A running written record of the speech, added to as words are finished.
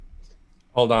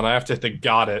Hold on, I have to hit the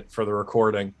got it for the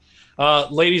recording.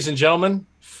 Ladies and gentlemen,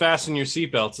 fasten your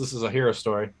seatbelts. This is a hero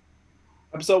story.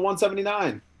 Episode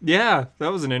 179. Yeah, that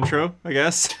was an intro, I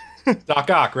guess. Doc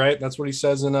Ock, right? That's what he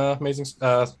says in not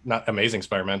Amazing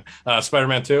Spider-Man,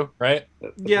 Spider-Man 2, right?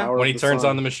 Yeah. When he turns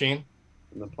on the machine,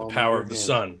 the power of the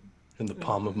sun in the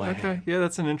palm of my hand. Yeah,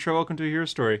 that's an intro. Welcome to a hero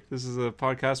story. This is a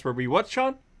podcast where we what,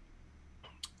 Sean?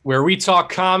 Where we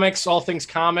talk comics, all things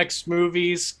comics,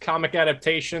 movies, comic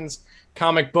adaptations,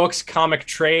 comic books, comic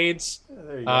trades,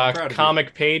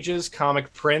 comic pages,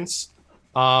 comic prints,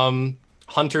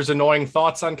 Hunter's annoying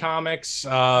thoughts on comics.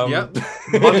 Yep.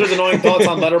 Hunter's annoying thoughts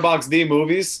on Letterboxd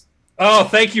movies. Oh,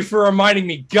 thank you for reminding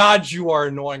me. God, you are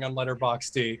annoying on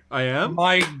Letterboxd. I am?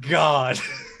 My God.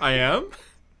 I am?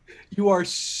 You are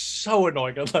so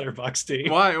annoying on Letterboxd.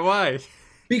 Why?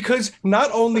 Because not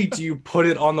only do you put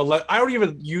it on I don't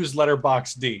even use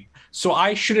Letterboxd, so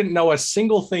I shouldn't know a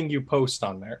single thing you post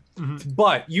on there. Mm-hmm.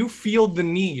 But you feel the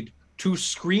need to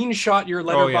screenshot your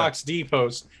Letterboxd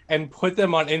posts and put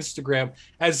them on Instagram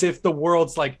as if the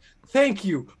world's like, thank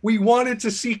you. We wanted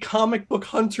to see Comic Book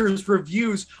Hunters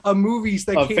reviews of movies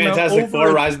that came Fantastic out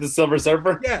Four, Rise of the Silver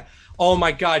Surfer. Yeah. Oh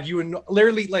my God, you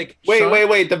literally like. Wait.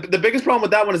 The biggest problem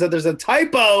with that one is that there's a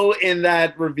typo in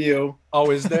that review.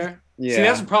 Oh, is there? Yeah. See,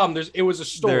 that's the problem. It was a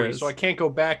story, so I can't go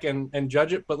back and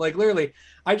judge it. But like literally,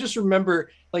 I just remember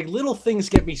like little things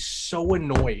get me so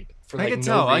annoyed. I could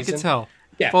tell.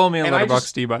 Yeah. Follow me on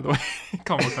Letterboxd, by the way.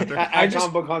 Comic Book Hunter.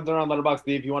 Comic Book Hunter on Letterboxd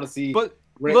if you want to see. But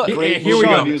great here we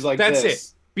go. Reviews like That's this.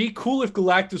 it. Be cool if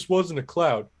Galactus wasn't a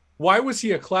cloud. Why was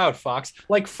he a cloud, Fox?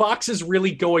 Like Fox is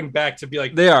really going back to be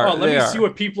like, let me see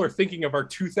what people are thinking of our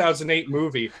 2008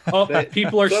 movie. Oh,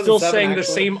 people are still saying the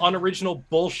same unoriginal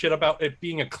bullshit about it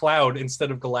being a cloud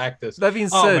instead of Galactus. That being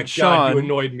said, oh my God, Sean, you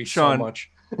annoyed me so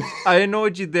much. I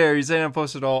annoyed you there. You saying I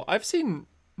posted all. I've seen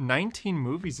 19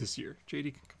 movies this year.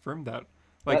 JD can confirm that.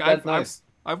 Like that's nice.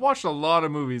 I've watched a lot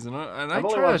of movies, and I've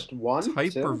only watched one.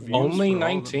 Type reviews only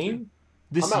 19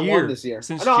 this I'm year. One this year.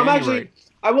 Since I'm January.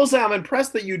 I will say I'm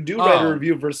impressed that you do write a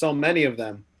review for so many of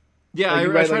them. Yeah, like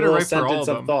I try to write for all of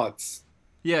them. Of thoughts.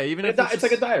 Yeah, even if it's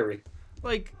like a diary.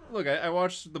 Like, look, I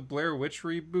watched the Blair Witch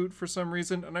reboot for some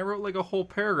reason, and I wrote like a whole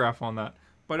paragraph on that.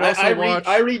 But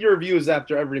I read your reviews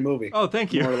after every movie. Oh,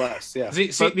 thank you. More or less, yeah. See,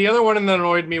 the other one that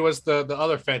annoyed me was the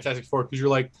other Fantastic Four, because you're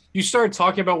like, you started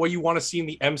talking about what you want to see in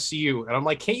the MCU, and I'm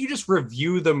like, can't you just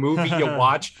review the movie you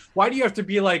watch? Why do you have to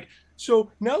be like, so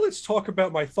now let's talk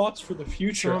about my thoughts for the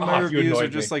future? Some of my reviews are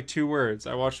just like 2 words.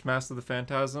 I watched Mask of the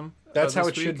Phantasm. That's how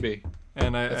it should be.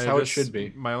 And that's how it should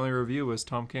be. My only review was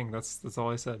Tom King. That's all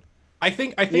I said. I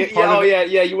think.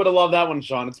 Yeah. You would have loved that one,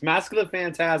 Sean. It's Mask of the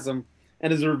Phantasm,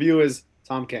 and his review is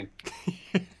Tom King.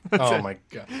 Oh my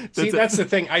God! See, that's the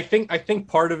thing. I think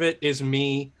part of it is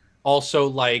me also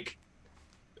like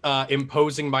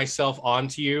imposing myself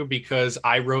onto you because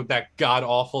I wrote that god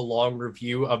awful long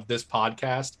review of this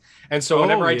podcast, and so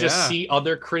whenever I just see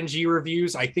other cringy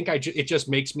reviews, I think it just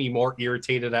makes me more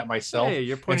irritated at myself. Hey,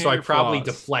 you're pointing and so at I your probably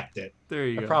flaws. deflect it. There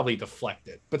you go. I probably deflect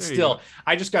it, but there still,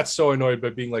 I just got so annoyed by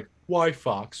being like, "Why,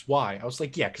 Fox? Why?" I was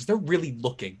like, "Yeah, because they're really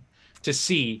looking to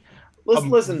see."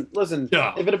 Listen.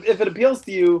 If it appeals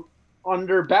to you,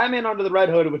 under Batman Under the Red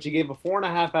Hood, which he gave a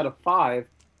 4.5 out of 5,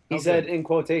 he said in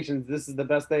quotations, "This is the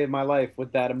best day of my life,"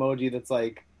 with that emoji that's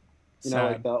like,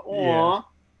 like the "aww."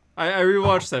 Yeah. I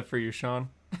rewatched that for you, Sean.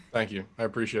 Thank you. I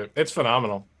appreciate it. It's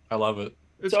phenomenal. I love it.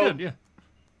 It's good, yeah.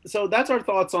 So that's our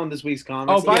thoughts on this week's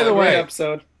comics. Oh, by the way,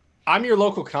 episode. I'm your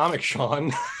local comic,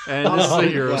 Sean. And this is a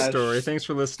hero story. Thanks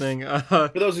for listening.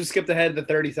 For those who skipped ahead the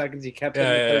 30 seconds, you kept in the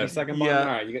 30-second mark. All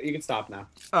right, you can stop now.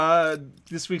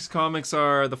 This week's comics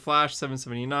are The Flash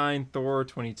 779, Thor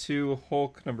 22,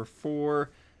 Hulk number 4,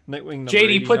 Nightwing number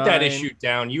 89. JD, put that issue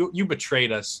down. You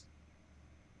betrayed us.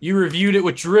 You reviewed it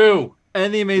with Drew.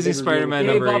 And The Amazing Spider-Man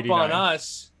number 89. Gave up on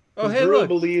us. Oh, hey, Drew look.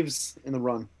 believes in the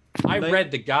run. I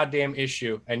read the goddamn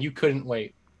issue, and you couldn't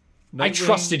wait. I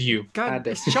trusted you. God,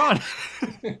 Sean.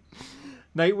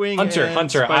 Nightwing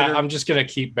Hunter, I'm just going to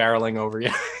keep barreling over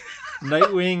you.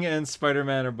 Nightwing and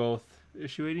Spider-Man are both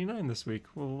issue 89 this week.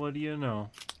 Well, what do you know?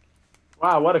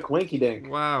 Wow, what a quinky dink.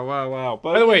 Wow.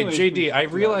 By the way, JD, I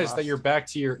realized that you're back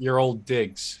to your old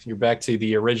digs. You're back to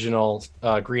the original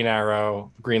Green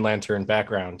Arrow, Green Lantern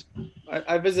background.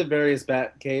 I visit various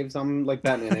bat caves. I'm like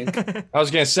Batman Inc. I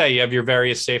was going to say, you have your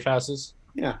various safe houses.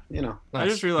 Yeah, Nice. I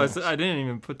just realized that I didn't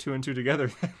even put 2 and 2 together.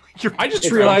 I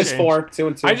just realized 4, 2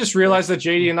 and 2. I just realized that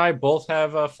JD and I both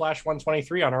have Flash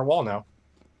 123 on our wall now.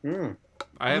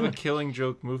 I have a Killing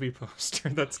Joke movie poster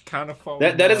that's kind of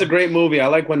falling That is a great movie. I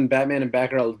like when Batman and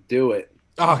Batgirl do it.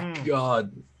 Oh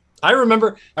God, I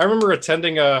remember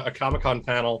attending a Comic-Con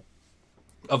panel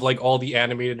of like all the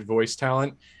animated voice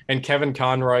talent, and Kevin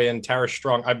Conroy and Tara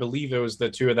Strong, I believe it was the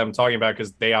two of them talking about,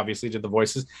 because they obviously did the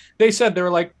voices. They said they were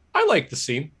like, I like the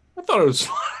scene. I thought it was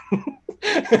fun.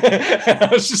 I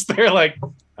was just there like,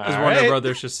 as Warner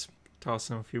Brothers just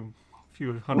tossing a few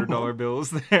 $100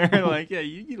 bills there. Like, yeah,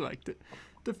 you liked it.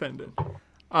 Defend it.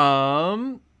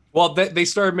 Well, they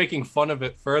started making fun of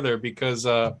it further because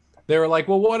they were like,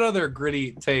 well, what other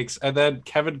gritty takes? And then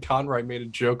Kevin Conroy made a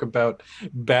joke about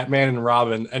Batman and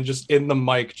Robin, and just in the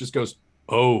mic just goes,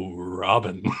 oh,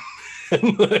 Robin.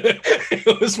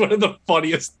 It was one of the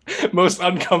funniest, most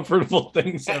uncomfortable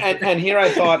things ever. And here I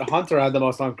thought Hunter had the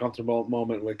most uncomfortable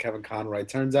moment with Kevin Conroy.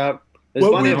 Turns out,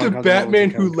 what would the Batman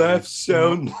who laughs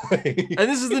sound like? And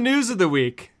this is the news of the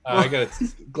week. I got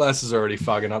glasses already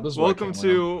fogging up. This is welcome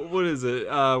to, what is it?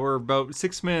 We're about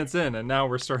 6 minutes in, and now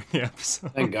we're starting the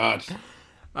episode. Thank God.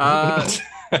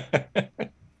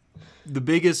 The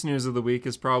biggest news of the week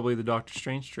is probably the Doctor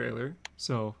Strange trailer.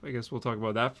 So I guess we'll talk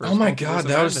about that first. Oh my God,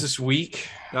 that was this week.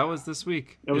 That was this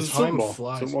week. It was Super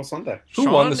Bowl Sunday. Who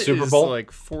won the Super Bowl?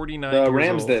 Like 49. The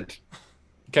Rams did.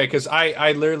 Okay, because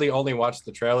I literally only watched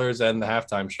the trailers and the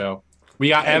halftime show. We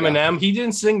got Eminem. He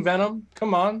didn't sing Venom.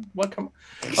 Come on, what? Come on.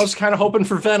 I was kind of hoping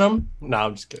for Venom. No,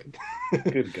 I'm just kidding.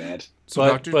 Good God. So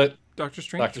Doctor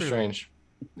Strange. Doctor Strange.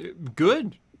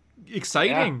 Good,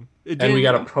 exciting. Yeah. And we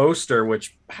got a poster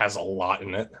which has a lot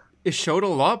in it. It showed a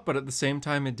lot, but at the same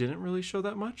time, it didn't really show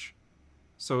that much.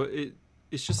 So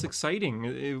it's just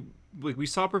exciting. Like we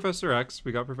saw Professor X.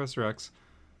 We got Professor X.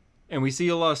 And we see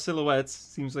a lot of silhouettes.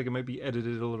 Seems like it might be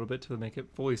edited a little bit to make it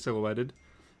fully silhouetted.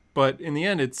 But in the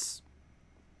end, it's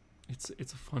a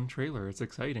fun trailer. It's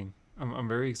exciting. I'm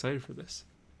very excited for this.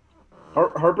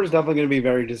 Harper's definitely going to be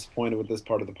very disappointed with this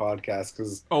part of the podcast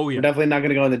because we're definitely not going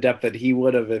to go in the depth that he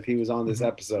would have if he was on this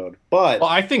episode. But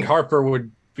I think Harper would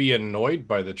be annoyed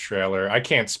by the trailer. I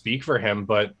can't speak for him,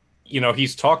 but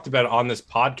he's talked about it on this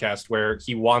podcast where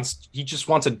he just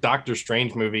wants a Doctor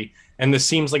Strange movie, and this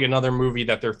seems like another movie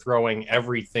that they're throwing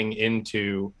everything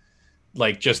into,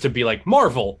 like just to be like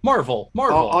Marvel.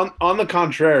 On the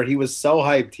contrary, he was so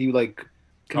hyped he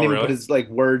couldn't even put his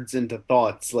words into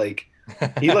thoughts. Like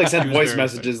he sent voice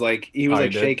messages like he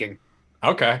was shaking.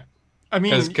 Okay, I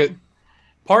mean, you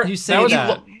say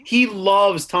that he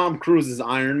loves Tom Cruise's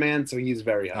Iron Man, so he's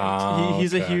very hyped.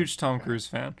 He's a huge Tom Cruise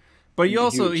fan. But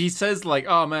he says like,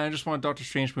 oh man, I just want a Doctor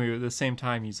Strange movie. At the same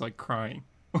time, he's like crying.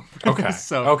 Okay.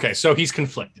 So he's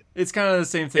conflicted. It's kind of the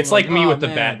same thing. It's like me with the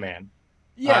Batman.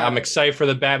 Yeah, I'm excited for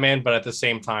the Batman, but at the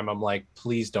same time, I'm like,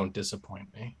 please don't disappoint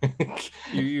me.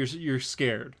 you're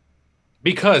scared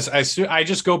because I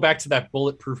just go back to that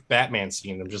bulletproof Batman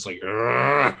scene. I'm just like,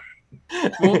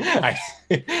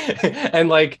 and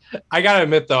like I gotta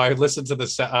admit though, I listened to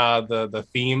the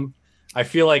theme. I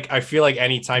feel like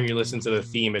anytime you listen to the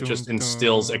theme, it just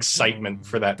instills excitement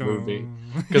for that movie.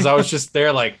 Because I was just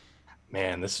there like,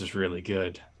 man, this is really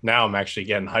good. Now I'm actually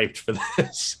getting hyped for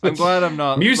this. I'm glad I'm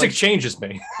not. Music changes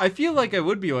me. I feel like I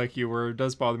would be like you, where it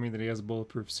does bother me that he has a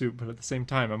bulletproof suit, but at the same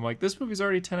time, I'm like, this movie's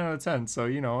already 10 out of 10, so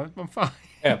I'm fine.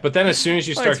 Yeah, but then as soon as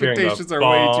you start hearing expectations are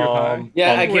way too high.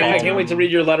 Yeah, I can't wait to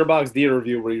read your Letterboxd Dia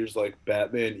review where you're just like,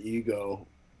 Batman ego.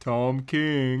 Tom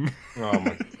King. Oh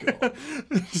my God.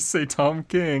 Just say Tom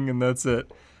King and that's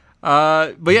it.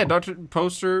 But yeah,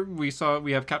 poster, we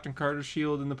have Captain Carter's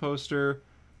shield in the poster.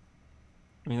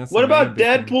 I mean, that's what about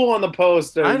Deadpool on the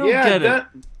poster? I don't get it.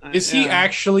 Is he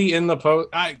actually in the post?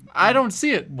 I don't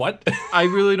see it. What? I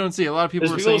really don't see it. A lot of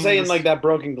people are saying like that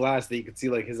broken glass that you could see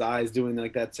like his eyes doing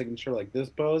like that signature like this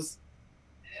pose.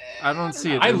 I don't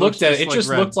see it. I looked at it. It just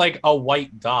looked like a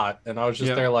white dot, and I was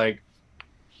just there like,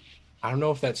 I don't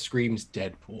know if that screams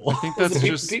Deadpool. I think that's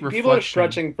just people are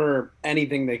stretching for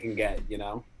anything they can get,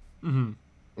 Mm-hmm.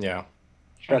 Yeah.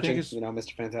 Stretching,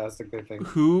 Mr. Fantastic, they think.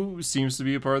 Who seems to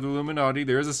be a part of the Illuminati.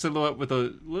 There is a silhouette with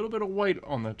a little bit of white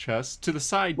on the chest. To the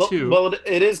side, too. Well,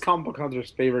 it is Comic Book Hunter's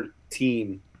favorite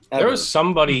team ever. There was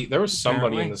somebody in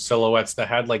the silhouettes that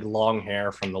had like long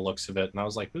hair from the looks of it, and I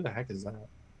was like, who the heck is that?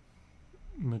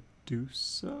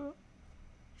 Medusa?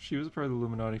 She was a part of the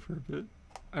Illuminati for a bit.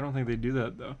 I don't think they do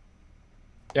that, though.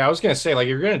 Yeah, I was gonna say, like,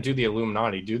 you're gonna do the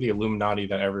Illuminati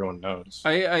that everyone knows.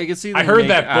 I can see. I heard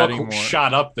that book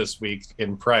shot up this week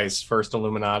in price. First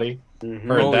Illuminati. Mm-hmm.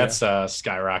 Heard that's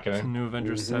skyrocketing. New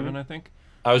Avengers 7, I think.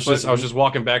 I was just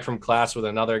walking back from class with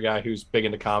another guy who's big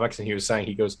into comics, and he was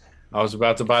saying, I was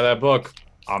about to buy that book.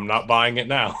 I'm not buying it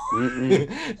now.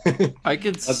 I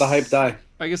could let the hype die.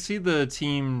 I can see the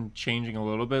team changing a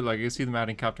little bit. Like I can see them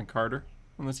adding Captain Carter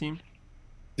on the team.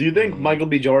 Do you think Michael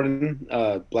B. Jordan,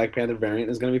 Black Panther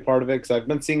variant, is going to be part of it? Because I've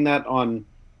been seeing that on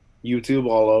YouTube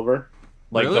all over.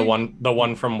 Like really? the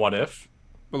one from What If?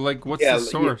 But like, what's the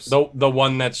source? The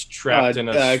one that's trapped in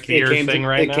a sphere thing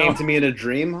right now. It came to me in a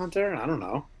dream, Hunter. I don't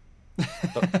know.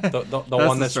 The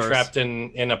one that's trapped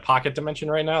in a pocket dimension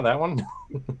right now. That one.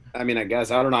 I mean, I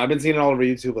guess I don't know. I've been seeing it all over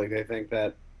YouTube. Like they think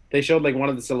that they showed like one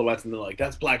of the silhouettes, and they're like,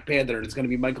 "That's Black Panther, and it's going to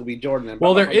be Michael B. Jordan." And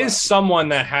well, there is someone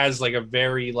that has like a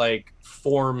very like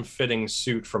form-fitting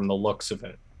suit from the looks of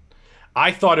it.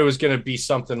 I thought it was going to be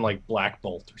something like Black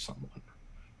Bolt or someone.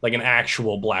 Like an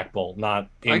actual Black Bolt, not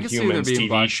Inhumans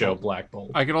TV show Black Bolt.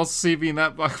 I could also see being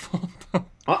that Black Bolt.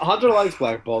 Hunter likes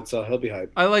Black Bolt, so he'll be hyped.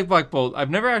 I like Black Bolt.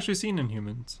 I've never actually seen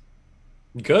Inhumans.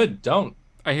 Good, don't.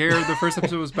 I hear the first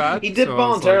episode was bad. He did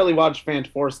voluntarily watch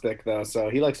Fantastic, though, so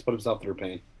he likes to put himself through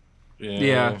pain.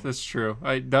 Yeah, that's true.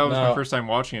 That was my first time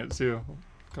watching it, too.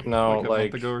 A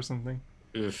month ago or something.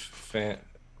 Inhumans,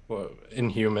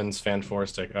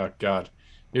 Fantastic. Oh, God.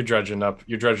 You're dredging up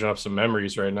some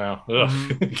memories right now.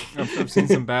 I've seen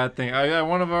some bad things. I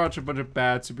want to watch a bunch of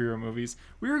bad superhero movies.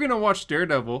 We were gonna watch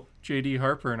Daredevil, JD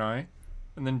Harper and I,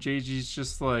 and then JG's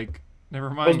just like, never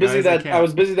mind. I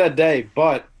was busy that day,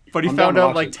 but he found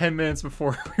out like 10 minutes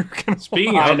before we were gonna.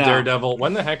 Speaking of Daredevil,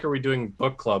 when the heck are we doing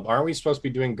book club? Aren't we supposed to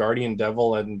be doing Guardian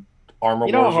Devil and Armor Wars?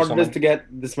 You know how hard it is to get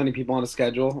this many people on a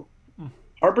schedule.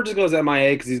 Harper just goes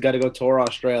MIA because he's got to go tour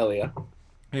Australia.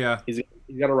 Yeah, he's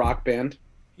got a rock band.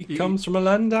 He comes from a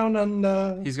land down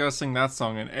under. He's got to sing that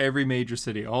song in every major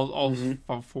city. All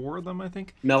 4 of them, I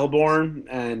think. Melbourne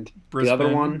and Brisbane, the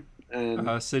other one,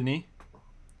 and Sydney.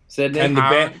 And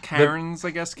Cairns, I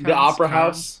guess. The Opera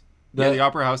House. The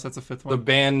Opera House. That's the 5th one. The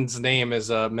band's name is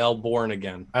Melbourne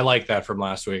again. I like that from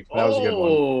last week. That was a good one.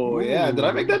 Oh yeah, did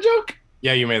I make that joke?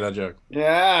 Yeah, you made that joke. Yeah,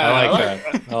 I like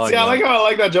that. I like how I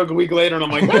like that joke a week later, and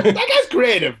I'm like, that guy's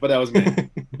creative, but that was me.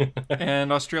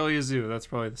 And Australia Zoo, that's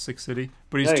probably the 6th city.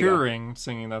 But he's touring,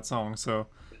 singing that song, so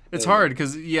it's hard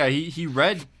because he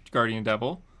read Guardian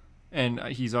Devil, and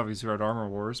he's obviously read Armor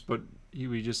Wars, but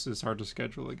we just is hard to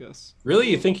schedule, I guess.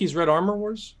 Really, you think he's read Armor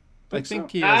Wars? I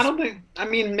think he has. I don't think. I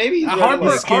mean, maybe he's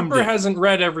Harper hasn't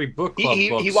read every book club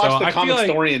book. He watched the comic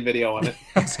historian video on it.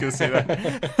 I was gonna say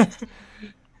that.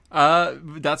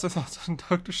 That's our thoughts on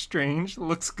Doctor Strange.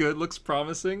 Looks good. Looks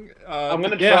promising. I'm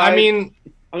gonna try.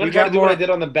 I'm gonna try to do what I did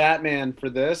on the Batman for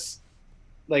this.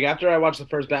 Like after I watched the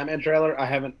first Batman trailer, I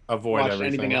haven't watched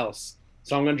anything else.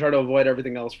 So I'm gonna try to avoid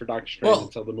everything else for Doctor Strange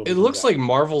until the movie. It looks like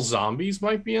Marvel Zombies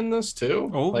might be in this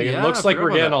too. Oh, like it looks like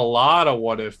we're getting a lot of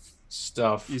what if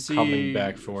stuff coming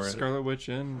back for it. Scarlet Witch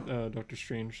and Doctor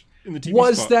Strange in the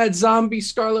TV spot. That zombie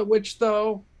Scarlet Witch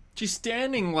though? She's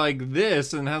standing like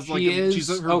this and has like her face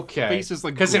is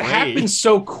like because it happened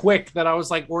so quick that I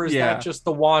was like, or is that just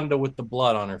the Wanda with the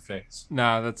blood on her face?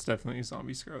 Nah, that's definitely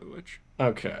zombie Scarlet Witch.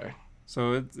 Okay,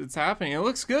 so it's happening. It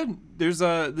looks good. There's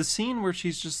the scene where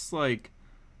she's just like,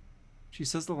 she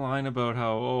says the line about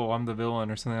how I'm the villain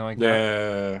or something like that.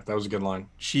 Yeah, that was a good line.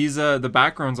 She's the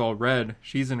background's all red.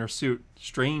 She's in her suit.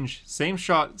 Strange, same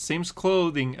shot, same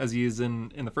clothing as he is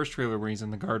in the first trailer where he's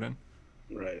in the garden.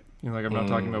 Right. Like I'm not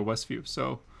talking about Westview,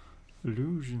 so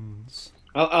illusions.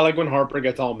 I like when Harper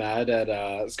gets all mad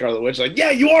at Scarlet Witch, like,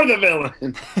 yeah, you are the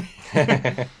villain.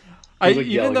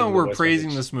 Even though we're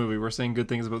praising this movie, we're saying good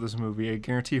things about this movie. I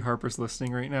guarantee Harper's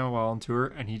listening right now while on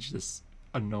tour, and he's just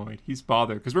annoyed. He's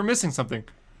bothered because we're missing something.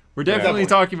 We're definitely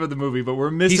talking about the movie, but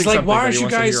we're missing something. He's like, why aren't you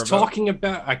guys talking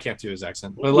about? I can't do his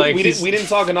accent. But like, we didn't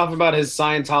talk enough about his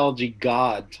Scientology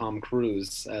god, Tom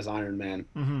Cruise, as Iron Man.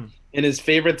 Mm-hmm. In his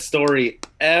favorite story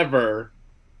ever,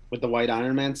 with the White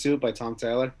Iron Man suit by Tom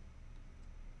Taylor.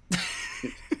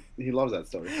 He loves that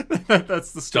story.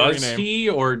 That's the story name. Does he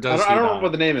or does I don't know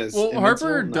what the name is. Well,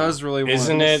 Harper does really want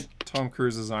Isn't it Tom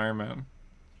Cruise's Iron Man?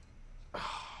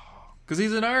 Because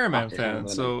he's an Iron Man fan,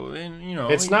 so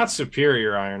it's not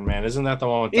Superior Iron Man. Isn't that the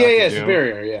one with Dr. Doom?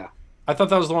 Superior, yeah. I thought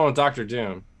that was the one with Dr.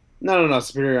 Doom. No,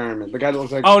 Superior Iron Man. The guy that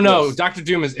looks like... Oh, no, Dr.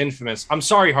 Doom is infamous. I'm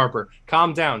sorry, Harper.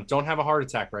 Calm down. Don't have a heart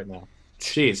attack right now.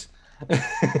 Jeez.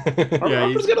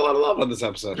 Harper's getting a lot of love on this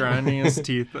episode. Grinding his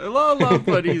teeth. A lot of love,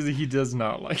 but he does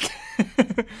not like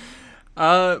it.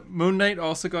 Moon Knight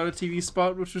also got a TV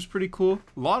spot, which was pretty cool.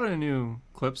 A lot of new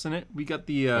clips in it. We got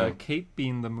the cape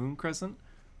being the moon crescent.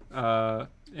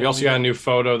 We also got a new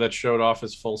photo that showed off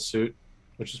his full suit,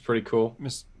 which is pretty cool.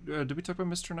 Did we talk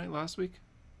about Mr. Knight last week?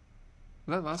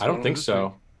 Was that last week? I don't think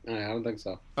so. I don't think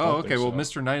so. Oh, okay. Well,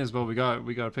 Mr. Knight as well. We got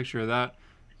a picture of that.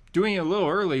 Doing it a little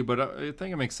early, but I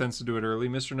think it makes sense to do it early.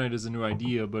 Mr. Knight is a new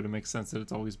idea, but it makes sense that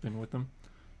it's always been with them.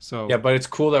 So yeah, but it's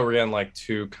cool that we're getting like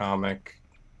two comic,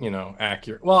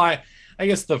 accurate. Well, I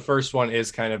guess the first one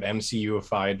is kind of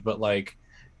MCU-ified, but like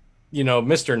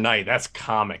Mr. Knight, that's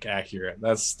comic accurate.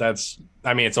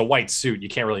 I mean, it's a white suit. You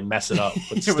can't really mess it up,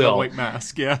 but still. With a white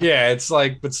mask, yeah. Yeah, it's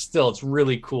like, but still, it's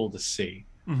really cool to see.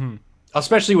 Mm-hmm.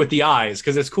 Especially with the eyes,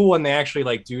 because it's cool when they actually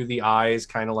like do the eyes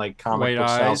kind of like comic book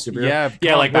style superhero.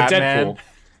 Yeah, like Batman. With Deadpool.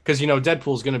 Because,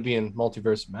 Deadpool's going to be in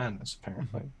Multiverse of Madness,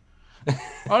 apparently.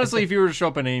 Honestly, if you were to show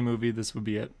up in any movie, this would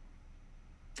be it.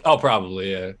 Oh,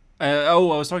 probably, yeah. I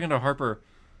was talking to Harper.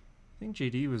 I think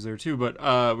JD was there too, but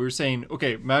we were saying,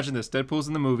 okay, imagine this. Deadpool's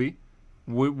in the movie.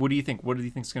 What do you think? What do you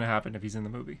think is going to happen if he's in the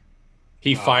movie?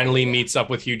 He finally meets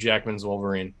up with Hugh Jackman's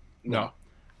Wolverine. No.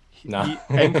 No.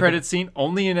 End credit scene,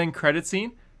 only an end credit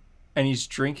scene, and he's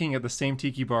drinking at the same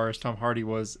tiki bar as Tom Hardy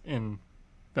was in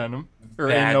Venom,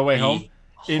 or in No Way Home.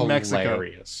 In Mexico,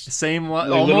 same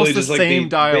almost the same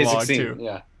dialogue too.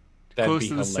 Yeah, close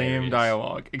to the same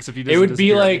dialogue, except he doesn't. It would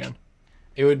be like, again.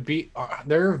 It would be.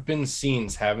 There have been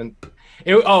scenes, haven't?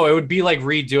 It would be like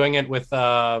redoing it with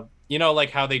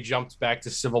like how they jumped back to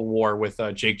Civil War with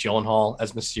Jake Gyllenhaal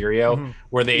as Mysterio,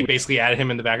 where they basically added him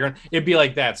in the background. It'd be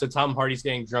like that. So Tom Hardy's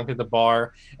getting drunk at the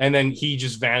bar, and then he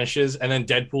just vanishes, and then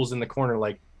Deadpool's in the corner,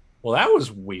 like, well, that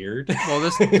was weird. Well,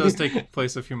 this does take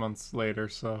place a few months later,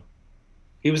 so.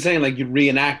 He was saying like you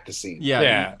reenact the scene.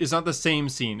 Yeah. It's not the same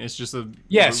scene. It's just a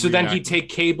so then he'd take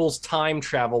Cable's time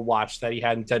travel watch that he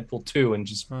had in Deadpool 2 and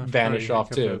just vanish off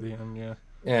too.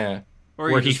 Yeah. Or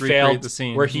where he failed the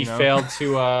scene, where he failed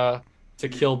to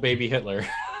kill baby Hitler.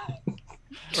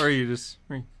 Or you just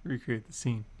recreate the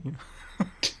scene.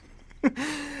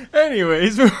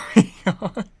 Anyways, moving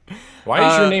on.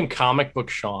 Why is your name Comic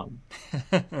Book Sean?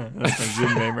 That's my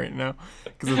Zoom name right now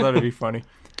because I thought it'd be funny.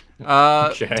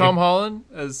 Tom Holland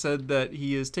has said that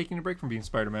he is taking a break from being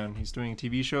Spider-Man. He's doing a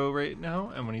TV show right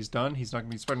now, and when he's done, he's not going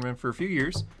to be Spider-Man for a few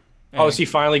years. And is he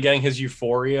finally getting his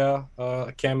Euphoria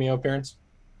cameo appearance?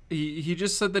 He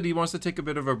just said that he wants to take a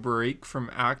bit of a break from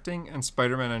acting and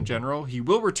Spider-Man in general. He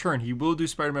will return. He will do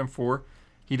Spider-Man 4.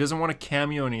 He doesn't want to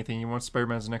cameo anything. He wants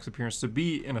Spider-Man's next appearance to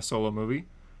be in a solo movie,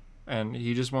 and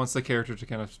he just wants the character to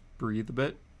kind of breathe a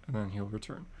bit, and then he'll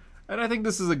return. And I think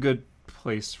this is a good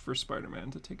place for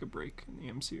Spider-Man to take a break in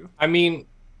the MCU. I mean,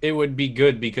 it would be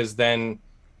good because then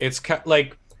it's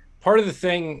like part of the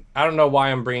thing. I don't know why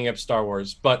I'm bringing up Star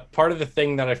Wars, but part of the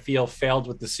thing that I feel failed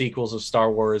with the sequels of Star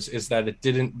Wars is that it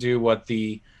didn't do what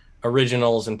the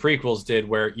originals and prequels did,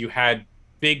 where you had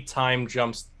big time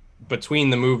jumps between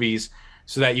the movies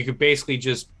so that you could basically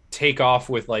just take off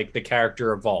with like the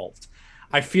character evolved.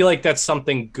 I feel like that's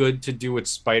something good to do with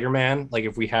Spider-Man. Like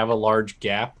if we have a large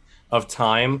gap of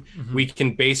time, we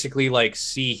can basically like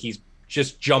see he's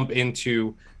just jump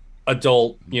into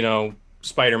adult,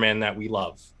 Spider-Man that we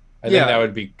love. I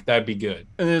think that'd be good.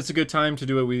 And it's a good time to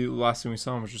do it. Last thing we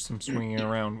saw was just him swinging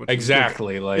around.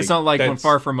 Exactly. Like it's not like when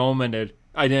Far From Home ended,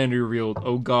 identity revealed.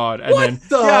 Oh God! And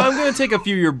I'm gonna take a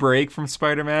few year break from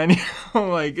Spider-Man.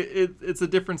 Like it's a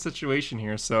different situation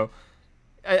here, so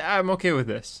I'm okay with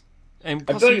this. And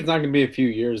I feel like it's not gonna be a few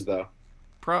years though.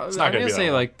 I'm gonna say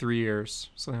like 3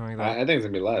 years, something like that. I think it's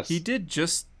gonna be less. He did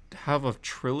just have a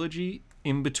trilogy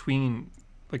in between,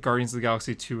 like Guardians of the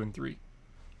Galaxy 2 and 3.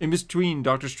 In between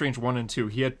Doctor Strange 1 and 2,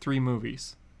 he had 3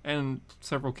 movies and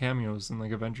several cameos in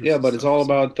like Avengers. Yeah, but it's all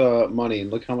about the money.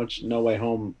 Look how much No Way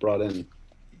Home brought in.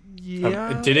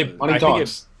 Yeah, did it? Money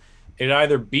talks. It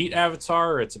either beat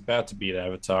Avatar or it's about to beat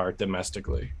Avatar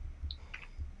domestically.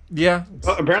 Yeah.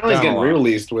 Well, apparently, it's getting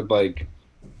re-released with like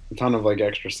a ton of like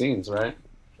extra scenes, right?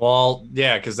 Well,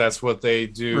 yeah, because that's what they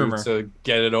do to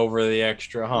get it over the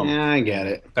extra hump. Yeah, I get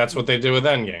it. That's what they do with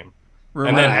Endgame.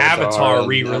 And then Avatar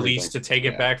re-released to take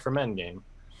it back from Endgame.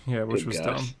 Yeah, which was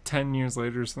dumb. 10 years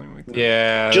later or something like that.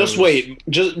 Yeah. Just wait.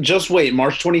 Just wait.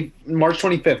 March 25th,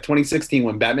 2016,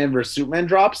 when Batman vs. Superman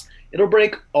drops, it'll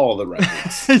break all the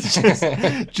records.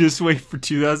 just wait for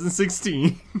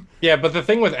 2016. Yeah, but the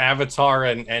thing with Avatar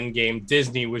and Endgame,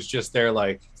 Disney was just there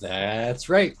like, that's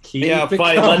right.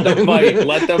 Fight. Let them fight.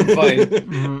 Let them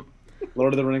fight.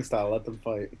 Lord of the Rings style. Let them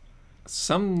fight.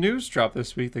 Some news dropped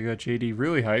this week that got JD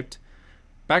really hyped.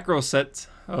 Batgirl set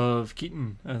of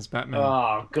Keaton as Batman.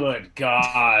 Oh, good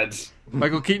God.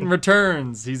 Michael Keaton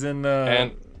returns. He's in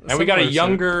and we got a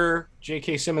younger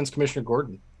J.K. Simmons, Commissioner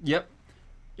Gordon. Yep.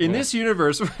 In this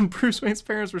universe, when Bruce Wayne's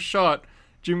parents were shot,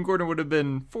 Jim Gordon would have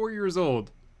been 4 years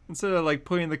old. Instead of like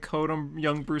putting the coat on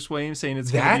young Bruce Wayne saying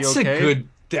it's going to be okay.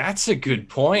 That's a good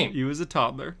point. He was a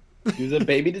toddler. He was a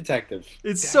baby detective.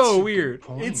 It's so weird.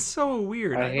 It's so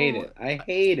weird. I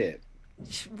hate it.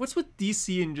 What's with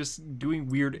DC and just doing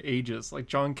weird ages? Like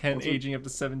John Kent aging up to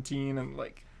 17 and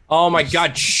like... Oh my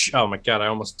god! Oh my god! I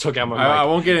almost took out my mic. I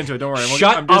won't get into it. Don't worry.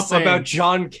 Shut up about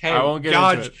John Kent. I won't get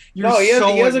into it. You're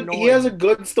he has a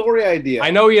good story idea.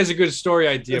 I know he has a good story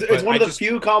idea. It's one of the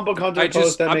few comic book hunter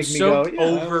posts that make me go,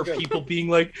 over people being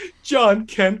like, John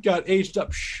Kent got aged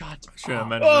up. Shut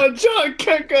up. Oh, John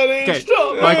Kent got aged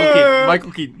up.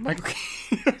 Michael Keaton.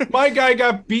 My guy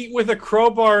got beat with a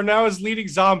crowbar and now is leading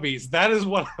zombies. That is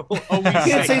what I will always say.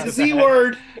 You can't say the Z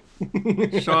word.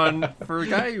 Sean, for a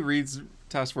guy who reads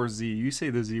Task Force Z, you say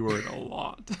the Z word a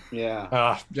lot.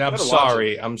 Yeah. I'm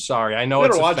sorry. I know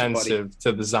it's offensive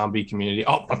to the zombie community.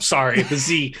 Oh, I'm sorry. The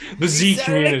Z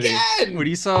community. When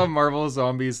you saw Marvel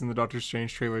Zombies in the Doctor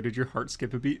Strange trailer, did your heart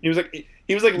skip a beat? He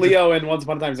was like Leo in Once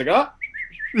Upon a Time. He's like, oh.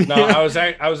 No, I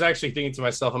was actually thinking to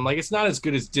myself, I'm like, it's not as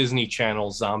good as Disney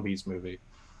Channel's Zombies movie.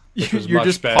 You're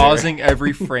just better. Pausing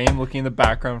every frame, looking in the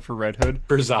background for Red Hood.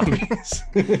 For zombies.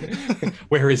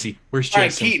 Where is he? Where's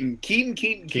Jason? All right,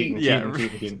 Keaton. Yeah.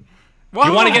 Keaton. Well,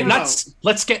 you want to get nuts?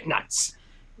 Let's get nuts.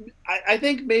 I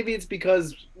think maybe it's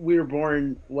because we were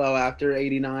born well after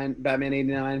Batman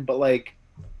 89, but like,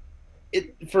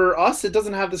 for us, it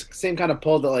doesn't have the same kind of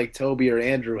pull that like Toby or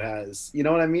Andrew has. You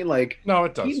know what I mean? Like, no,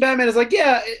 it does. Batman is like,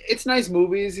 yeah, it's nice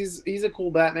movies. He's a cool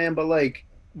Batman, but like,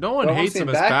 no one hates him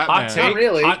as Batman. Not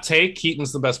really. Hot take: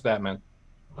 Keaton's the best Batman.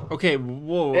 Okay,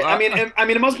 whoa. I mean,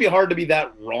 it must be hard to be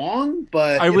that wrong,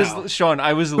 but Sean.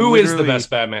 Who is the best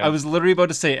Batman? I was literally about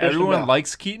to say everyone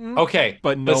likes Keaton. Okay,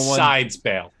 but no one besides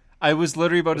Bale. I was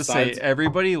literally about to say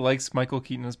everybody likes Michael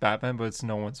Keaton as Batman, but it's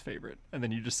no one's favorite. And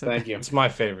then you just said, "Thank you." It's my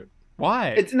favorite. Why?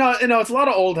 It's no, it's a lot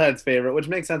of old heads' favorite, which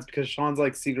makes sense because Sean's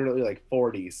like secretly like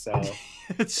 40, so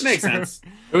it makes sense.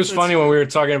 It was funny when we were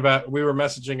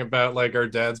messaging about like our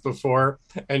dads before,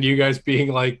 and you guys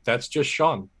being like, "That's just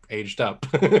Sean aged up."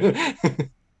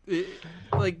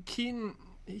 Like Keaton,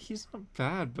 he's not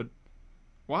bad, but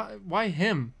why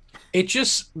him? It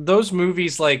just those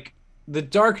movies like The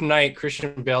Dark Knight.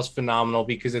 Christian Bale's phenomenal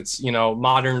because it's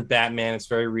modern Batman. It's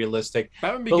very realistic.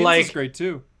 Batman Begins is great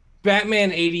too.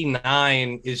 Batman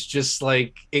 89 is just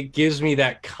like, it gives me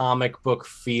that comic book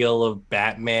feel of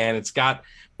Batman. It's got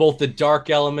both the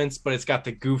dark elements, but it's got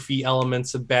the goofy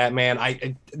elements of Batman.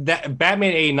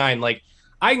 Batman 89, like,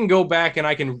 I can go back and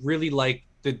I can really like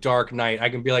The Dark Knight. I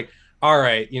can be like, all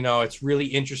right, it's really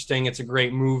interesting. It's a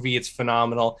great movie. It's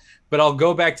phenomenal. But I'll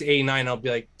go back to 89 and I'll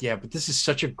be like, yeah, but this is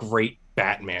such a great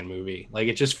Batman movie. Like,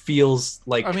 it just feels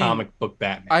like comic book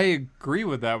Batman. I agree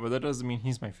with that, but that doesn't mean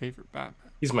he's my favorite Batman.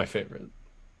 He's my favorite.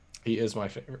 He is my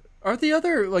favorite. Are the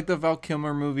other, like, the Val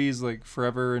Kilmer movies, like,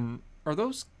 Forever, and are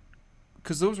those...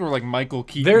 Because those were, like, Michael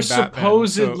Keaton They're Batman,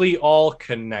 supposedly all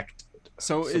connected.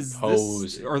 So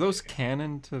are those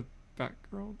canon to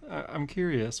Batgirl? I'm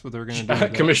curious what they're going to do.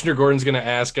 Commissioner Gordon's going to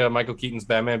ask Michael Keaton's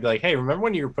Batman, be like, hey, remember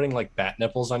when you were putting, like, bat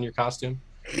nipples on your costume?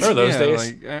 Remember those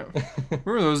days?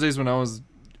 Remember those days when I was,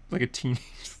 like, a teenager?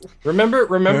 Remember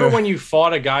when you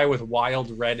fought a guy with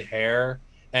wild red hair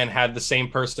and had the same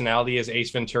personality as Ace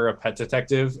Ventura: Pet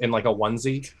Detective in like a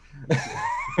onesie?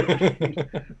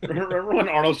 Remember when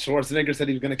Arnold Schwarzenegger said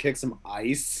he was going to kick some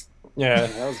ice? Yeah,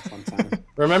 that was a fun time.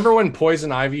 Remember when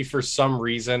Poison Ivy, for some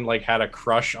reason, like had a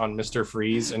crush on Mr.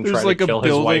 Freeze and tried like to kill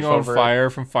his wife over? There's like a building on fire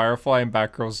from Firefly and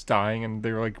Batgirl's dying, and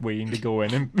they were like waiting to go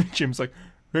in, and Jim's like,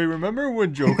 "Hey, remember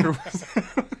when Joker was?"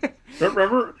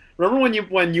 Remember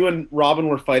when you and Robin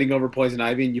were fighting over Poison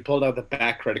Ivy and you pulled out the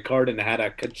back credit card and it had a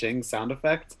ka-ching sound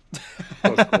effect?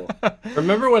 That was cool.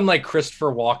 Remember when like Christopher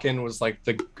Walken was like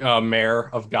the mayor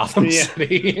of Gotham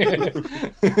City?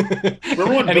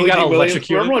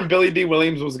 Remember when Billy D.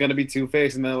 Williams was going to be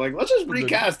Two-Face and they're like, let's just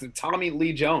recast it, Tommy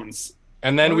Lee Jones.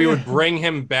 And then we would bring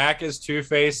him back as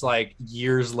Two-Face like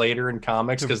years later in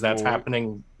comics because that's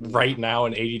happening right now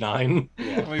in 89.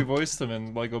 Yeah, we voiced him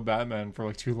in Lego Batman for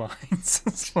like 2 lines.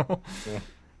 So,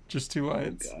 just 2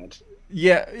 lines. Oh, God.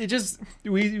 Yeah, it just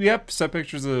we have set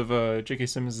pictures of J.K.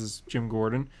 Simmons as Jim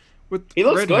Gordon with he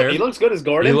looks red good. hair. He looks good as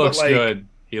Gordon. He looks good.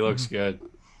 He looks good.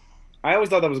 I always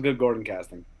thought that was good Gordon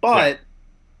casting, but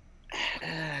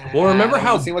well, remember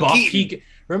how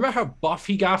buff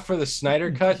he got for the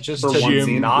Snyder Cut just for to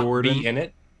Jim not Gordon. be in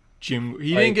it? He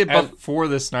didn't get buff for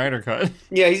the Snyder Cut.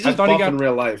 Yeah, he's just buff in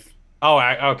real life. Oh,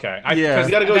 okay. He's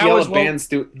got to go yell at band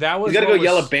students. He's got to go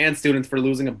yell at band students for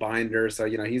losing a binder. So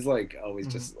he's like always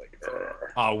just like.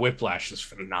 Oh, Whiplash is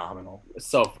phenomenal.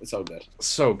 So good.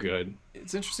 So good.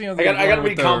 It's interesting. How I got to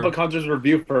read Comic Book Hunter's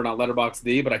review for it on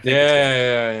Letterboxd, but I think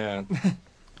yeah.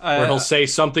 Where he'll say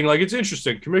something like, "It's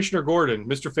interesting. Commissioner Gordon,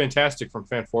 Mr. Fantastic from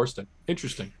Fan Forston.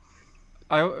 Interesting."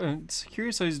 I'm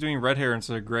curious how he's doing red hair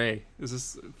instead of gray. Is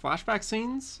this flashback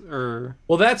scenes or?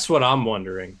 Well, that's what I'm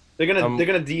wondering. They're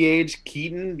gonna de-age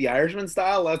Keaton, the Irishman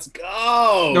style. Let's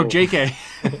go. No, J.K.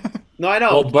 No, I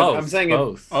know. Well, but both. I'm saying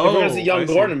both. if we're gonna see I young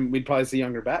see. Gordon, we'd probably see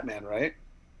younger Batman, right?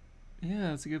 Yeah,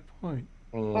 that's a good point.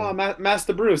 Oh,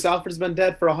 Master Bruce, Alfred's been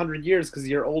dead for 100 years because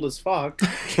you're old as fuck.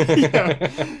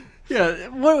 Yeah,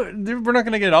 we're not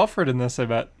gonna get Alfred in this, I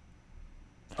bet.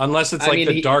 Unless it's like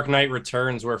The Dark Knight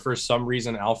Returns, where for some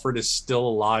reason Alfred is still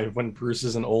alive when Bruce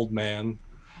is an old man.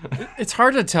 It's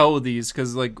hard to tell with these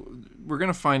because, like, we're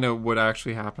gonna find out what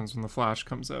actually happens when the Flash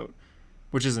comes out,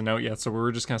 which isn't out yet. So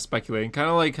we're just kind of speculating, kind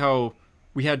of like how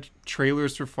we had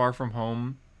trailers for Far From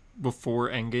Home before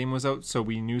Endgame was out, so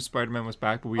we knew Spider-Man was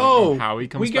back, but we don't know how he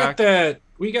comes back.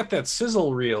 We got that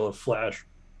sizzle reel of Flash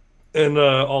in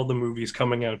all the movies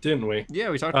coming out, didn't we?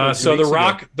 Yeah, we talked about it. So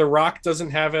The Rock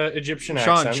doesn't have an Egyptian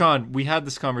accent. Sean, we had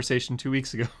this conversation 2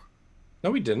 weeks ago.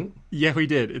 No, we didn't. Yeah, we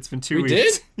did. It's been 2 weeks.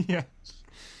 We did? Yeah.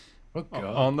 Oh, God.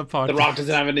 On the podcast. The Rock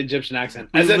doesn't have an Egyptian accent,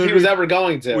 as if he was ever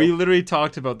going to. We literally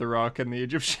talked about The Rock and the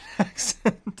Egyptian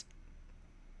accent.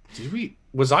 Did we?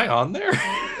 Was I on there?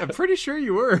 I'm pretty sure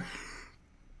you were.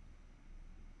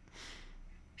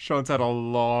 Sean's had a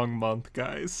long month,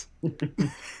 guys.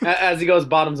 As he goes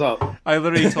bottoms up. I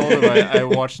literally told him I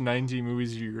watched 90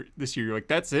 movies this year. You're like,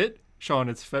 that's it? Sean,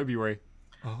 it's February.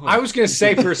 Oh. I was going to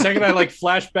say, for a second, I like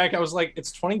flashed back. I was like,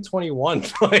 it's 2021.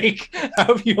 Like,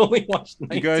 how have you only watched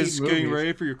 90 You guys movies? getting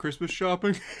ready for your Christmas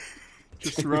shopping?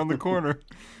 Just around the corner.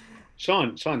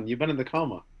 Sean, you've been in the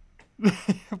coma.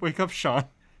 Wake up, Sean.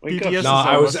 Wake up. No,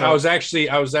 I was actually.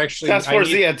 Task Force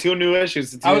Z had 2 new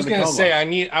issues. I was gonna say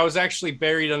I was actually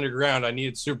buried underground. I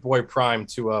needed Superboy Prime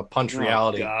to punch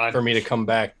reality for me to come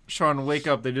back. Sean, wake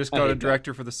up! They just got a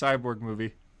director for the Cyborg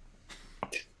movie.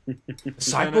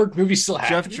 Cyborg movie still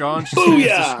happening? Jeff Johns just finished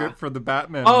the script for the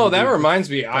Batman. Oh, movie that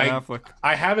reminds me. I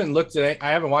haven't looked at it.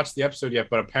 I haven't watched the episode yet,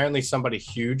 but apparently somebody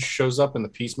huge shows up in the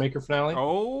Peacemaker finale.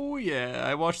 Oh yeah,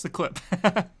 I watched the clip.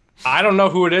 I don't know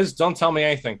who it is. Don't tell me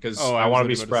anything because I want to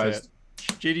be surprised.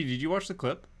 JD, did you watch the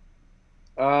clip?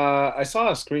 I saw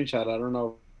a screenshot. I don't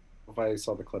know if I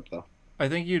saw the clip though. I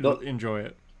think you'd enjoy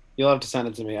it. You'll have to send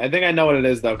it to me. I think I know what it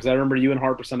is though, because I remember you and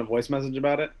Harper sent a voice message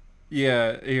about it.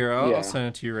 Yeah, here I'll send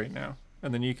it to you right now,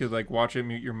 and then you could like watch it,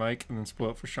 mute your mic, and then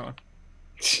spoil it for Sean.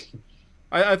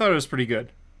 I thought it was pretty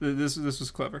good. This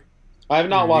was clever. I have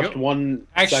not watched one.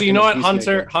 Actually, you know what,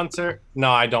 Hunter?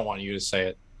 No, I don't want you to say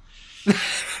it.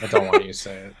 I don't want you to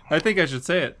say it. I think I should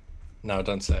say it. No,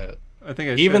 don't say it. I think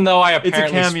I should. Even though I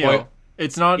apparently it's a cameo.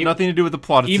 It's nothing to do with the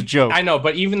plot. It's a joke. I know,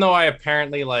 but even though I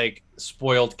apparently like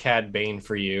spoiled Cad Bane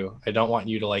for you, I don't want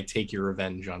you to like take your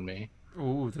revenge on me.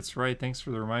 Oh, that's right. Thanks for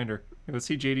the reminder. Let's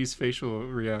see JD's facial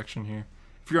reaction here.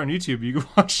 If you're on YouTube, you can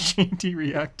watch JD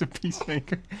react to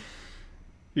Peacemaker.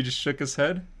 He just shook his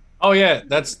head. Oh yeah,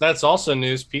 that's also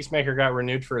news. Peacemaker got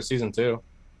renewed for a season 2.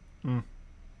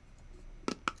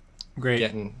 Great.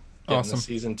 Getting awesome. The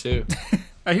season 2.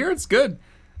 I hear it's good.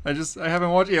 I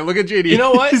haven't watched it. Yeah, look at JD. You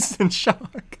know what? He's in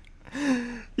shock.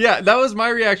 Yeah, that was my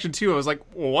reaction too. I was like,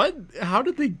 what? How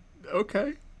did they...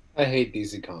 Okay. I hate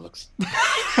DC Comics.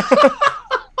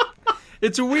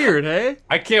 It's weird, hey?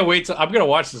 I can't wait to... I'm going to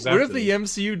watch this after. What if the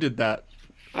MCU did that?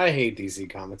 I hate DC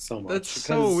Comics so much. That's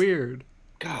so weird.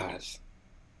 Gosh.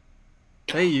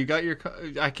 Hey, you got your...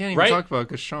 I can't even talk about it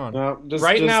because Sean. No,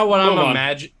 right now, what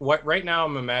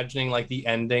I'm imagining like the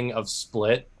ending of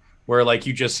Split, where like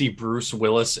you just see Bruce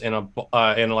Willis in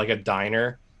like a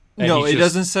diner. No, it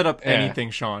doesn't set up anything,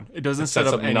 Sean. It doesn't set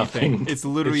up anything. Nothing. It's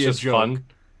literally it's a joke. Fun.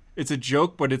 It's a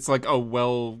joke, but it's like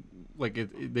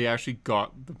they actually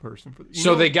got the person for.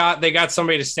 They got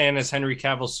somebody to stand as Henry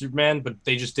Cavill Superman, but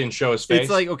they just didn't show his face. It's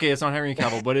like, okay, it's not Henry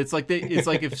Cavill, but it's like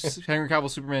if Henry Cavill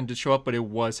Superman did show up, but it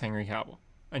was Henry Cavill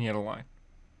and he had a line.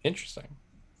 Interesting.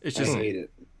 It's just I hate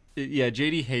it. Yeah,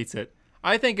 JD hates it.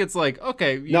 I think it's like,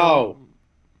 okay,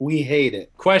 we hate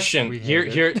it. Question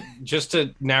here, just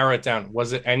to narrow it down: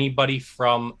 was it anybody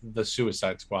from the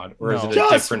Suicide Squad, or is it a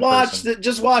different person?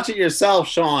 Just watch it yourself,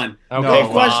 Sean. Okay, no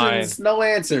questions, no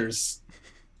answers.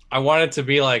 I wanted to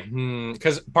be like,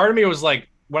 because part of me was like,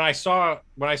 when I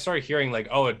started hearing like,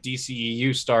 oh, a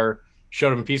DCEU star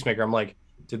showed up in Peacemaker, I'm like,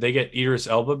 did they get Idris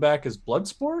Elba back as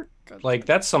Bloodsport? Like,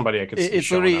 that's somebody I could see. It's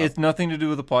literally, it's nothing to do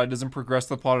with the plot. It doesn't progress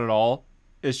the plot at all.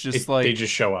 It's just like they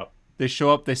just show up. They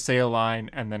show up, they say a line,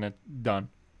 and then it's done.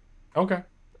 Okay.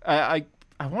 I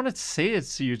want to say it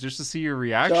to you just to see your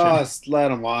reaction. Just let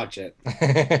them watch it.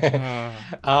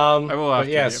 I will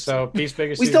after the so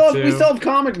Peacemaker we still have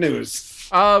comic news.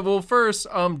 Well, first,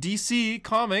 DC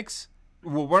Comics,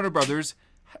 Warner Brothers,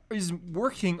 is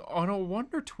working on a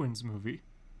Wonder Twins movie.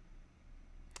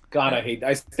 God,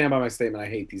 I stand by my statement. I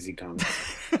hate DC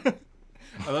Comics.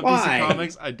 I love Why? DC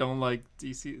Comics. I don't like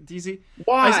DC.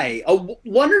 Why?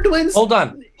 Wonder Twins? Hold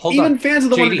on. Even fans of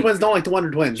the JD. Wonder Twins don't like the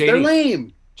Wonder Twins. JD. They're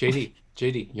lame.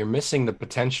 JD, you're missing the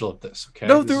potential of this, okay?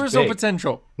 No, This there is was no big.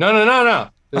 potential. No. I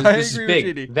This is agree big.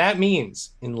 with JD. That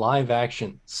means in live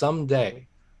action, someday,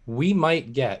 we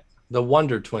might get the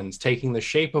Wonder Twins taking the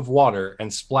shape of water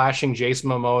and splashing Jason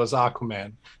Momoa's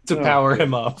Aquaman to Oh, power good.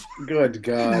 him up. Good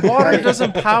God. Water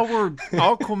doesn't power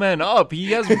Aquaman up.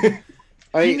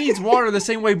 He needs water the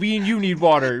same way me and you need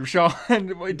water, Sean.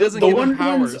 It doesn't The give him Wonder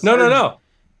powers. Twins- No.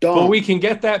 Dumb. But we can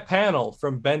get that panel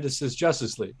from Bendis'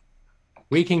 Justice League.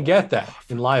 We can get that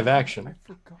in live action.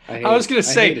 I was going to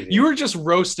say, you were just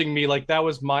roasting me like that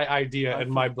was my idea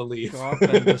and my belief. God,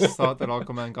 Bendis thought that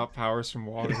Aquaman got powers from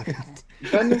water.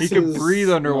 Bendis He can is breathe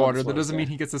underwater. nuts That like doesn't mean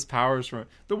he gets his powers from it.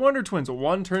 The Wonder Twins,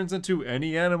 one turns into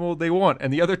any animal they want,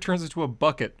 and the other turns into a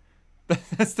bucket.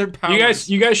 That's their powers.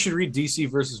 You guys should read DC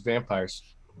versus Vampires.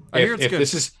 I hear it's If good.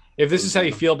 this is how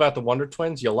you feel about the Wonder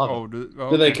Twins, you'll love it.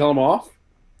 Do they kill him off?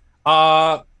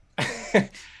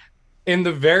 In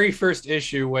the very first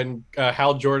issue, when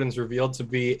Hal Jordan's revealed to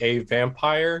be a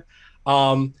vampire,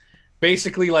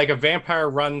 basically like a vampire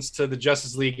runs to the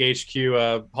Justice League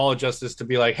HQ, Hall of Justice, to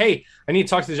be like, "Hey, I need to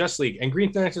talk to the Justice League." And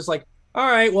Green Lantern's like, "All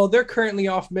right, well, they're currently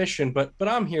off mission, but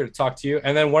I'm here to talk to you."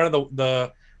 And then one of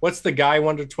the what's the guy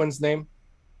Wonder Twins name?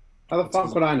 How the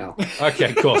fuck would I know?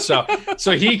 Okay, cool. So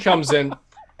he comes in,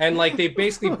 and like they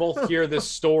basically both hear this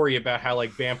story about how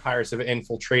like vampires have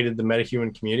infiltrated the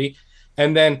metahuman community,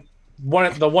 and then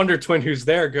the Wonder Twin who's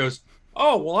there goes,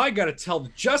 "Oh, well, I got to tell the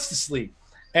Justice League,"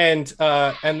 and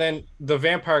then the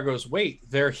vampire goes, "Wait,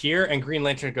 they're here," and Green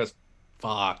Lantern goes,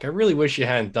 "Fuck, I really wish you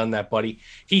hadn't done that, buddy."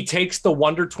 He takes the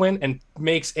Wonder Twin and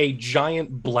makes a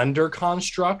giant blender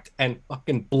construct and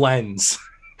fucking blends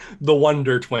the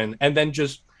Wonder Twin, and then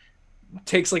just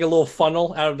takes like a little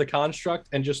funnel out of the construct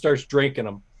and just starts drinking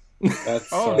them.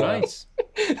 That's nice.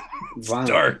 It's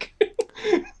dark.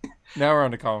 Now we're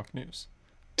on to comic news.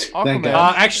 Thank Aquaman.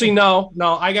 God. Actually, no.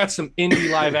 I got some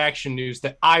indie live action news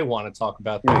that I want to talk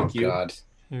about. Thank you. God.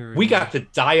 We got the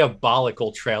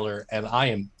Diabolical trailer, and I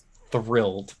am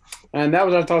thrilled. And that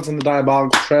was our thoughts on the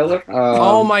Diabolical trailer.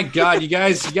 Oh my God, you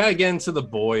guys, you gotta get into The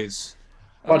Boys.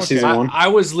 Watch season one. I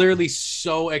was literally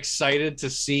so excited to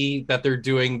see that they're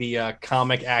doing the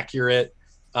comic accurate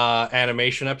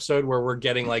animation episode where we're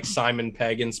getting like Simon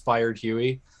Pegg inspired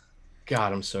Huey.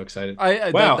 God, I'm so excited.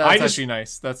 That's actually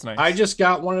nice. That's nice. I just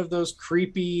got one of those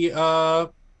creepy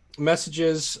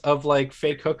messages of like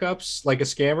fake hookups, like a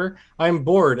scammer. I'm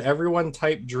bored. Everyone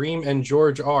type Dream and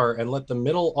George R and let the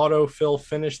middle autofill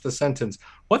finish the sentence.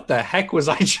 What the heck was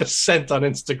I just sent on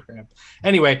Instagram?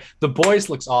 Anyway, The Boys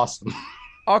looks awesome.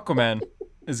 Aquaman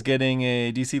is getting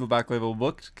a DC Black Label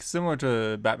book similar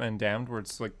to Batman Damned, where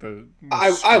it's like the. I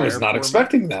was square not format.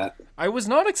 expecting that. I was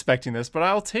not expecting this, but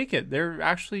I'll take it. They're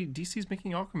actually DC's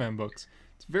making Aquaman books.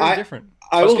 It's very different.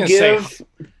 I will give.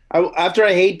 After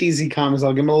I hate DC Comics,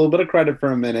 I'll give them a little bit of credit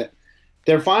for a minute.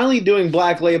 They're finally doing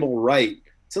Black Label right.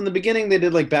 So in the beginning, they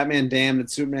did like Batman Damned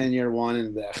and Superman Year One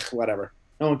and whatever.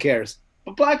 No one cares.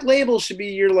 But Black Label should be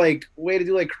your like way to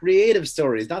do like creative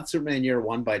stories, not Superman Year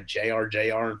One by J.R.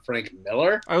 and Frank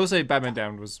Miller. I will say Batman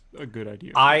Damned was a good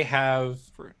idea. I have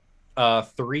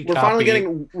 3 We're finally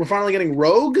getting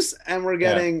Rogues and we're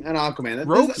getting an Aquaman.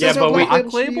 Rogues? Yeah, but we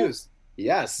Black Label.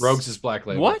 Yes. Rogues is Black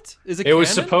Label. What is it? It was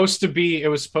canon? supposed to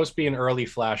be an early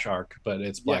Flash arc, but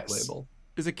it's Black Yes. Label.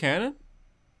 Is it canon?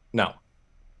 No,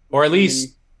 or at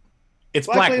least it's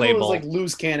Black Label. is like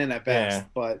loose canon at best, Yeah.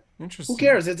 but Interesting. who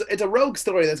cares? It's a Rogue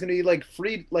story that's gonna be like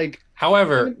free. Like,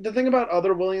 However, the thing about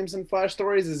other Williamson Flash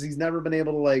stories is he's never been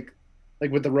able to like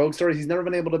with the Rogue stories, he's never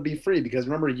been able to be free because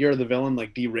remember, Year of the Villain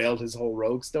like derailed his whole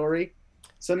Rogue story.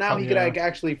 So now he could like,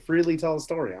 actually freely tell a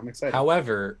story. I'm excited.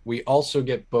 However, we also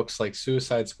get books like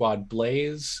Suicide Squad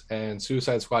Blaze and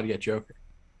Suicide Squad Get Joker.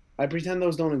 I pretend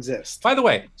those don't exist. By the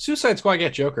way, Suicide Squad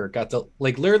Get Joker got the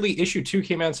like literally issue 2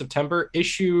 came out in September.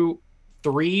 Issue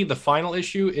 3, the final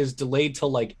issue, is delayed till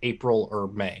like April or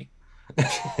May.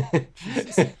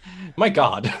 My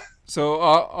God. So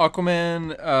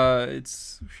Aquaman,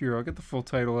 it's here. I'll get the full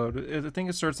title out. I think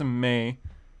it starts in May.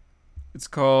 It's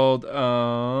called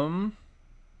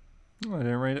I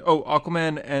didn't write it. Oh,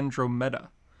 Aquaman Andromeda,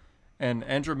 and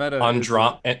Andromeda.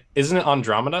 Isn't it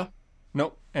Andromeda?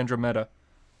 Nope, Andromeda.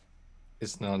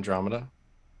 Isn't it Andromeda?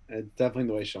 It's definitely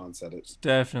the way Sean said it. It's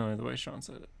definitely the way Sean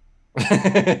said it.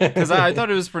 Because I thought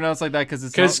it was pronounced like that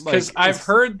because I've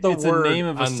heard the word name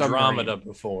of a Andromeda submarine.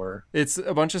 before. It's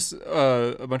a bunch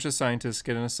of scientists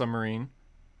get in a submarine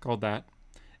called that,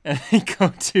 and they go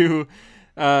to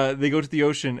the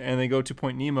ocean and they go to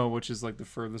Point Nemo, which is like the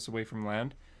furthest away from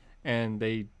land, and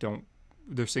they don't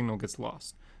their signal gets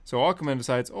lost. So Aquaman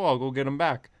decides, I'll go get him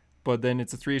back. But then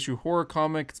it's a 3-issue horror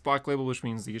comic. It's Black Label, which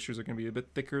means the issues are going to be a bit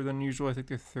thicker than usual. I think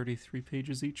they're 33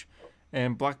 pages each.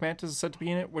 And Black Manta is said to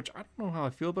be in it, which I don't know how I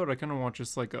feel about it. I kind of want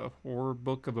just like a horror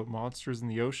book about monsters in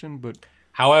the ocean. But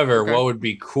however, what would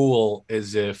be cool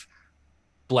is if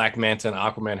Black Manta and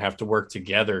Aquaman have to work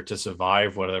together to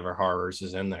survive whatever horrors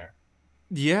is in there.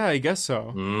 Yeah, I guess so.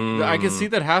 I can see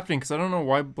that happening because I don't know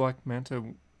why Black Manta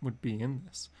would be in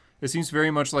this. It seems very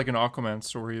much like an Aquaman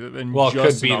story.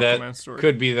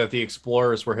 Could be that the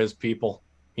explorers were his people.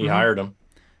 He hired them.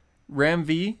 Ram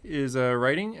V is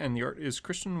writing, and the art is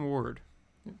Christian Ward.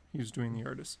 He's doing the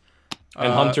artist.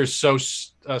 And Hunter's so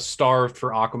starved for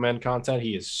Aquaman content,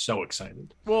 he is so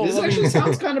excited. Well, this actually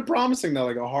sounds kind of promising, though,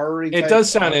 like a horror. It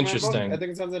does sound interesting. I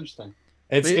think it sounds interesting.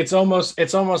 It's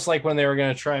almost like when they were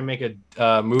going to try and make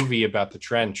a movie about the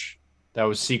Trench. That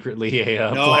was secretly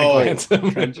a Black Manta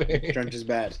movie. Trench is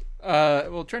bad.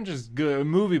 Well, Trench is good. A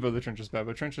movie about the Trench is bad,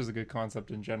 but Trench is a good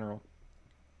concept in general.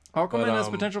 Aquaman has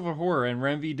potential for horror, and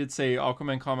Ramvi did say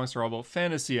Aquaman comics are all about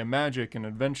fantasy and magic and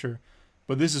adventure,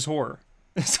 but this is horror,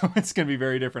 so it's going to be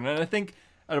very different. And I think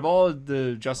out of all of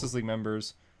the Justice League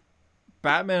members,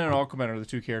 Batman and Aquaman are the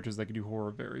two characters that can do horror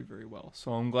very, very well.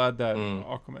 So I'm glad that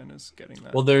Aquaman is getting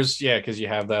that. Well, because you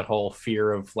have that whole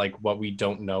fear of like what we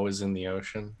don't know is in the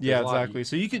ocean. Yeah, exactly.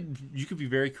 So you could be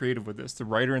very creative with this. The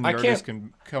writer and the artist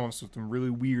can come up with some really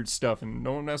weird stuff, and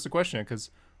no one has to question it because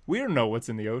we don't know what's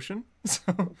in the ocean.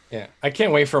 So. Yeah, I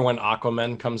can't wait for when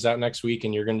Aquaman comes out next week,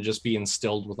 and you're going to just be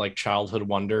instilled with like childhood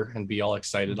wonder and be all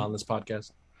excited on this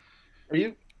podcast. Are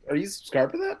you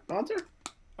subscribed to that, Hunter?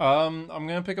 I'm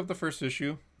gonna pick up the first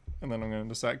issue, and then I'm gonna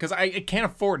decide because I can't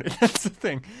afford it. That's the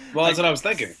thing. Well, that's what I was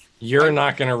thinking. You're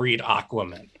not gonna read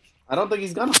Aquaman. I don't think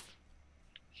he's gonna.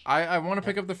 I want to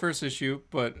pick up the first issue,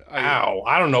 but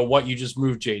I don't know what you just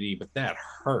moved, JD, but that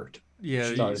hurt.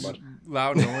 Yeah,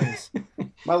 loud noise.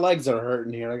 My legs are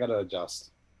hurting here. I gotta adjust.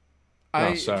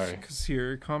 Sorry. Because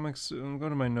here, comics. I'm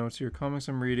going to my notes here. Comics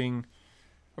I'm reading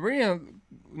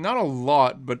not a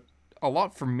lot, but a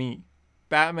lot for me.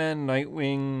 Batman,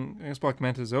 Nightwing, I guess Black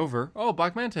Manta's over. Oh,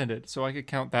 Black Manta ended, so I could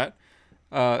count that.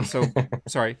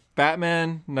 Sorry.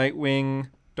 Batman, Nightwing,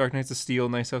 Dark Knights of Steel,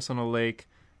 Nice House on a Lake,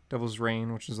 Devil's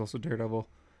Reign, which is also Daredevil,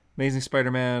 Amazing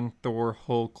Spider-Man, Thor,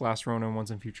 Hulk, Last Ronin,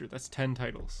 Once and Future. That's 10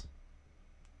 titles.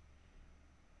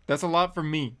 That's a lot for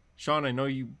me. Sean, I know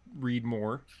you read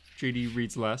more. JD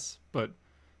reads less, but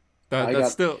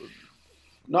still...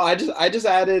 No, I just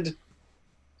added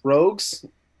Rogues.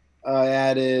 I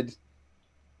added...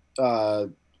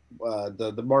 the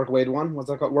Mark Waid one, what's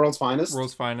that called? World's Finest.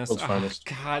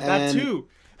 God, and, that too.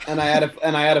 and I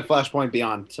added Flashpoint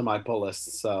Beyond to my pull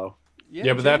list. So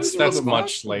yeah, but that's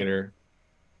much later.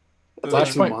 That's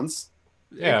like 2 months.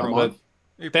 Yeah, but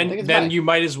then you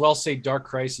might as well say Dark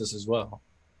Crisis as well.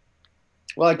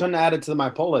 Well, I couldn't add it to my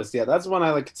pull list. Yeah, that's when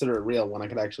I consider it real, when I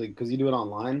could actually, because you do it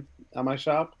online at my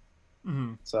shop.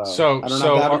 Mm-hmm. So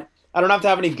I don't have to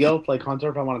have any guilt like Hunter.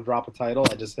 If I want to drop a title,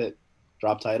 I just hit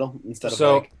drop title instead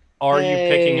of are you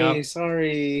picking up?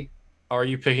 Sorry. Are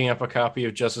you picking up a copy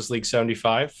of Justice League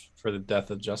 75 for the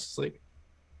Death of Justice League?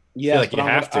 Yeah, like you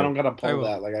have to. I don't gotta pull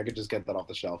that. Like I could just get that off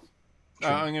the shelf.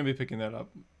 I'm gonna be picking that up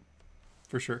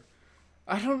for sure.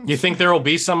 You think there will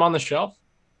be some on the shelf?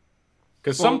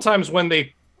 Because sometimes when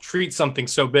they treat something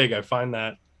so big, I find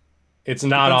that it's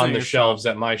not on the shelves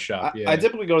at my shop. I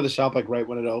typically go to the shop like right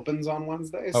when it opens on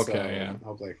Wednesdays. Okay, so yeah.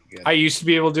 Hopefully I used to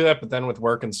be able to do that, but then with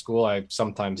work and school, I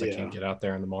can't get out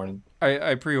there in the morning.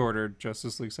 I pre-ordered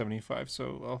Justice League 75,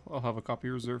 so I'll have a copy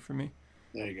reserved for me.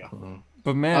 There you go. Mm-hmm.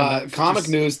 But man, comic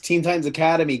news: Teen Titans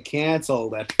Academy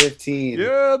canceled at 15.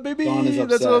 Yeah, baby,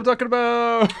 that's what I'm talking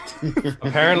about.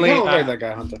 Apparently, that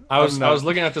guy, Hunter. I was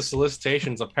looking at the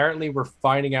solicitations. Apparently, we're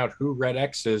finding out who Red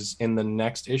X is in the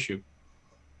next issue.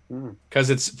 Because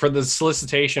it's for the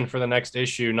solicitation for the next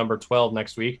issue, number 12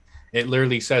 next week. It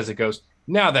literally says, it goes,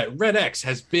 now that Red X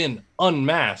has been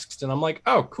unmasked. And I'm like,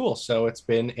 oh, cool. So it's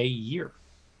been a year.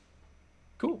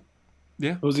 Cool.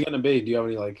 Yeah. Who's he going to be? Do you have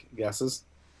any guesses?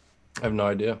 I have no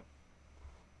idea. I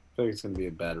think it's going to be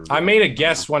a bad review. I made a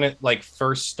guess when it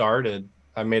first started.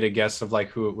 I made a guess of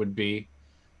who it would be.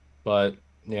 But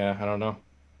yeah, I don't know.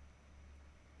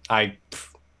 I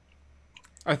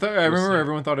remember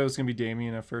everyone thought it was gonna be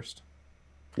Damian at first.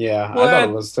 Yeah, I thought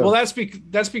it was too. Well,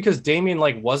 that's because Damian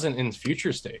wasn't in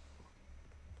Future State.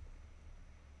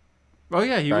 Oh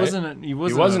yeah, he wasn't. He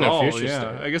wasn't at all. Future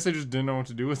State. I guess I just didn't know what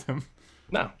to do with him.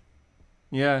 No.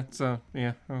 Yeah. So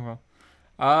yeah. Oh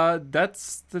well.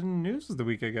 That's the news of the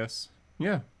week, I guess.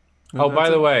 Yeah. Oh, by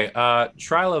the way,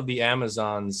 Trial of the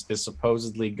Amazons is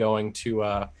supposedly going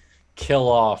to kill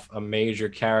off a major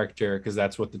character because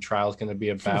that's what the trial is going to be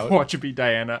about. Watch it be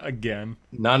Diana again.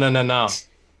 No.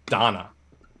 Donna.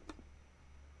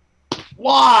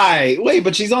 Why? Wait,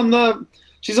 but she's on the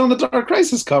Dark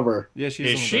Crisis cover. Yeah,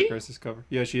 she's on the Dark Crisis cover.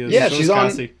 Yeah, she is. Yeah, so she's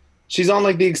Cassie. She's on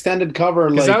like the extended cover.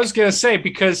 Because like, I was gonna say,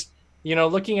 because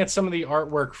looking at some of the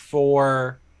artwork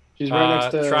for she's right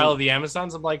next to Trial of the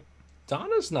Amazons, I'm like,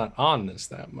 Donna's not on this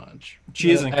that much.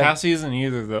 She isn't. Cassie isn't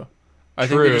either, though. I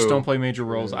think they just don't play major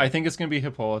roles. I think it's gonna be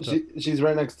Hippolyta. She's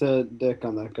right next to Dick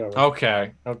on that cover.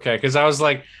 Okay. Because I was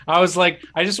like, I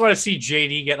just want to see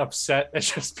JD get upset and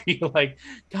just be like,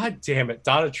 God damn it,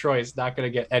 Donna Troy is not gonna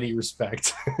get any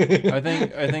respect. I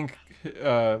think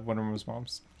Wonder Woman's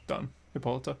mom's done.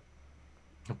 Hippolyta.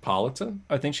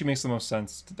 I think she makes the most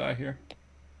sense to die here.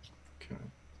 Okay.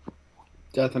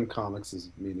 Death in comics is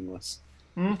meaningless.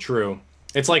 True.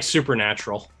 It's like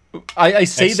Supernatural. I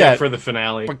say Except that for the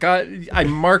finale. but God, I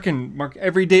mark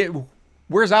every day.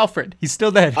 Where's Alfred? He's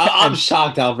still dead. I'm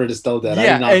shocked Alfred is still dead.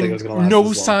 Yeah, I did not think it was going to last no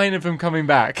this long. sign of him coming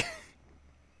back.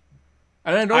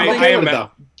 And I don't I think am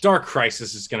Dark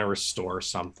Crisis is going to restore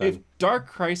something. if Dark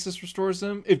Crisis restores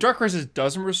him, if Dark Crisis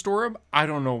doesn't restore him, I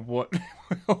don't know what.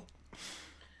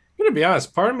 I'm gonna be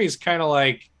honest. Part of me is kind of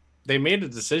like they made a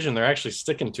decision. They're actually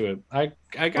sticking to it. I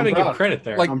gotta give credit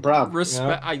there. Like, I'm proud.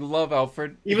 Respect. I love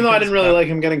Alfred. Even though I didn't really like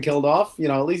him getting killed off,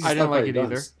 at least I didn't like it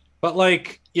either. But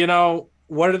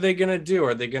what are they gonna do?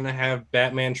 Are they gonna have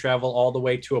Batman travel all the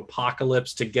way to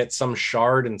Apokolips to get some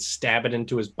shard and stab it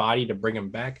into his body to bring him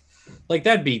back? Like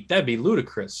that'd be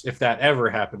ludicrous if that ever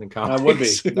happened in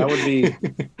comics. That would be.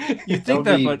 You think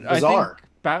that, but bizarre. I think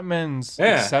Batman's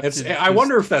Yeah, accepted. I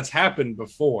wonder if that's happened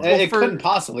before. It couldn't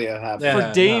possibly have happened. Yeah.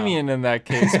 For Damian, in that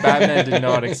case, Batman did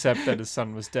not accept that his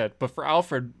son was dead. But for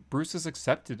Alfred, Bruce has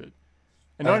accepted it.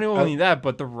 And not only that,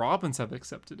 but the Robins have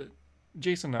accepted it.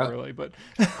 Jason, not really, but...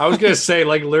 I was going to say,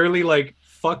 literally,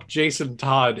 fuck Jason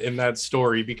Todd in that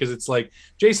story, because it's like,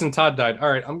 Jason Todd died. All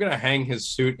right, I'm going to hang his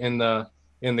suit in the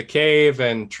cave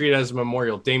and treat it as a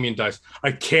memorial. Damien dies.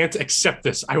 I can't accept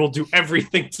this. I will do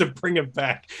everything to bring him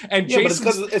back. And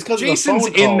Jason's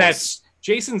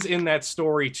in that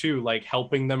story too,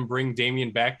 helping them bring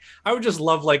Damien back. I would just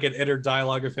love an inner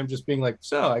dialogue of him just being like,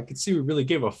 so I could see we really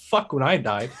gave a fuck when I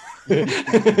died.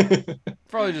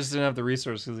 Probably just didn't have the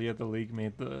resources because he had the League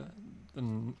made the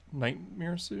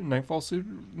Nightmare suit? Nightfall suit?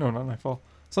 No, not Nightfall.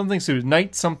 Something suit.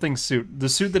 Something suit. The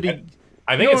suit that he...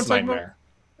 I think it's Nightmare.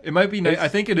 It might be. I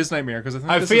think it is Nightmare because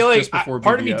I feel like just before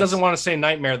part BVS. of me doesn't want to say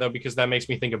Nightmare though because that makes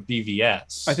me think of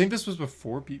BVS. I think this was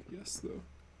before BVS though.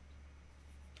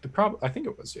 I think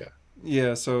it was, yeah.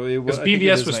 Yeah, so it was. Because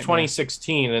BVS was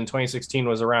 2016, and 2016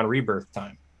 was around Rebirth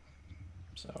time.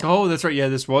 So. Oh, that's right. Yeah,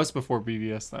 this was before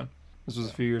BVS then. This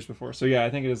was a few years before. So yeah, I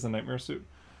think it is the Nightmare suit.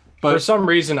 But for some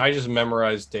reason, I just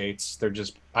memorized dates.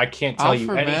 I can't tell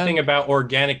you anything about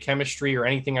organic chemistry or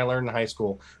anything I learned in high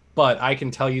school. But I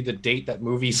can tell you the date that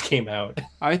movies came out.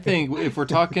 I think if we're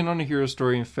talking on a hero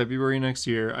story in February next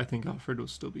year, I think Alfred will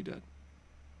still be dead.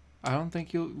 I don't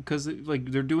think he'll, because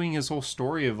they're doing his whole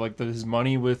story of his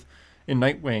money in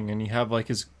Nightwing, and you have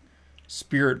his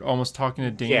spirit almost talking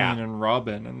to Damian and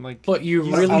Robin, and But you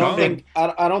really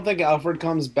I don't think Alfred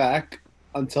comes back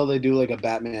until they do a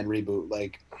Batman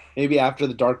reboot, maybe after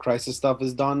the Dark Crisis stuff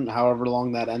is done, however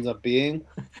long that ends up being,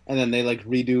 and then they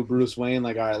redo Bruce Wayne.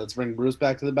 All right, let's bring Bruce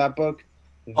back to the Batbook.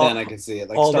 Then I can see it.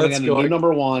 Starting at new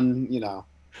number one,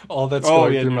 All that's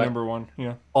going through my number one.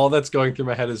 Yeah. All that's going through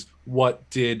my head is what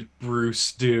did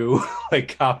Bruce do?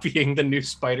 Copying the new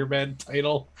Spider-Man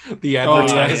title, the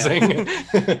advertising.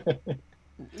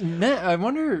 Man, I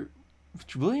wonder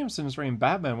if Williamson is writing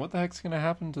Batman. What the heck's going to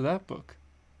happen to that book?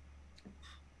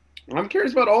 I'm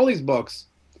curious about all these books.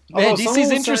 Man,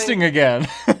 DC's interesting again.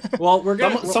 Well,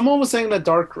 someone was saying that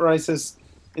Dark Crisis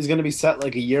is going to be set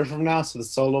a year from now, so the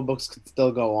solo books could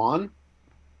still go on.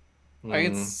 I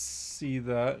could see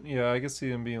that. Yeah, I could see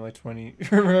them being 20.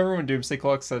 Remember when Doomsday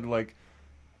Clock said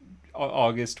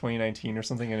August 2019 or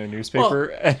something in a newspaper,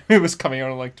 and it was coming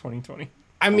out in 2020.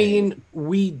 I mean,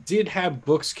 we did have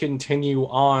books continue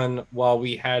on while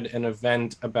we had an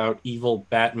event about evil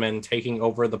Batman taking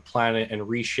over the planet and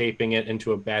reshaping it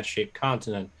into a bat-shaped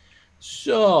continent.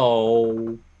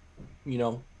 So,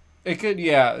 it could,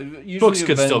 yeah. Usually books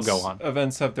could still go on.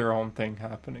 Events have their own thing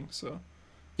happening, so.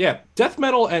 Yeah, Death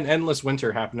Metal and Endless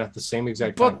Winter happen at the same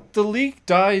exact time. But the League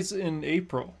dies in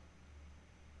April,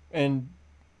 and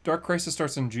Dark Crisis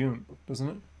starts in June, doesn't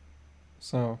it?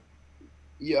 So.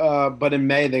 Yeah, but in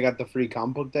May they got the free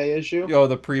comic book day issue. Oh,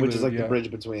 the prelude, which is the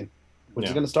bridge between, which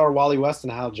is going to star Wally West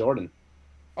and Hal Jordan.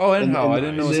 Oh, and Hal. I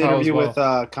didn't know it was Hal as well. In the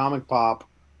interview with Comic Pop,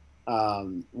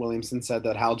 Williamson said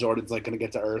that Hal Jordan's like going to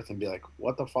get to Earth and be like,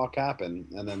 "What the fuck happened?"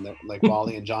 And then like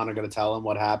Wally and John are going to tell him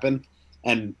what happened,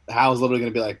 and Hal's literally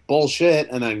going to be like, "Bullshit,"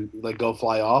 and then like go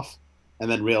fly off, and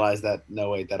then realize that no,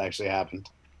 wait, that actually happened.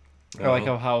 I like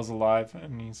how Hal's alive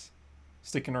and he's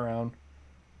sticking around,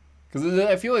 because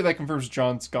I feel like that confirms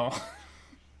John's gone.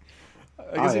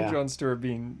 I guess John Stewart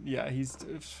being he's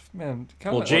man.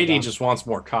 Well, JD just wants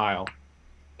more Kyle.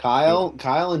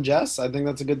 Kyle and Jess, I think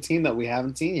that's a good team that we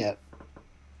haven't seen yet.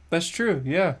 That's true.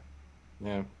 Yeah.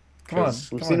 Yeah. Come on.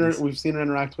 We've seen her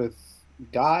interact with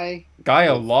Guy. Guy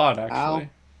a lot actually,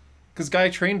 because Guy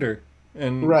trained her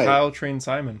and Kyle trained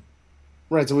Simon.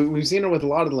 Right. So we've seen her with a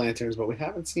lot of the Lanterns, but we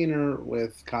haven't seen her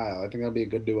with Kyle. I think that'll be a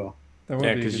good duo.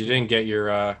 Yeah, because you didn't get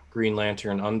your Green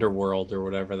Lantern Underworld or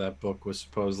whatever that book was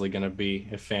supposedly going to be.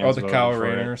 If fans the Kyle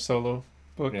Rayner solo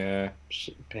book. Yeah.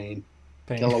 Pain.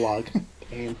 Kilowog.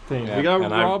 Pain. Yeah, we got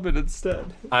Robin instead.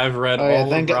 I've read all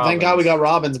thank God we got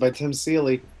Robins by Tim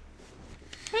Seeley.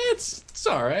 It's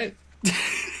all right.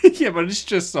 Yeah, but it's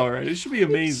just all right. It should be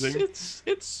amazing.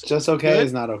 It's just okay. Good.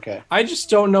 Is not okay. I just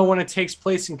don't know when it takes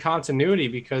place in continuity,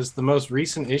 because the most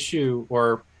recent issue,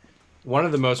 or one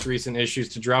of the most recent issues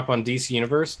to drop on DC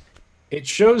Universe, it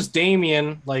shows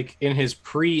Damian like in his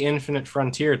pre-Infinite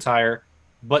Frontier attire,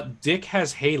 but Dick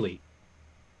has Haley.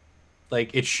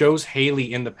 Like, it shows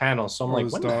Haley in the panel, so I'm like,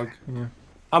 what? Yeah.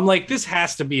 I'm like, this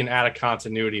has to be an out of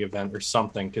continuity event or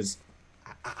something, because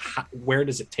where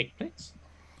does it take place?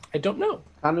 I don't know.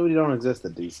 Continuity don't exist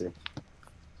at DC.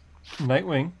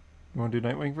 Nightwing. You want to do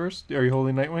Nightwing first? Are you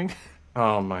holding Nightwing?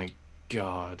 Oh my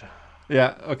god.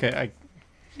 Yeah. Okay.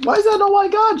 Why is that? Oh my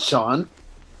god, Sean.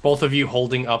 Both of you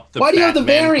holding up the. Why do you have the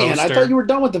Batman variant? poster? I thought you were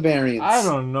done with the variants. I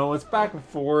don't know. It's back and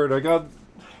forward. I got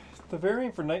the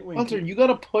variant for Nightwing. Hunter, you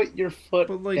gotta put your foot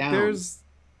but like, down.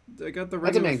 I got the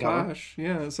regular Flash.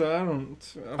 Yeah, so I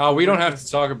don't. Oh, we don't have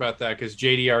to talk about that because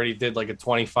JD already did like a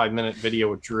 25-minute video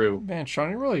with Drew. Man, Sean,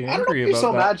 you're really angry I don't know if you're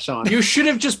so mad, Sean. You should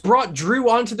have just brought Drew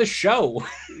onto the show.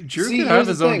 Drew can have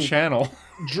his own channel.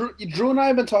 Drew and I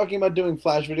have been talking about doing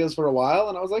Flash videos for a while,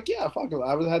 and I was like, yeah, fuck it.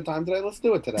 I had time today. Let's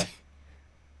do it today.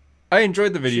 I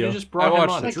enjoyed the video. You just brought him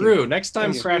on. Drew, next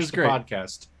time crash the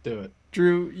podcast. Do it.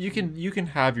 Drew, you can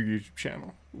have your YouTube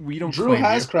channel. We don't. Drew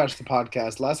has crashed the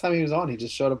podcast. Last time he was on, he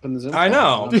just showed up in the Zoom. I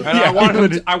know, and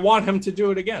I want him to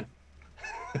do it again.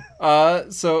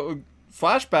 So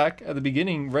flashback at the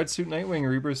beginning: Red Suit Nightwing,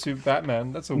 Rebirth Suit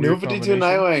Batman. That's a New weird 52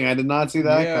 Nightwing. I did not see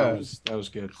that. Yeah, that was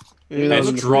good.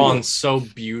 It's drawn so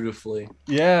beautifully.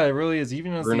 Yeah, it really is.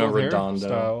 Even as Bruno the Redondo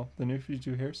hairstyle, the New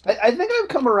 52 hairstyle. I think I've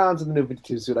come around to the New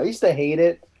 52 suit. I used to hate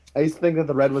it. I used to think that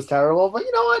the red was terrible, but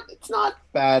you know what? It's not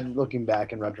bad looking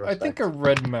back in retrospect. I think a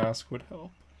red mask would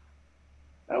help.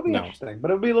 That would be interesting,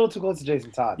 but it would be a little too close to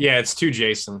Jason Todd. Yeah, it's too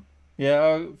Jason.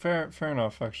 Yeah, fair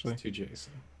enough, actually. It's too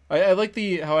Jason. I like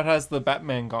how it has the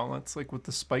Batman gauntlets, like with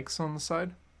the spikes on the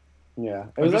side. Yeah,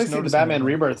 it was nice to see the Batman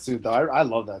Rebirth suit, though. I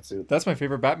love that suit. That's my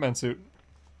favorite Batman suit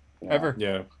ever.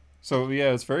 Yeah. So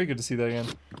yeah, it's very good to see that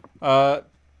again.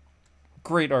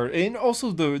 Great art, and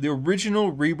also the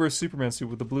original Rebirth Superman suit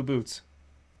with the blue boots.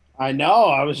 I know.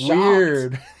 I was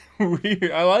shocked.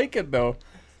 Weird. I like it though.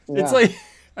 Yeah. It's like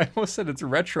I almost said it's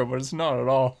retro, but it's not at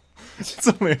all. It's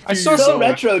only I saw so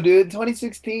retro, dude.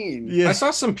 2016. Yeah. I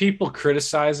saw some people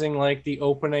criticizing like the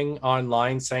opening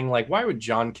online, saying like, "Why would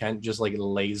John Kent just like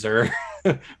laser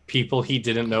people he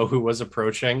didn't know who was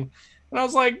approaching?" And I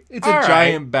was like, "It's a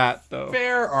giant bat, though."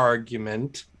 Fair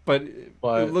argument. But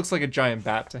it looks like a giant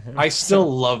bat to him. I still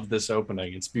love this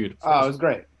opening. It's beautiful. Oh, it was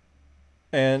great.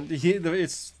 And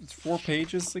it's 4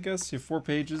 pages, I guess. 4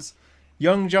 pages.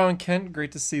 Young John Kent,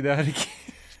 great to see that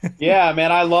again. Yeah,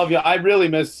 man, I love you. I really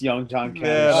miss young John Kent.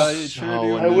 Yeah,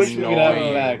 I wish we could have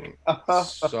him back.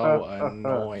 So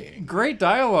annoying. Great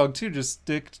dialogue too. Just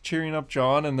Dick cheering up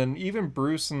John, and then even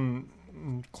Bruce and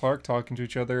Clark talking to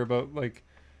each other about like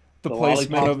the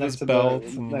placement of his belt.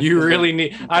 You really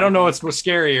need. I don't know what's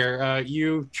scarier.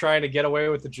 You trying to get away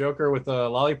with the Joker with a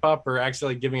lollipop, or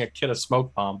accidentally giving a kid a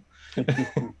smoke bomb.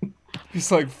 He's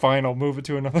like, fine, I'll move it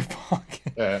to another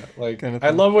pocket. Yeah, like kind of I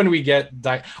love when we get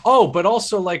but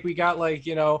also like we got like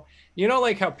you know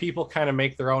like how people kind of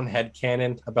make their own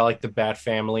headcanon about like the Bat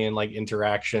family and like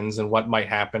interactions and what might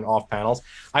happen off panels.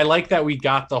 I like that we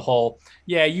got the whole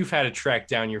you've had to track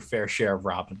down your fair share of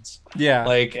Robins. Yeah,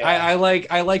 like I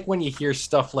like when you hear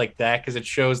stuff like that because it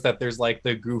shows that there's like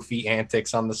the goofy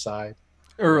antics on the side.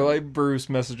 Or like Bruce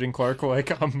messaging Clark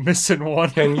like, I'm missing one.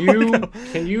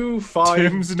 Can you find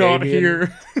Tim's not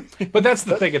here? But that's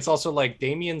the thing. It's also like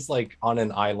Damian's like on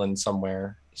an island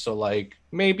somewhere So like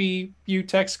maybe you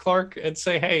text Clark and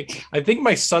say, hey, I think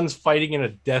my son's fighting in a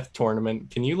death tournament.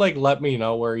 Can you like let me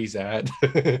know where he's at?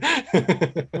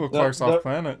 Well, Clark's off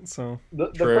planet, so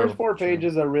the first 4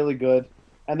 pages are really good.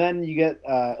 And then you get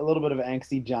a little bit of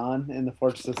angsty John in the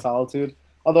Fortress of Solitude.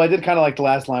 Although I did kind of like the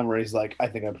last line where he's like, I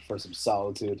think I prefer some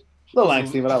solitude. A little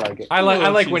angsty, but I like it. I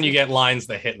like when you get lines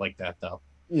that hit like that though.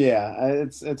 Yeah,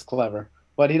 it's clever.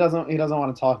 But he doesn't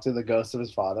want to talk to the ghost of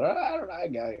his father. I don't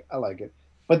know. I like it.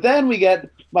 But then we get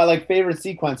my like favorite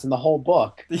sequence in the whole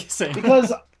book.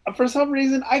 Because for some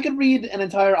reason I could read an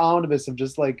entire omnibus of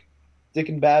just like Dick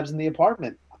and Babs in the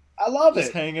apartment. I love it.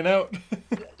 Just hanging out.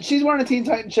 She's wearing a Teen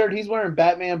Titans shirt. He's wearing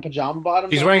Batman pajama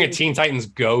bottoms. He's wearing a Teen Titans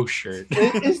Go shirt.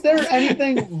 Is there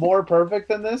anything more perfect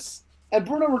than this? And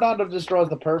Bruno Redondo just draws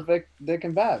the perfect Dick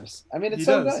and Babs. I mean, it's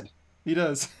so good. He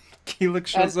does. Keelik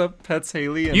shows up, pets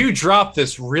Haley. And you dropped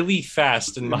this really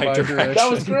fast in my direction. That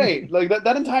was great. Like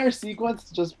that entire sequence is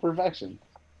just perfection.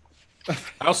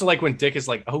 I also like when Dick is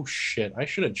like, oh shit, I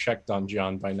should have checked on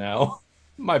John by now.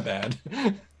 My bad.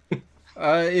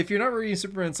 If you're not reading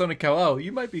Superman Son of Kal-El,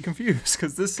 you might be confused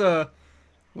because this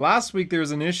last week there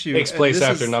was an issue. Takes place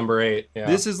after number 8. Yeah.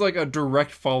 This is like a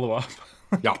direct follow-up.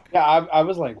 Yeah. Yeah, I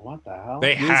was like, what the hell?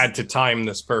 They had to time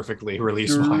this perfectly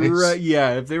release-wise.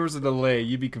 Yeah, if there was a delay,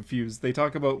 you'd be confused. They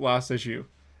talk about last issue.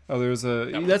 Oh, there's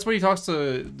that's what he talks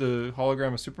to the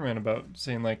hologram of Superman about,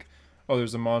 saying like, oh,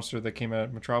 there's a monster that came out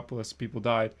of Metropolis, people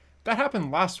died. That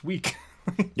happened last week.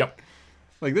 Yep.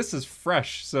 Like, this is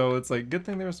fresh, so it's like, good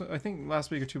thing there was, I think last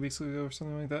week or 2 weeks ago or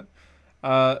something like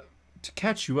that. To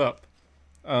catch you up,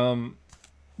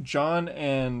 John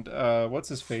and, what's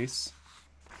his face?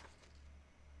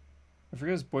 I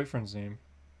forget his boyfriend's name.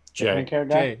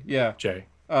 Jay. Yeah. Jay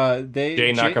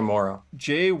Jay Nakamura.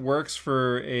 Jay works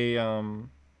for a,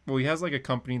 well, he has like a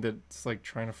company that's like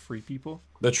trying to free people.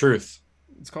 The Truth.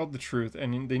 It's called The Truth,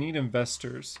 and they need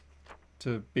investors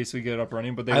to basically get it up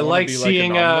running, but they I want like to be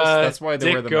seeing anonymous. That's why they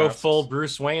Dick wear the go masks. full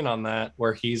Bruce Wayne on that,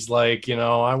 where he's like,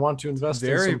 I want to invest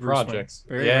in some projects.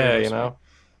 Very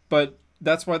But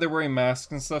that's why they're wearing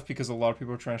masks and stuff, because a lot of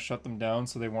people are trying to shut them down,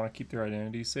 so they want to keep their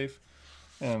identities safe.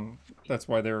 And that's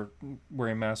why they're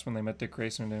wearing masks when they met Dick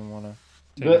Grayson and didn't want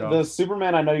to take it off. The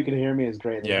Superman I Know You Can Hear Me is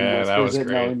great. Yeah, that was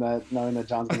great. Knowing that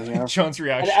John's going to hear him. John's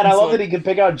reaction. And I love that he could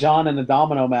pick out John in a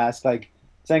domino mask, like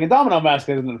saying a domino mask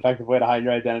isn't an effective way to hide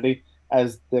your identity,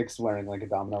 as Dick's wearing like a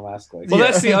domino mask. Like, well,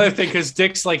 that's the other thing, because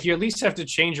Dick's like, you at least have to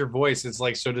change your voice. It's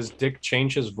like, so does Dick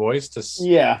change his voice to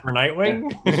for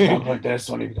Nightwing? Yeah. Like this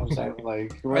when he becomes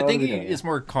like. I think it's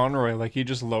more Conroy. Like he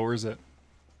just lowers it.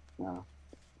 No.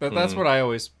 That's what I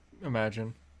always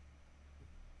imagine.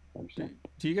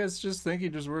 Do you guys just think he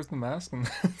just wears the mask and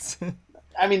that's it?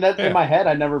 I mean, in my head,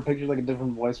 I never pictured like a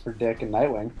different voice for Dick and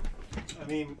Nightwing. I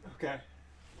mean, okay.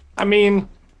 I mean,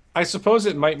 I suppose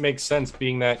it might make sense,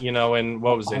 being that, in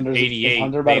what was it, 88?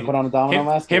 Hunter about to put on a domino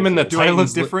mask. Him and the Do I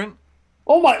look different?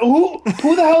 Oh my!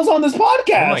 Who the hell's on this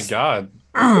podcast? Oh my god!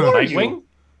 Nightwing.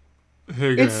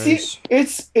 Hey guys,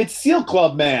 it's Seal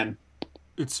Club Man.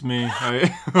 It's me.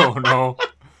 Oh no.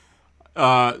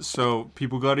 So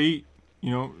people gotta eat.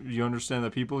 You understand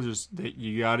that people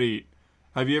you gotta eat.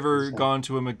 Have you ever gone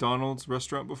to a McDonald's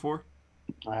restaurant before?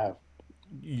 I have.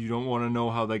 You don't want to know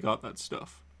how they got that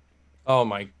stuff. Oh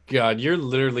my god, you're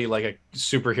literally like a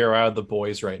superhero out of The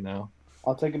Boys right now.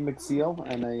 I'll take a McSeal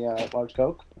and a large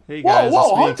Coke. Hey guys,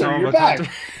 whoa, Hunter, you're back.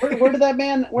 Where did that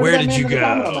man? Where did you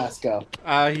go? Mask go?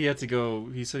 He had to go.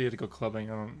 He said he had to go clubbing.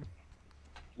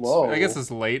 Whoa. I guess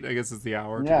it's late. I guess it's the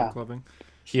hour to go clubbing.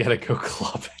 He had to go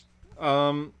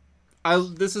clubbing.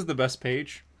 This is the best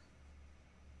page.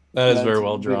 That is very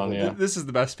well drawn. Yeah. This is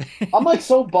the best page. I'm like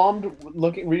so bummed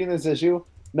reading this issue,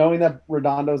 knowing that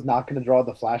Redondo's not going to draw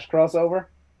the Flash crossover,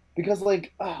 because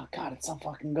like, oh god, it's so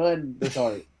fucking good. This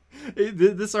art.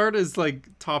 This art is like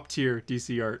top tier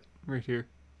DC art right here.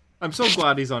 I'm so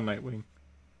glad he's on Nightwing.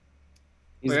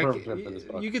 He's perfect for this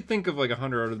book. You could think of like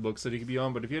 100 other books that he could be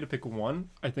on, but if you had to pick one,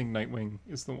 I think Nightwing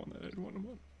is the one that I'd want him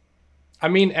on. I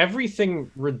mean,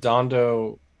 everything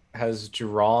Redondo has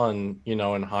drawn,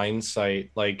 in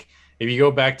hindsight, like if you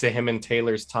go back to him and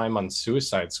Taylor's time on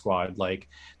Suicide Squad, like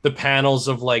the panels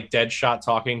of like Deadshot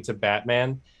talking to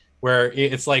Batman, where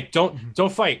it's like, don't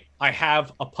fight, I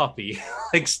have a puppy,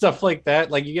 like stuff like that.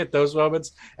 Like you get those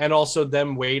moments, and also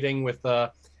them waiting with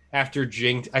after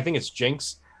Jinx, I think it's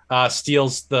Jinx,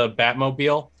 steals the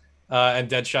Batmobile, and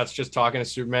Deadshot's just talking to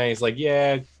Superman. He's like,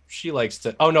 yeah, she likes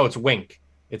to. Oh no, it's Wink,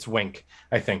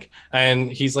 I think, and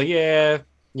he's like, yeah,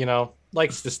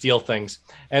 likes to steal things.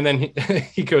 And then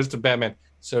he goes to Batman.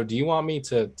 So do you want me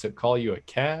to call you a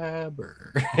cab?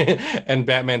 Or and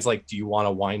Batman's like, do you want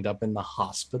to wind up in the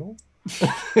hospital?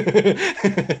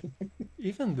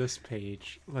 Even this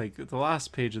page, like the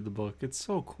last page of the book, it's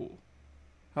so cool.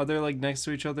 How they're like next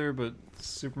to each other, but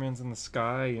Superman's in the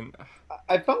sky, and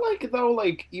I felt like though,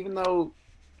 like even though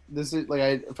this is like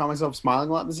I found myself smiling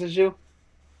a lot in this issue,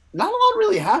 not a lot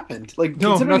really happened. Like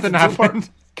no, nothing happened.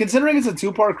 Considering it's a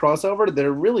 2-part crossover,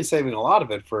 they're really saving a lot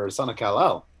of it for Son of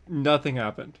Kal-El. Nothing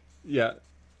happened. Yeah,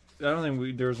 I don't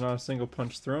think there was not a single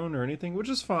punch thrown or anything, which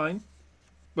is fine.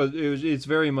 But it's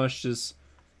very much just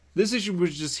this issue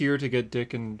was just here to get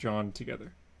Dick and John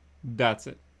together. That's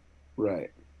it.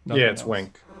 Right. Nothing it's else.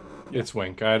 Wink. It's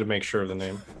Wink. I had to make sure of the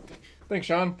name. Thanks,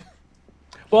 Sean.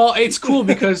 Well, it's cool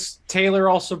because Taylor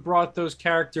also brought those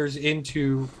characters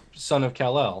into Son of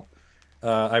Kal-El.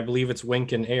 I believe it's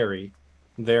Wink and Airy.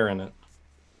 They're in it.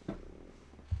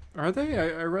 Are they?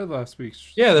 I read last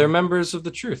week's. Yeah, they're members of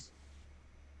the Truth.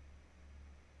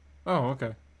 Oh,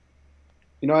 okay.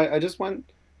 You know, I just went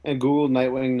and Googled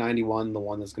Nightwing 91, the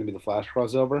one that's going to be the Flash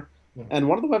crossover. Yeah. And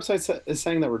one of the websites is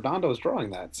saying that Redondo is drawing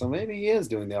that. So maybe he is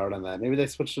doing the art on that. Maybe they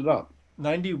switched it up.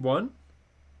 91?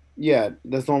 Yeah,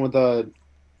 that's the one with the...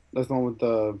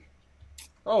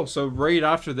 Oh, so right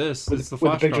after this, it's the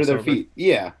Flash with the picture crossover. of their feet.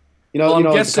 Yeah. You know,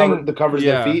 I'm guessing the cover's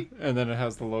their feet. And then it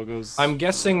has the logos. I'm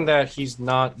guessing that he's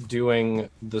not doing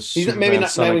the Superman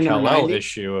Son of Kal-El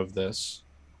issue of this,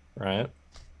 right?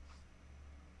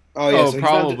 Oh, yeah. So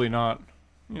probably not.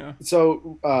 Yeah.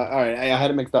 So, all right, I had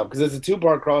it mixed up because it's a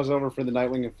 2-part crossover for the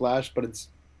Nightwing and Flash, but it's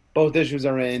both issues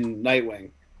are in Nightwing.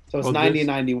 So it's 90 and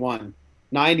 91.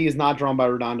 90 is not drawn by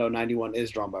Redondo. 91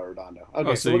 is drawn by Redondo.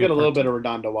 Okay, so we'll get a little bit of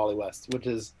Redondo Wally West, which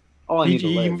is all I need to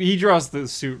live. He draws the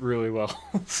suit really well.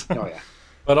 Oh, yeah.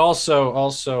 But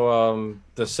also,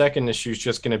 the second issue is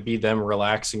just going to be them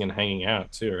relaxing and hanging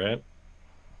out too, right?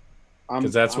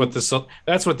 Because that's what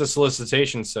the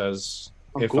solicitation says.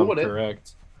 I'm if cool I'm with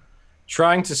correct.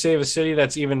 Trying to save a city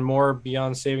that's even more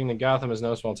beyond saving the Gotham is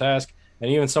no small task, and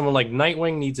even someone like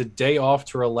Nightwing needs a day off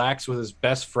to relax with his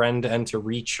best friend and to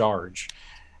recharge.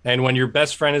 And when your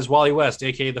best friend is Wally West,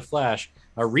 aka the Flash,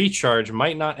 a recharge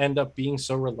might not end up being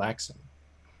so relaxing.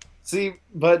 See,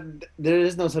 but there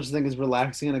is no such thing as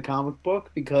relaxing in a comic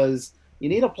book because you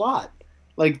need a plot.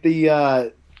 Like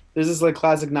there's this like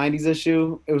classic 90s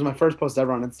issue. It was my first post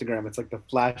ever on Instagram. It's like the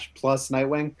Flash plus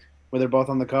Nightwing, where they're both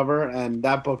on the cover, and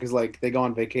that book is like they go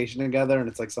on vacation together, and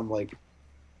it's like some like,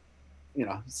 you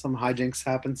know, some hijinks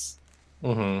happens.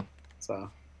 Mm-hmm. So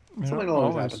something will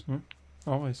always happen.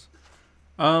 Always.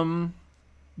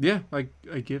 Yeah, I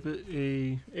give it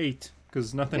a 8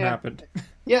 because nothing happened.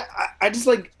 Yeah, I just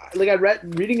like I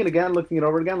reading it again, looking it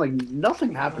over again, like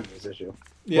nothing happened in this issue.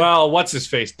 Yeah. Well, what's his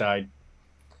face died.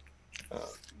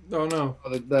 Oh no,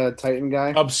 the Titan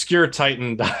guy. Obscure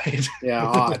Titan died.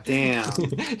 Yeah. Oh damn.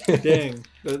 Dang.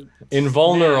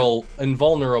 Invulnerable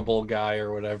guy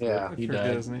or whatever. Yeah. He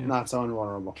died. His name. Not so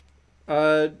invulnerable.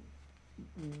 What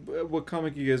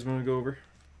comic you guys want to go over?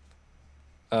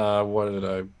 What did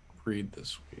I read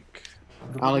this week?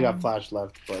 I only got Flash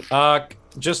left, but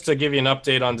just to give you an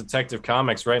update on Detective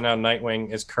Comics, right now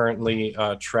Nightwing is currently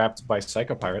trapped by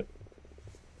Psychopirate.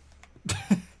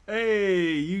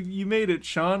 Hey, you made it,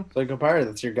 Sean. Psychopirate,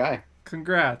 that's your guy.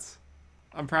 Congrats.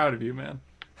 I'm proud of you, man.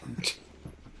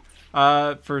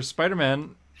 For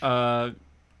Spider-Man,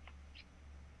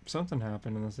 something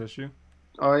happened in this issue.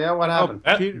 Oh yeah, what happened?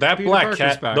 That Black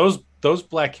Cat, those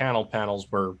Black panels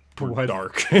were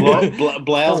dark.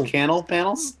 Black Cannel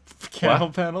panels? Cannel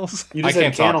panels? You just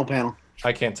said Cannel panel.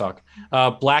 I can't talk.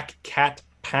 Black Cat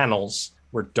panels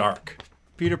were dark.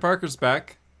 Peter Parker's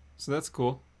back, so that's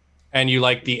cool. And you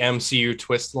like the MCU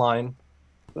twist line?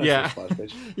 Yeah.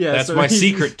 Yeah. That's so my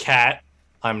secret cat.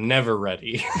 I'm never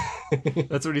ready.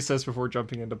 That's what he says before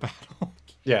jumping into battle.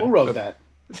 Yeah. Who wrote that?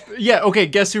 Yeah, okay,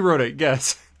 guess who wrote it?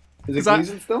 Guess. Is it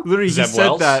Gleason still? Literally, Zeb he said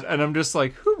Wells? that, and I'm just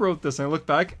like, who wrote this? And I look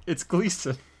back, it's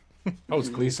Gleason. Oh, it's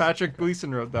Gleason. Patrick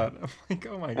Gleason wrote that. I'm like,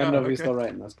 oh my god. I know he's still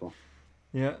writing. That's cool.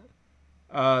 Yeah.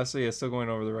 So yeah, still going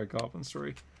over the Red Goblin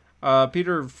story.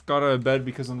 Peter got out of bed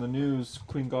because on the news,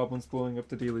 Queen Goblin's blowing up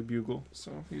the Daily Bugle.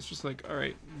 So he's just like, all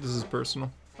right, this is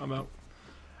personal. I'm out.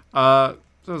 So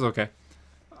it was okay.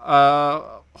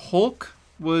 Hulk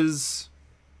was...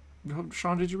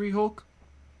 Sean, did you read Hulk?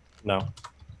 No.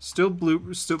 Still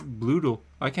brutal.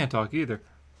 I can't talk either.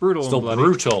 Brutal still and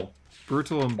bloody.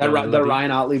 Brutal and bloody. The Ryan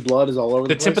Otley blood is all over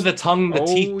the place. The tip of the tongue, the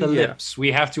teeth, the lips.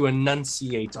 We have to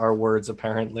enunciate our words,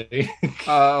 apparently.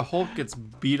 Hulk gets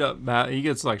beat up. He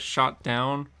gets like shot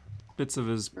down.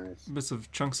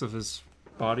 Chunks of his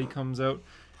body comes out.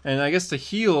 And I guess to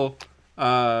heal,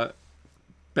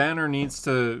 Banner needs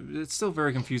to... It's still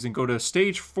very confusing. Go to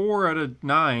stage 4 out of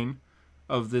 9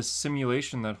 of this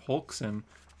simulation that Hulk's in.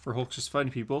 For Hulk just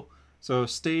fighting people. So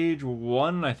stage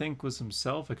 1, I think, was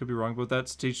himself. I could be wrong about that.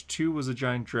 Stage 2 was a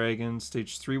giant dragon.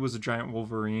 Stage 3 was a giant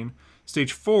Wolverine.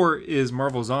 Stage 4 is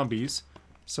Marvel Zombies.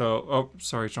 So, oh,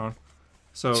 sorry, Sean.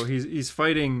 So he's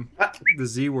fighting the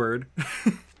Z word.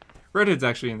 Redhead's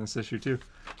actually in this issue too.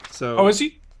 So, oh, is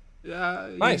he?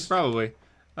 Nice, probably.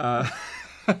 I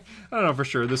don't know for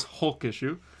sure. This Hulk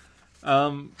issue.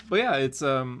 But yeah, it's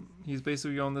he's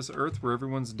basically on this Earth where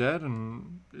everyone's dead,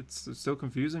 and it's still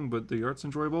confusing, but the art's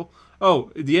enjoyable.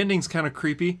 Oh, the ending's kind of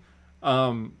creepy.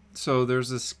 So there's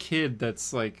this kid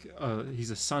that's like,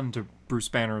 he's a son to Bruce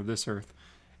Banner of this Earth,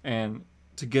 and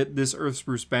to get this Earth's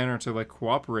Bruce Banner to like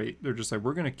cooperate, they're just like,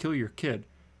 we're gonna kill your kid,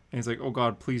 and he's like, oh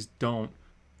God, please don't.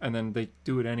 And then they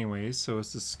do it anyways. So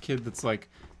it's this kid that's like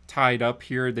tied up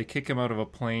here. They kick him out of a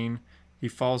plane. He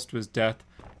falls to his death.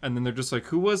 And then they're just like,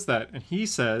 who was that? And he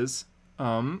says,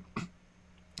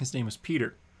 his name was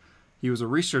Peter. He was a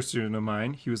research student of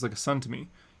mine. He was like a son to me.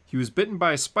 He was bitten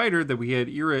by a spider that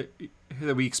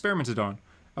we experimented on.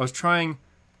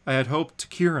 I had hoped to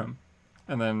cure him.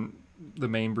 And then the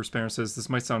main Bruce Banner says, this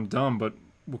might sound dumb, but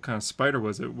what kind of spider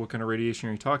was it? What kind of radiation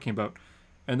are you talking about?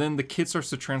 And then the kid starts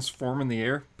to transform in the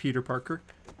air, Peter Parker,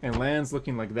 and lands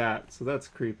looking like that. So that's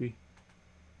creepy.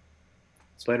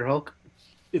 Spider Hulk?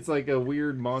 It's like a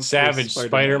weird monster. Savage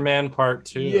Spider-Man Part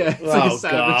 2. Yeah. It's like a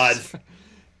savage, God.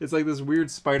 It's like this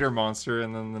weird spider monster,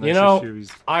 and then the next issue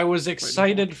I was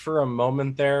excited for a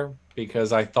moment there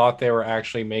because I thought they were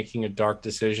actually making a dark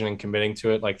decision and committing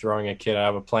to it, like throwing a kid out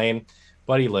of a plane,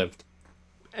 but he lived.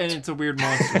 And it's a weird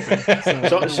monster thing.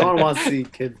 So, Sean wants to see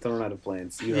kids thrown out of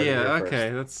planes. Yeah, okay,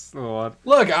 that's a lot.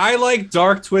 Look, I like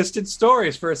dark, twisted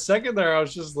stories. For a second there, I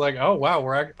was just like, "Oh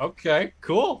wow, okay,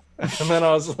 cool." And then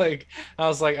I was like,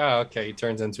 "Oh, okay." He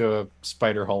turns into a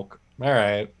Spider Hulk. All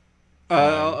right.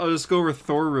 I'll just go over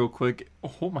Thor real quick.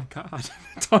 Oh my God,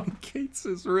 Donny Cates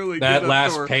is really good. That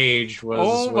last Thor. Page was.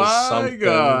 Oh my something.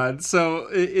 God! So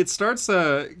it starts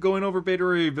going over Beta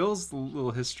Ray Bill's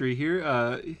little history here.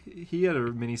 He had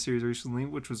a miniseries recently,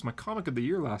 which was my comic of the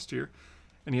year last year,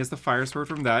 and he has the Fire Sword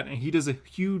from that, and he does a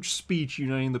huge speech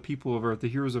uniting the people of Earth, the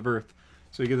heroes of Earth.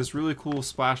 So you get this really cool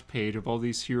splash page of all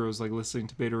these heroes like listening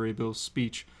to Beta Ray Bill's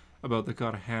speech about the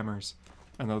God of Hammers.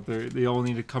 And they all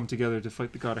need to come together to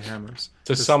fight the God of Hammers.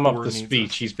 To sum up the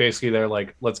speech, he's basically there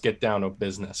like, let's get down to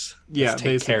business. Let's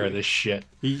take care of this shit.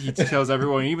 He tells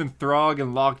everyone, even Throg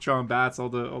and Lockjaw and Bats, all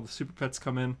the super pets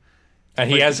come in. And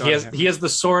he has the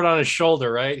sword on his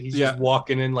shoulder, right? He's just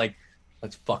walking in like,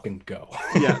 let's fucking go.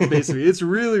 Yeah, basically. It's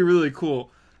really, really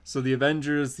cool. So the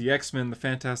Avengers, the X-Men, the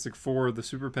Fantastic Four, the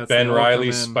super pets. Ben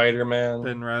Reilly, Spider-Man.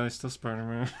 Ben Reilly, still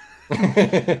Spider-Man.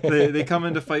 they come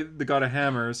in to fight the God of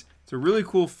Hammers. It's a really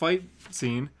cool fight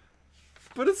scene,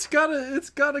 but it's got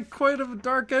a quite of a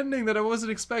dark ending that I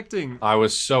wasn't expecting. I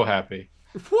was so happy.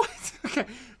 What? Okay,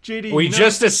 JD. We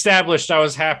just established I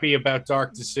was happy about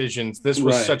dark decisions. This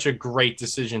was such a great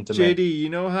decision to make. JD, you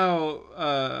know how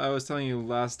I was telling you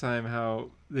last time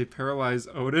how they paralyzed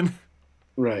Odin?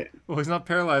 Right. Well, he's not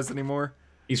paralyzed anymore.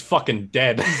 He's fucking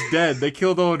dead. He's dead. They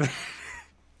killed Odin.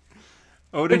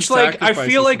 Which, like, I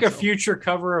feel like himself. A future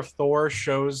cover of Thor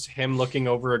shows him looking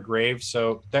over a grave,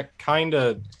 so that kind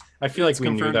of, I feel like we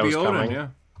knew that was Odin, coming. Yeah,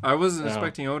 I wasn't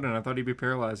expecting Odin. I thought he'd be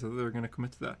paralyzed. I thought they were going to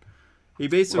commit to that. He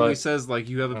basically says, like,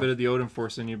 you have a bit of the Odin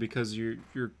Force in you because you're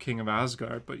king of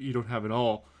Asgard, but you don't have it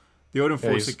all. The Odin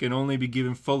Force it can only be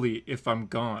given fully if I'm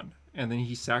gone. And then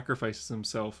he sacrifices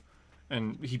himself,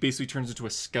 and he basically turns into a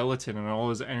skeleton, and all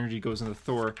his energy goes into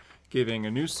Thor, giving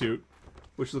a new suit,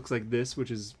 which looks like this, which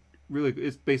is really,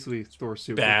 it's basically Thor's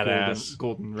suit. Badass.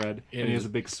 Golden red. And he has a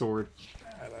big sword.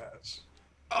 Badass.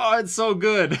 Oh, it's so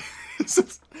good.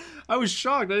 I was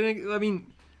shocked. I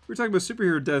mean, we were talking about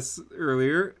superhero deaths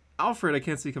earlier. Alfred, I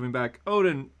can't see coming back.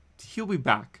 Odin, he'll be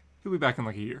back. He'll be back in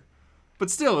like a year. But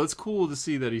still, it's cool to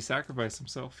see that he sacrificed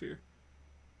himself here.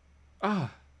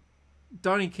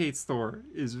 Donny Cates' Thor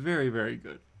is very, very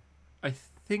good. I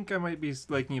think I might be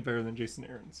liking it better than Jason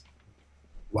Aaron's.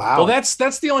 Wow. Well, that's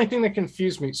the only thing that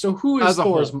confused me. So who is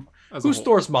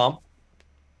Thor's mom?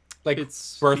 Like,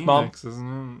 it's birth Phoenix, mom?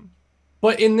 Isn't it?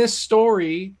 But in this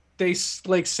story, they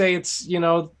like say it's,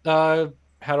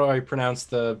 how do I pronounce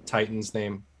the Titan's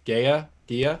name? Gaia?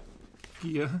 Yeah.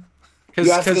 You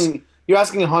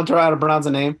asking Hunter how to pronounce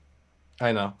a name?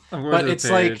 I know. But it's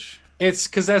like, it's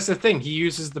because that's the thing. He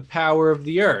uses the power of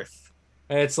the earth.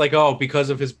 And it's like, because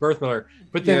of his birth mother.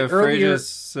 But then earlier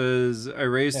says, I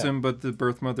raised him, but the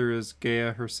birth mother is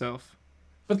Gaia herself.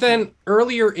 But then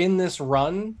earlier in this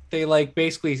run, they like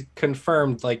basically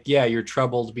confirmed, like, you're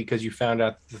troubled because you found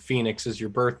out that the Phoenix is your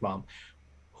birth mom.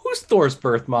 Who's Thor's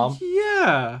birth mom?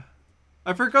 Yeah.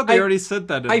 I forgot they already said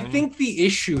that. I think the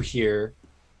issue here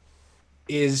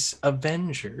is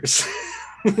Avengers.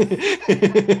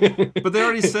 But they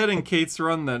already said in Kate's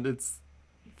run that it's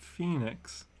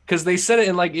Phoenix. Because they said it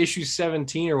in like issue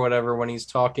 17 or whatever when he's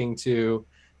talking to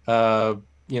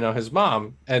his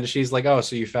mom, and she's like, oh,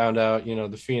 so you found out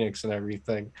the Phoenix and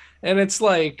everything, and it's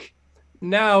like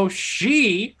now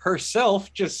she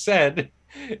herself just said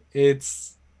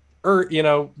it's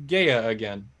Gaia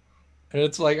again, and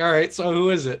it's like, all right, so who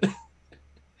is it?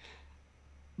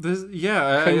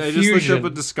 I just looked up a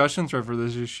discussion thread for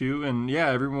this issue, and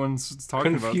everyone's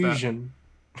talking about that.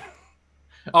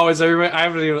 Oh, is everybody?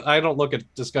 I don't look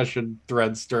at discussion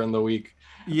threads during the week.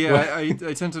 Yeah, I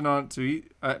tend to not to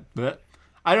eat.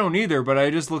 I don't either, but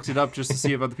I just looked it up just to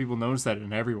see if other people noticed that,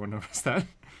 and everyone noticed that.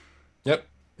 Yep.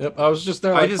 I was just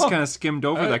there. I just kind of skimmed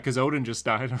over that because Odin just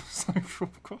died. I was like, oh,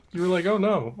 God. You were like, oh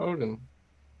no, Odin.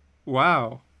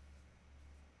 Wow.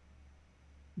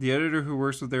 The editor who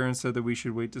works with Aaron said that we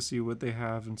should wait to see what they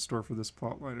have in store for this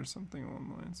plotline or something along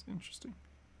the lines. Interesting.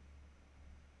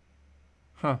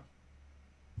 Huh.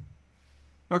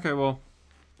 Okay, well.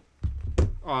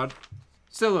 Odd.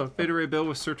 Still a Beta Ray Bill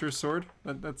with Surtur's sword.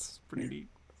 That's pretty neat.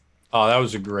 Oh, that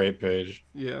was a great page.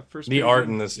 Yeah, the art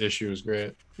in this issue is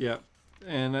great. Yeah.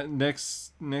 And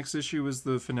next issue is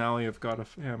the finale of God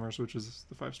of Hammers, which is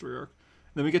the 5-story arc.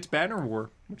 Then we get to Banner War,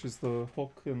 which is the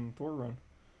Hulk and Thor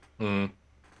run.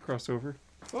 Crossover.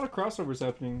 A lot of crossovers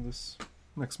happening this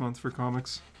next month for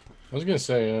comics. I was gonna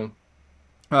say,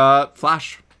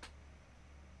 Flash.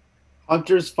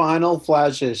 Hunter's final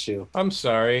Flash issue. I'm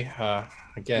sorry.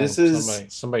 Again, this is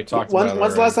somebody talked about it.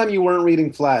 When's the last time you weren't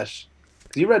reading Flash?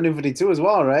 You read New 52 as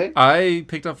well, right? I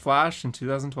picked up Flash in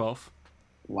 2012.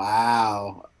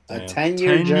 Wow. Damn. A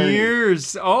 10-year 10 journey.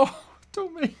 years. Oh,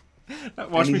 don't make.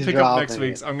 Watch me pick up next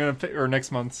week's. I'm gonna pick, or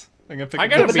next month's. I'm gonna pick. I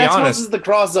gotta but be next honest. month is the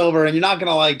crossover, and you're not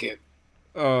gonna like it.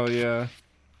 Oh yeah.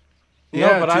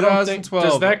 No, but I don't think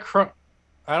does that.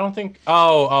 I don't think.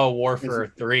 Oh,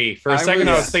 Warfare 3. For a second,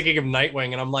 I was thinking of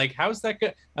Nightwing, and I'm like, how's that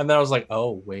good? And then I was like,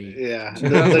 oh wait. Yeah.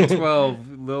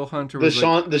 2012. Lil Hunter. The was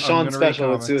Sean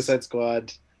special with Suicide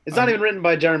Squad. It's not even written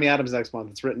by Jeremy Adams next month.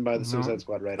 It's written by the Suicide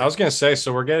Squad writer. I was gonna say,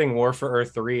 so we're getting Warfare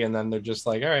 3, and then they're just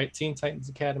like, all right, Teen Titans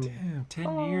Academy. Damn,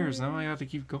 10 years. Now I have to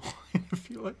keep going. I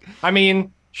feel like. I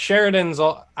mean, Sheridan's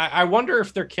all. I wonder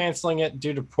if they're canceling it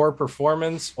due to poor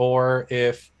performance, or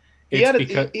if he had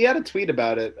a tweet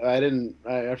about it. I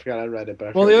forgot I read it,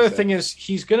 but the other thing is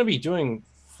he's going to be doing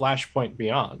Flashpoint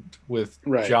Beyond with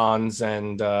Johns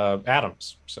and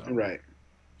Adams. So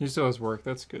he still has work.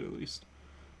 That's good at least.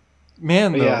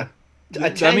 Man, though, yeah, a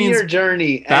 10-year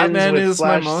journey. Batman ends with is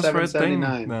Flash my most read thing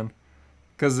then.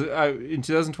 Because in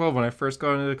 2012, when I first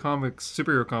got into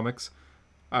superhero comics,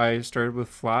 I started with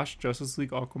Flash, Justice League,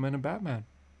 Aquaman, and Batman.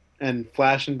 And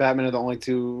Flash and Batman are the only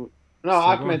two. No,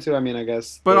 Aquaman too. I mean, I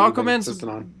guess. But Aquaman's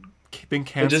been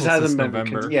canceled. It just hasn't since been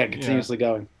November. Continuously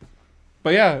going.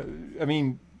 But yeah, I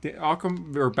mean,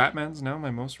 Batman's now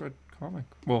my most read comic.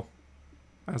 Well,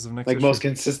 as of next issue. Most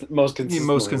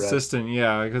consistent.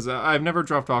 Yeah, because I've never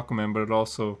dropped Aquaman, but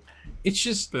it's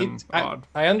just been odd.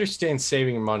 I understand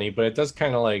saving money, but it does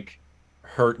kind of like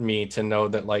hurt me to know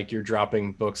that like you're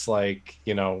dropping books like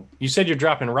you said you're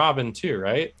dropping Robin too,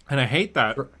 right? And I hate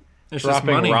that. It's dropping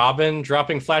just money. Robin,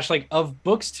 dropping Flash, like of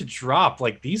books to drop,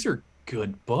 like these are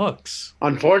good books.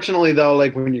 Unfortunately, though,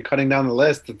 like when you're cutting down the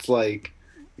list, it's like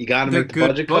you got to make the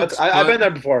budget cuts. I've been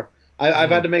there before. I've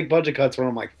had to make budget cuts where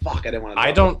I'm like, fuck, I didn't want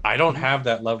to. I don't have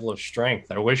that level of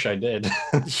strength. I wish I did.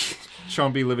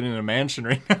 Sean be living in a mansion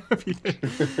right now. If you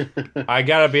did. I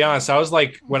gotta be honest. I was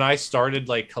like, when I started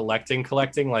like collecting,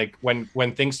 like when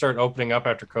things started opening up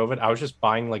after COVID, I was just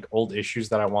buying like old issues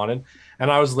that I wanted,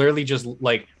 and I was literally just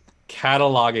like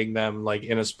cataloging them like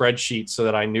in a spreadsheet so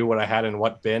that I knew what I had in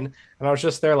what bin, and I was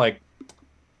just there like,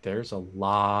 there's a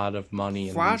lot of money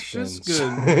in Flash these is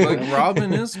good. Like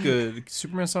Robin is good.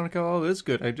 Superman Sonic LL is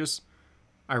good.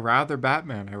 I rather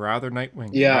Batman. I rather Nightwing.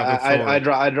 Yeah, I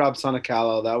dropped Sonic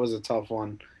Callow. That was a tough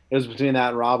one. It was between that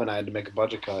and Robin. I had to make a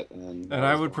budget cut, and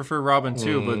I would prefer Robin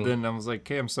too. But then I was like,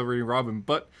 okay, I'm still reading Robin,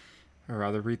 but I'd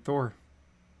rather read Thor.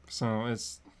 So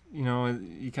it's you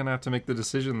kind of have to make the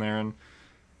decision there. And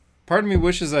part of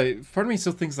me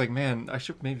still thinks like, man, I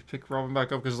should maybe pick Robin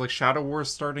back up because like Shadow War is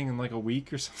starting in like a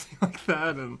week or something like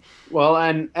that. And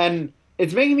and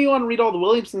it's making me want to read all the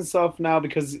Williamson stuff now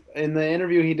because in the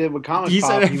interview he did with Comic Pop, he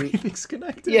said everything's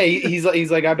connected. Yeah, he's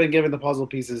like I've been given the puzzle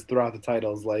pieces throughout the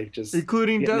titles, like just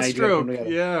including Deathstroke.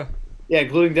 Yeah,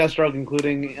 including Deathstroke,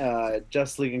 including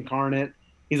Justice League Incarnate.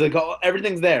 He's like, oh,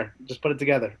 everything's there. Just put it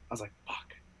together. I was like,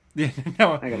 fuck. Yeah,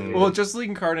 no. Justice League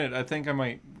Incarnate, I think I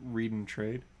might read and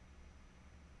trade.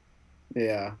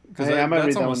 Yeah, because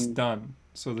that's almost done.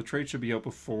 So the trade should be out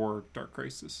before Dark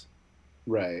Crisis.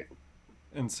 Right.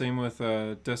 And same with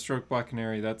Deathstroke Black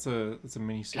Canary. That's a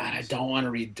mini series. God, I don't want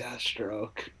to read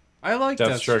Deathstroke. I like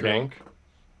Deathstroke.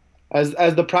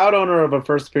 As the proud owner of a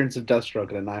first appearance of Deathstroke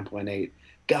at a 9.8.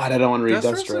 God, I don't want to read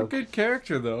Deathstroke's Deathstroke. a good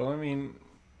character though. I mean,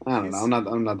 I don't know. I'm not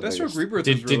the Deathstroke biggest. Rebirth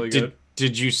is really good.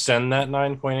 Did you send that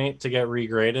 9.8 to get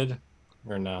regraded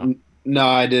or no? No,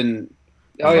 I didn't.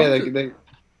 Oh yeah, they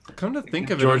come to think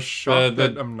of it, I'm shocked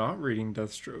that I'm not reading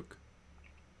Deathstroke.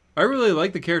 I really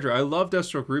like the character. I love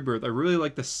Deathstroke Rebirth. I really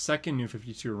like the second New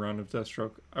 52 round of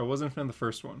Deathstroke. I wasn't a fan of the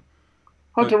first one.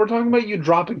 Hunter, we're talking about you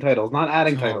dropping titles, not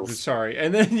adding titles. Sorry.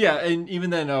 And then and even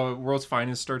then, World's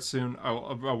Finest starts soon. I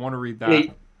want to read that.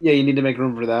 Yeah, you need to make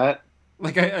room for that.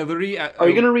 Like I literally. Are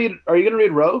you gonna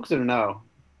read Rogues or no?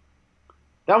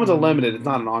 That one's a limited. It's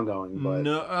not an ongoing. But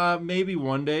no, maybe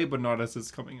one day, but not as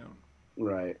it's coming out.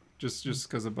 Right. Just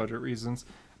because of budget reasons.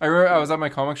 I remember I was at my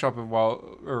comic shop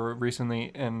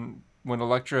recently, and when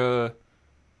Elektra,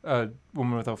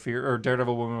 Woman Without Fear, or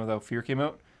Daredevil Woman Without Fear came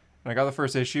out, and I got the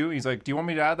first issue, he's like, "Do you want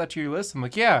me to add that to your list?" I'm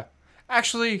like, "Yeah."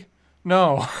 Actually,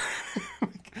 no.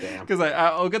 Because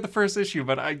I'll get the first issue,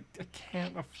 but I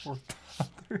can't afford the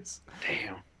others.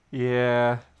 Damn.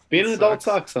 Yeah. Being an adult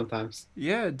sucks sometimes.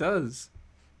 Yeah, it does.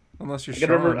 Unless you're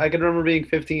I can remember being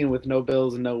 15 with no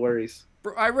bills and no worries.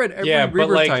 Bro, I read every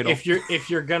Rebirth title. If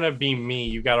you're gonna be me,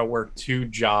 you gotta work 2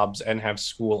 jobs and have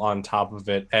school on top of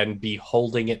it and be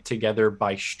holding it together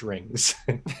by strings.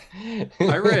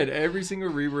 I read every single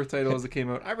Rebirth title as it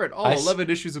came out. I read all 11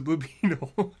 issues of Blue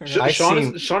Beetle.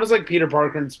 Sean is like Peter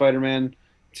Parker in Spider-Man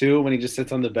 2 when he just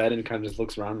sits on the bed and kind of just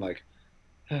looks around like.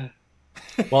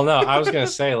 Well, no, I was gonna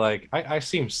say like I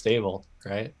seem stable,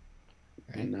 right?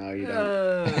 No, you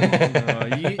don't. No,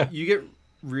 you get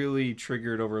really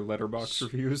triggered over letterbox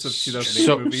reviews of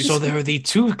 2008 movies. So there are the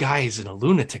 2 guys in a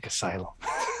lunatic asylum,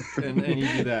 and you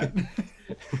do that.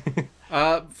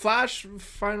 Flash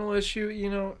final issue,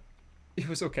 it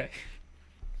was okay.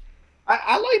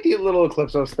 I like the little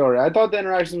Eclipso story. I thought the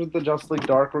interactions with the Justice League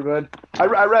Dark were good. I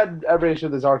read every issue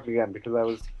of this arc again because I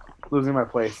was losing my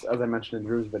place, as I mentioned in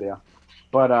Drew's video.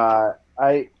 But I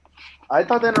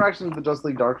thought the interactions with the Justice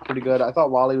League Dark were pretty good. I thought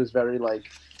Wally was very like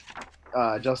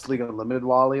Justice League Unlimited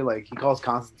Wally. Like he calls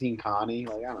Constantine Connie.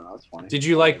 Like I don't know, it's funny. Did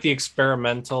you like the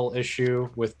experimental issue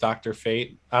with Dr.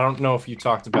 Fate? I don't know if you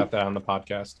talked about that on the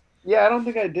podcast. Yeah, I don't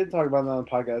think I did talk about that on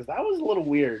the podcast. That was a little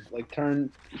weird. Like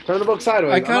turn the book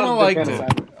sideways. I kind of liked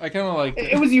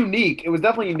it. It was unique. It was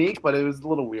definitely unique, but it was a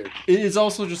little weird. It is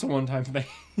also just a one-time thing.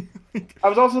 I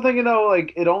was also thinking though,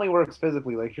 like it only works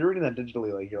physically. Like if you're reading that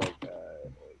digitally, like you're like.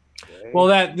 Okay. Well,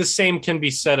 the same can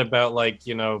be said about like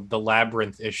the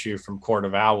Labyrinth issue from Court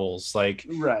of Owls. Like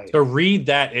to read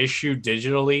that issue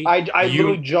digitally, I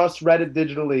literally just read it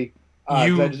digitally.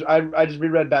 I just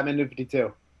reread Batman New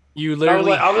 52. You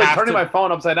literally I was like turning my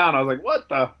phone upside down. I was like, what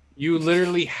the? You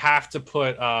literally have to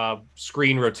put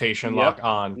screen rotation lock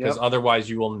on because otherwise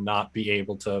you will not be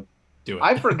able to do it.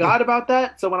 I forgot about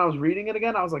that. So when I was reading it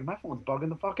again, I was like, my phone's bugging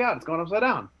the fuck out. It's going upside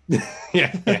down.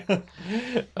 Yeah.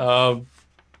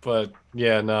 But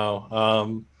yeah,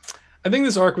 no. I think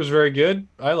this arc was very good.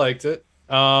 I liked it.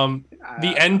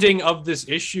 The ending of this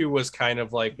issue was kind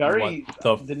of like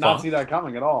did not see that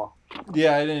coming at all.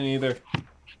 Yeah, I didn't either.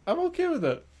 I'm okay with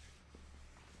it.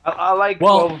 I like.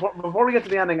 Well, before we get to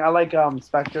the ending, I like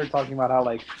Spectre talking about how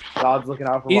like God's looking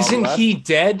out for. Isn't he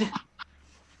dead?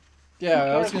 Yeah,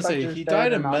 I was gonna say he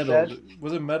died in Metal.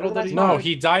 Was it Metal that he? No,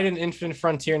 he died in Infinite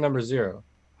Frontier #0.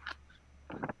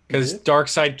 Because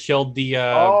Darkseid killed the.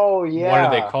 Oh yeah. What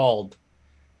are they called?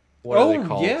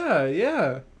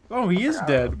 Yeah. Oh, he is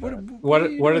dead. What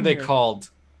are they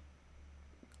called?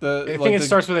 I think it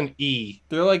starts with an E.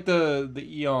 They're like the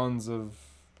eons of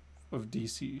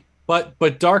DC. But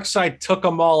Darkseid took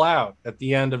them all out at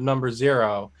the end of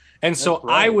 #0, and so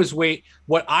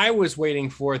what I was waiting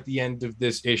for at the end of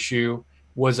this issue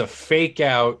was a fake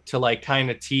out to like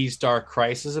kind of tease Dark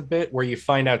Crisis a bit, where you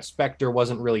find out Spectre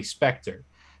wasn't really Spectre,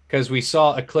 because we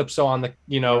saw Eclipso on the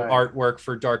artwork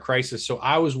for Dark Crisis, so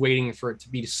I was waiting for it to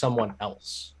be someone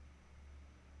else.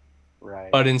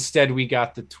 Right. But instead, we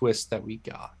got the twist that we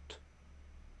got.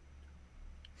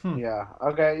 Yeah.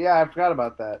 Okay. Yeah, I forgot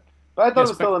about that. But I thought it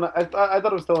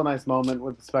was still a nice moment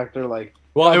with the Spectre. Like,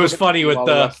 well, it was funny with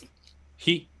the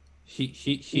he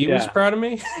was proud of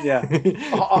me. Yeah.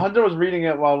 Hunter was reading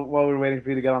it while we were waiting for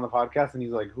you to get on the podcast, and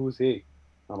he's like, "Who's he?"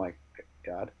 I'm like,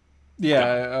 "God."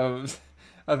 Yeah.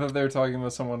 I thought they were talking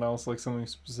about someone else, like something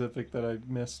specific that I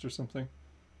missed or something.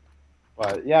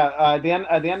 But yeah, at the end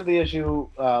of the issue,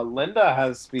 Linda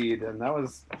has speed, and that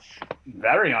was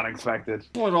very unexpected.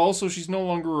 Well, and also she's no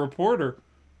longer a reporter.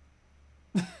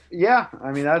 Yeah,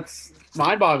 I mean that's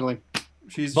mind-boggling.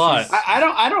 But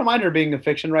I don't mind her being a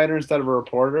fiction writer instead of a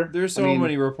reporter. There's so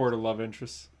many reporter love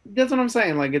interests. That's what I'm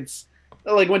saying. Like it's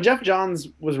like when Jeff Johns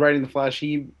was writing The Flash,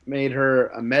 he made her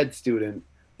a med student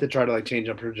to try to like change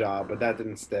up her job, but that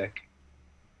didn't stick.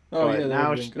 Oh but yeah,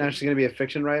 now she's gonna be a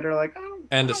fiction writer. Like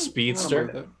a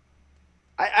speedster.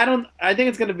 I think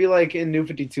it's gonna be like in New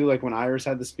 52, like when Iris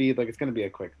had the speed. Like it's gonna be a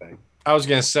quick thing. I was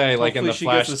gonna say, like in the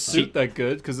Flash, gets a suit that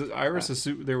good because Iris'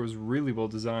 suit there was really well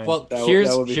designed. Well,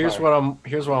 here's what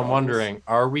I'm wondering: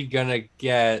 are we gonna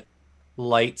get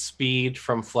light speed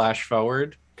from Flash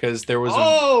Forward? Because there was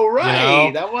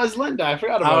that was Linda. I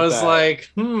forgot about that. I was like,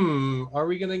 are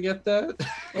we gonna get that?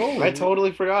 I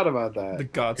totally forgot about that. The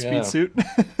Godspeed suit.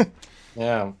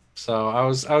 Yeah. So I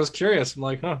was curious. I'm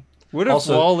like, huh. What if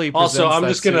Wally? Also, I'm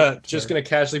just gonna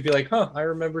casually be like, huh. I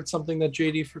remembered something that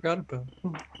JD forgot about.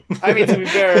 I mean, to be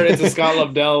fair, it's a Scott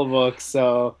Lobdell book,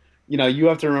 so you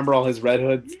have to remember all his Red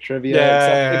Hood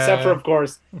trivia, except for, of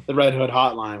course, the Red Hood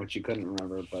hotline, which you couldn't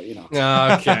remember, but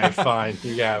Okay, fine,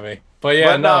 you got me. But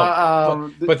yeah,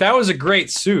 but that was a great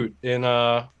suit in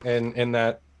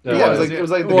that. It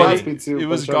was like the Godspeed suit. It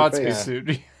was a Godspeed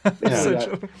suit.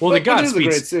 Well, the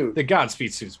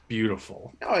Godspeed suit's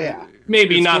beautiful. Oh yeah,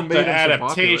 maybe not the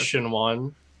adaptation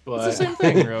one, but it's the same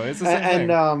thing, really. It's the same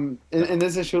thing. In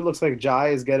this issue, it looks like Jai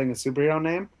is getting a superhero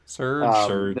name.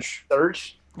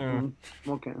 Surge. Yeah.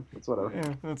 Okay, that's whatever.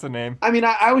 Yeah, that's a name. I mean,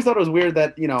 I always thought it was weird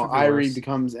that Irie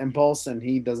becomes Impulse and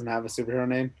he doesn't have a superhero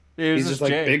name. He's just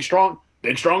like big strong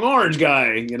orange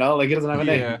guy. Like he doesn't have a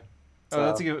name. Yeah. So.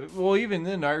 That's a good. Well, even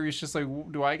then, Irie's just like,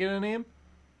 do I get a name?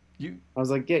 I was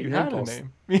like, yeah, you had a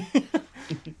name.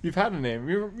 You've had a name.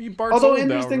 You Although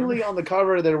interestingly, on the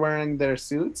cover, they're wearing their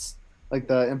suits, like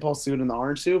the Impulse suit and the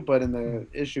orange suit, but in the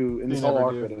issue, in this whole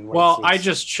arc, they didn't wear Well, suits. I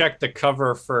just checked the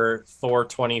cover for Thor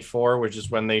 24, which is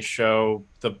when they show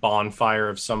the bonfire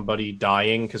of somebody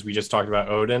dying, because we just talked about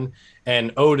Odin,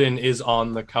 and Odin is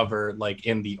on the cover, like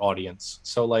in the audience.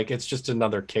 So, like, it's just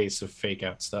another case of fake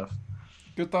out stuff.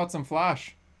 Good thoughts on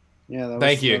Flash. Yeah.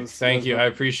 Thank you. I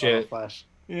appreciate it. Flash.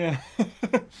 Yeah.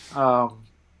 I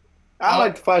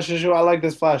like the Flash issue. I like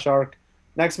this Flash arc.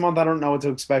 Next month, I don't know what to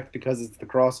expect because it's the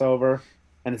crossover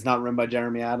and it's not written by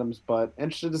Jeremy Adams, but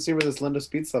interested to see where this Linda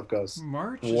Speed stuff goes.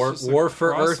 March. War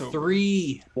for Earth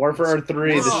 3. War for Earth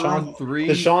 3.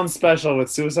 The Sean special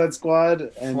with Suicide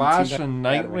Squad and Flash and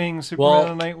Nightwing,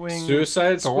 Superman and Nightwing,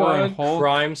 Suicide Squad,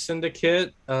 Crime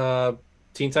Syndicate,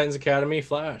 Teen Titans Academy,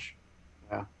 Flash.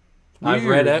 Yeah. I've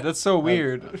read it. That's so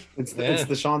weird. It's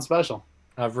the Sean special.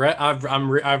 I've read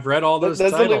all those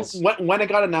titles. When it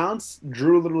got announced,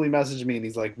 Drew literally messaged me and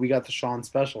he's like, "We got the Sean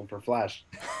special for Flash,"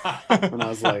 and I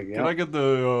was like, "Yeah." Can I get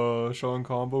the Sean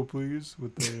combo, please?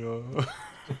 With the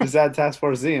just add Task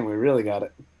Force Z, and we really got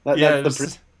it.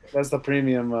 That's the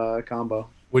premium combo.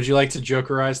 Would you like to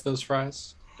jokerize those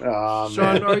fries?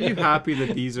 Sean, are you happy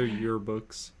that these are your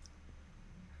books?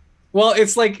 Well,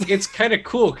 it's kind of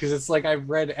cool because it's like I've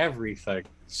read everything,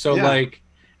 so like.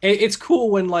 It's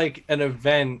cool when, like, an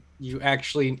event you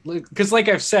actually... Because, like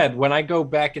I've said, when I go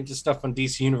back into stuff on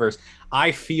DC Universe,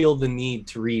 I feel the need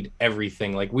to read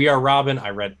everything. Like, We Are Robin, I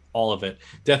read all of it.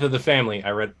 Death of the Family, I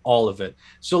read all of it.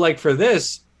 So, like, for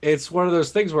this, it's one of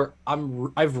those things where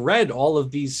I've read all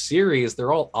of these series.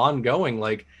 They're all ongoing.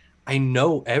 Like, I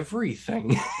know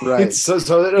everything. Right. So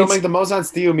it'll make the most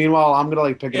sense to you. Meanwhile, I'm going to,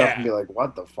 like, pick it up and be like,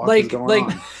 what the fuck is going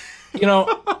on?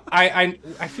 I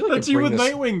feel like that's you with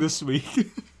Nightwing this week.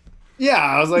 Yeah,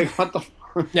 I was like, what the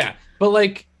fuck? Yeah, but,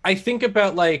 like, I think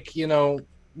about, like,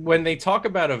 when they talk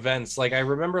about events, like, I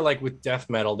remember, like, with Death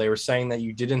Metal, they were saying that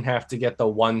you didn't have to get the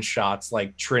one-shots,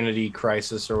 like Trinity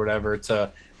Crisis or whatever,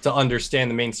 to understand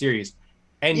the main series.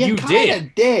 And you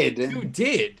did. You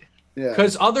did. Yeah.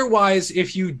 Because otherwise,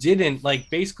 if you didn't, like,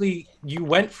 basically, you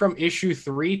went from issue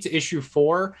 3 to issue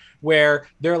 4, where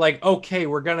they're like, okay,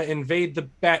 we're going to invade the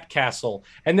Bat Castle.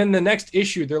 And then the next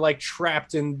issue, they're, like,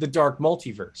 trapped in the Dark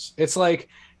Multiverse. It's like,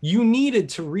 you needed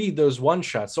to read those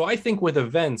one-shots. So I think with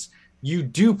events, you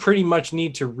do pretty much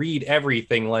need to read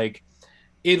everything. Like,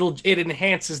 it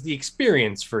enhances the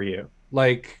experience for you.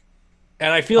 Like...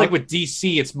 And I feel like with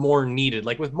DC, it's more needed.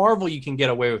 Like with Marvel, you can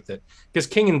get away with it. Because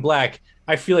King in Black,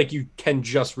 I feel like you can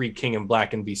just read King in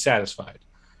Black and be satisfied.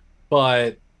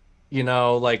 But,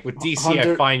 like with DC,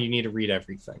 Hunter, I find you need to read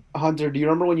everything. Hunter, do you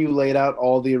remember when you laid out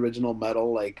all the original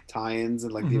Metal, like, tie-ins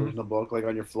and, like, the original book, like,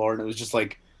 on your floor? And it was just,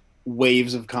 like,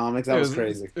 waves of comics? That was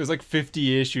crazy. It was, like,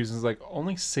 50 issues. And it was, like,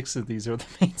 only 6 of these are the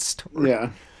main story. Yeah.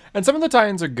 And some of the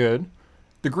tie-ins are good.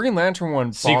 The Green Lantern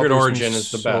one Secret Origin is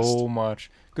the best. So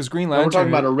much. Because Green Lantern... We're talking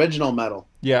about original Metal.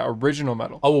 Yeah, original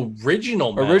Metal. Oh,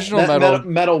 original Metal. Original Metal.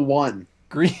 Metal 1.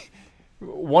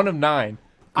 1 of 9.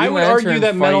 I Green would Lantern argue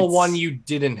that Metal fights- 1 you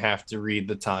didn't have to read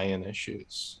the tie-in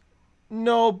issues.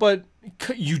 No, but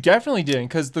you definitely didn't,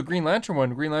 because the Green Lantern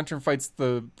one, Green Lantern fights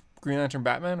the Green Lantern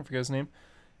Batman, I forget his name,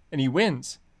 and he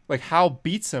wins. Like, Hal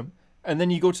beats him, and then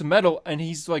you go to Metal, and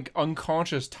he's, like,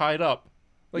 unconscious, tied up.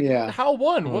 Like, Hal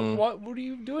won. What are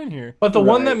you doing here? But the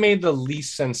one that made the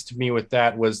least sense to me with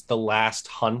that was the last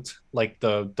hunt, like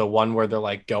the one where they're,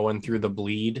 like, going through the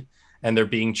bleed, and they're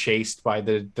being chased by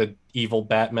the evil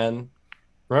Batman.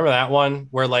 Remember that one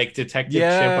where like Detective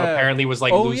Chimp apparently was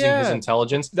like losing his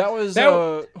intelligence? That was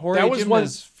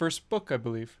Horiguchi's first book, I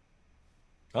believe.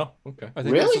 Oh, okay. I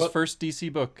think that's his first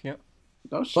DC book. Yeah.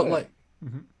 Oh shit.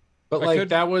 But like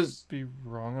that was be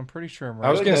wrong. I'm pretty sure I'm right.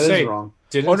 I was gonna say,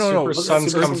 didn't Super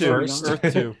Sons come first?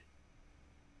 Earth 2.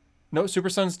 No, Super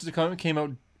Sons came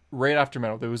out right after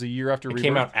Metal. There was a year after Rebirth. It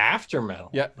came out after Metal.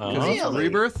 Yeah, because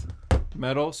Rebirth,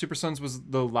 Metal, Super Sons was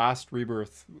the last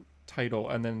Rebirth title,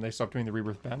 and then they stopped doing the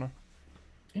Rebirth banner.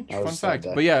 Fun fact.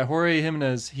 But yeah, Jorge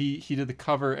Jimenez, he did the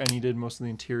cover and he did most of the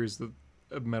interiors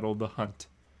of Metal, The Hunt.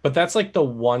 But that's like the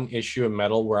one issue of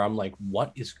Metal where I'm like,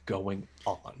 what is going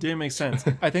on? Didn't make sense.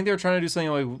 I think they were trying to do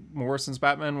something like Morrison's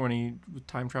Batman when he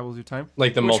time travels through time.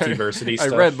 Like the multiversity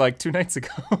stuff. I read like 2 nights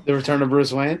ago. The Return of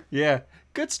Bruce Wayne? Yeah.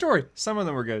 Good story. Some of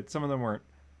them were good. Some of them weren't.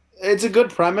 It's a good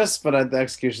premise, but the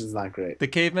execution's not great. The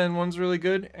caveman one's really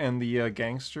good, and the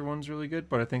gangster one's really good,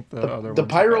 but I think the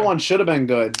pirate one should have been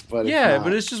good, but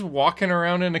but it's just walking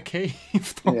around in a cave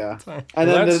the whole time. And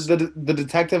then the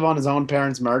detective on his own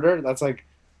parents' murder. That's like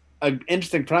an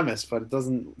interesting premise, but it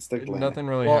doesn't stick. Nothing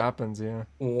really happens. Yeah.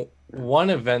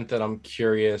 One event that I'm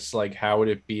curious, like, how would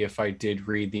it be if I did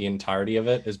read the entirety of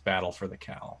it? Is Battle for the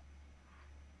Cowl,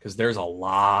 because there's a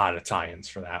lot of tie-ins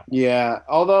for that one. Yeah,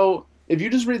 although. If you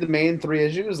just read the main 3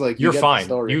 issues, like you're fine.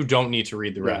 You don't need to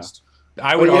read the rest.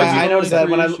 I would argue. I noticed that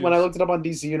when I looked it up on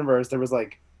DC Universe, there was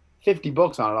like 50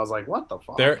 books on it. I was like, what the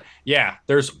fuck?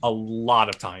 There's a lot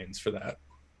of tie-ins for that.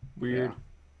 Weird.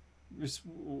 Yeah.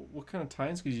 What kind of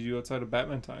tie-ins could you do outside of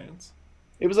Batman tie-ins?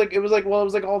 It was like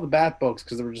all the Bat books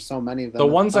because there were just so many of them. The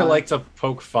ones I like to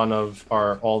poke fun of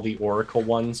are all the Oracle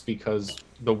ones, because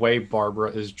the way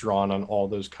Barbara is drawn on all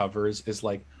those covers is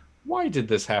like, why did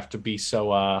this have to be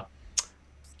so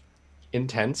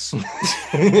intense?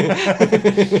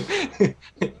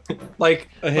 Like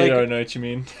I know what you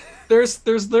mean. There's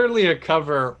literally a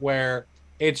cover where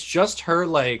it's just her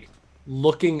like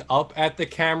looking up at the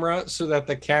camera so that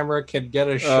the camera can get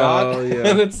a shot.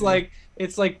 And it's like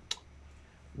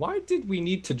why did we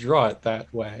need to draw it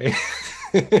that way?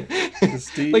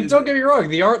 Like, don't get me wrong,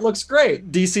 the art looks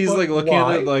great. DC's like looking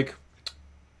at it like,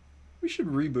 we should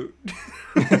reboot.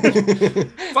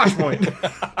 Flashpoint.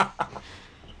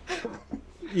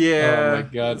 Yeah. Oh my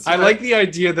god. I like the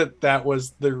idea that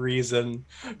was the reason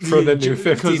for the new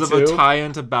 52. Because of a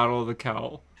tie-in to Battle of the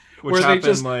Cowl. Where they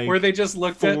just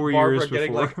looked at Barbara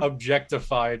getting like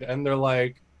objectified, and they're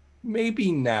like,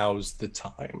 maybe now's the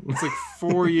time. It's like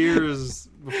 4 years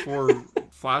before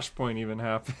Flashpoint even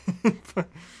happened.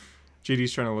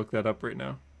 JD's trying to look that up right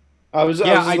now.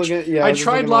 I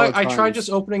tried just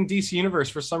opening DC Universe.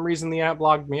 For some reason, the app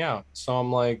logged me out. So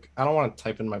I'm like, I don't want to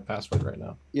type in my password right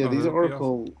now. Yeah, these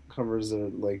Oracle covers are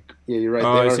like, you're right. They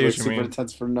are like super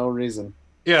intense for no reason.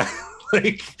 Yeah,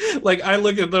 like I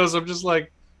look at those, I'm just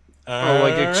like,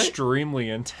 extremely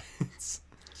intense.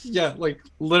 Yeah, like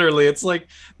literally, it's like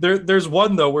there's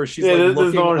one though where she's there's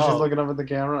one where she's looking up at the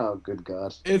camera. Oh, good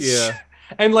god.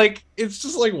 And like it's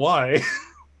just like, why?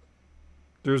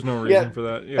 There's no reason for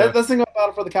that. Yeah. That's the thing about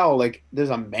Battle for the Cowl. Like, there's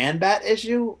a Man-Bat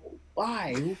issue?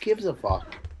 Why? Who gives a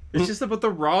fuck? It's just about the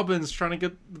Robins trying to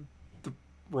get the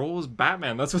role as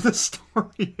Batman. That's what the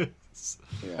story is.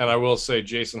 Yeah. And I will say,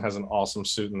 Jason has an awesome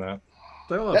suit in that.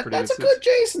 That's a good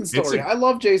Jason story. I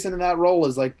love Jason in that role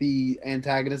as, like, the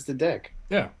antagonist to Dick.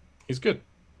 Yeah, he's good.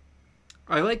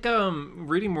 I like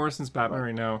reading Morrison's Batman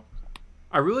right now.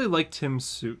 I really like Tim's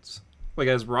suits. Like,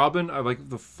 as Robin, I like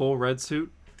the full red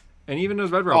suit. And even as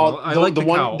Red Robin, I like the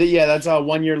cowl. That's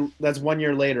 1 year. That's 1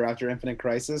 year later after Infinite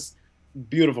Crisis.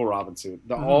 Beautiful Robin suit.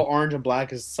 The all orange and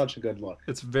black is such a good look.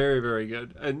 It's very, very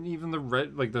good. And even the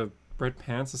red, like the red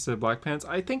pants instead of black pants,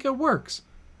 I think it works.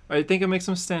 I think it makes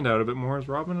him stand out a bit more as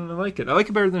Robin, and I like it. I like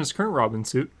it better than his current Robin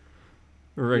suit,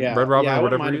 or Red Robin, or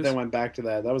whatever. If they went back to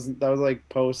that. That was like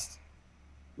post,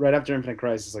 right after Infinite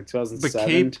Crisis, like 2007.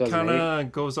 The cape kind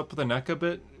of goes up the neck a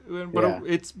bit, but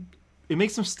it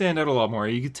makes him stand out a lot more.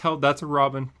 You can tell that's a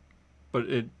Robin, but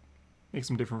it makes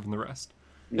him different from the rest.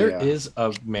 There is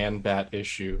a Man-Bat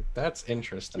issue. That's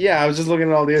interesting. Yeah, I was just looking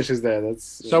at all the issues there.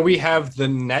 So we have the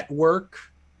Network,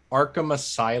 Arkham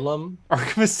Asylum.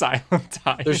 Arkham Asylum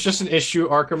tie. There's just an issue,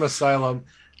 Arkham Asylum.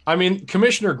 I mean,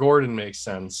 Commissioner Gordon makes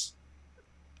sense.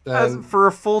 As for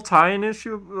a full tie-in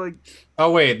issue, like.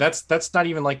 Oh wait, that's not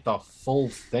even like the full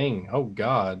thing. Oh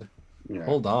god. Yeah.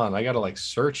 Hold on, I gotta like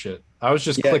search it. I was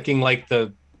just clicking like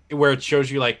the where it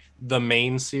shows you like the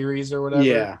main series or whatever.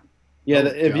 Yeah.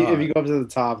 If you go up to the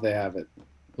top, they have it.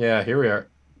 Yeah, here we are.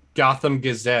 Gotham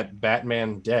Gazette,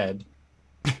 Batman dead.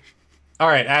 All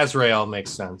right, Azrael makes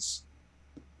sense.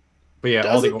 But yeah,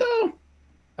 Does it though?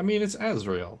 I mean, it's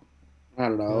Azrael. I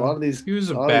don't know. A lot of these. He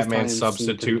was a Batman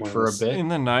substitute for a bit in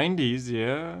the 90s,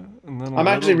 yeah. And then I'm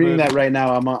actually reading that right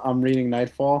now. I'm reading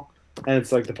Nightfall, and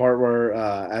it's like the part where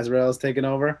Azrael is taking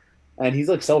over, and he's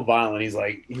like so violent. He's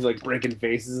like breaking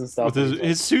faces and stuff.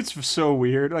 His suit's so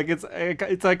weird. Like it's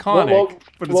iconic.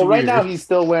 But it's right weird. now he's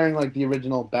still wearing like the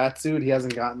original bat suit. He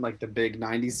hasn't gotten like the big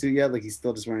 '90s suit yet. Like he's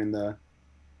still just wearing the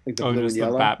blue and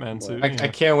yellow Batman suit. I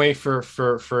can't wait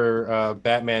for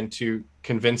Batman to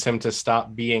convince him to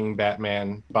stop being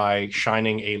Batman by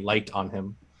shining a light on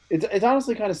him. It's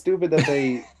honestly kind of stupid that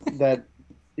that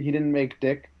he didn't make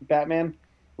Dick Batman.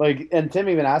 Like, and Tim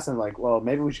even asked him like, well,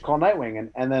 maybe we should call Nightwing,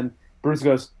 and then Bruce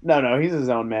goes, no, he's his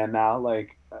own man now.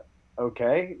 Like,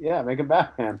 okay, yeah, make him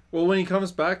Batman. Well, when he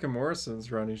comes back in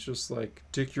Morrison's run, he's just like,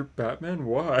 Dick, you're Batman?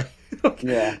 Why?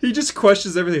 Yeah. He just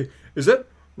questions everything. Is that...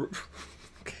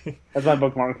 Okay. That's my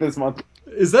bookmark this month.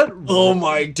 Is that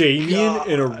my Damien God.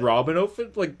 in a Robin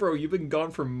outfit? Like, bro, you've been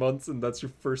gone for months and that's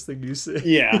your first thing you say.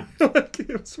 Yeah. Like,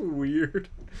 it's weird.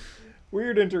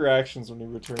 Weird interactions when he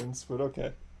returns, but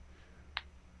okay.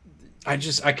 I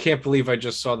can't believe I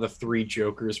just saw the 3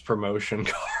 Jokers promotion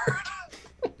card.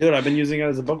 Dude, I've been using it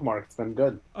as a bookmark. It's been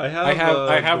good. I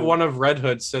have one of Red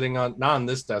Hood sitting on, not on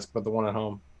this desk, but the one at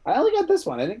home. I only got this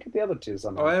one. I didn't get the other 2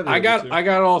 somehow. I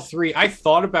got all 3. I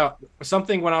thought about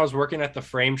something when I was working at the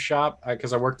frame shop,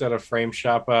 because I worked at a frame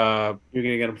shop. You're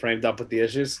gonna get them framed up with the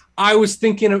issues. I was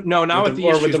thinking of not with the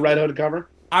issues, with the Red Hood cover.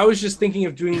 I was just thinking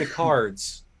of doing the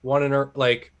cards one in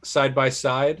like side by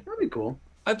side. That'd be cool.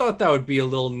 I thought that would be a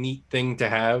little neat thing to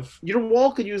have. Your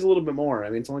wall could use a little bit more.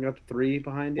 I mean, it's only got the 3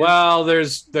 behind you. Well,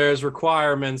 there's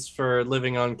requirements for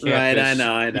living on campus. Right, I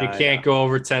know. You can't go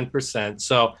over 10%.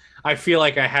 So I feel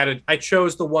like I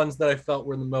chose the ones that I felt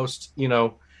were the most,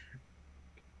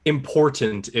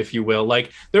 important, if you will.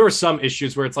 Like there were some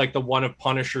issues where it's like the one of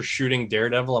Punisher shooting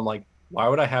Daredevil. I'm like, why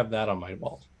would I have that on my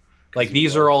wall? Like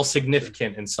these are all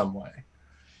significant in some way.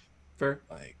 Fair.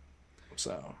 Like,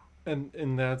 so.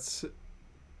 And that's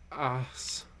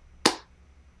us.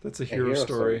 That's a hero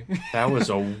story. That was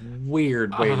a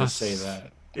weird way to say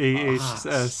that.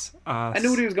 AHS. I knew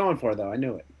what he was going for, though. I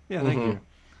knew it. Yeah, thank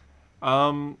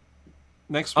you.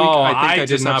 Next week, I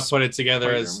did not put it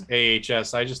together as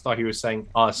AHS. I just thought he was saying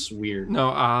us weird. No,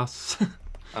 us.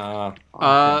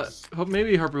 Hope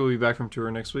maybe Harper will be back from tour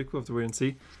next week. We'll have to wait and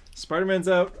see. Spider-Man's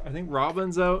out. I think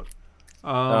Robin's out.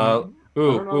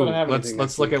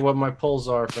 Let's look at what my polls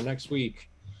are for next week.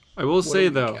 I will say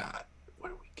though, what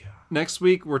do we got? Next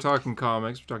week we're talking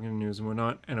comics, we're talking news and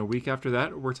whatnot, and a week after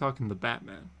that we're talking the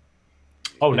Batman.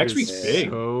 Oh, next week's big.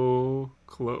 So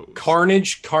close.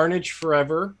 Carnage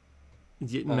Forever.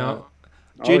 No.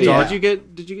 JD,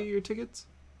 did you get your tickets?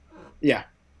 Yeah.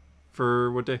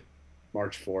 For what day?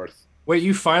 March 4th. Wait,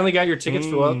 you finally got your tickets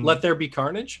for Let There Be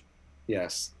Carnage?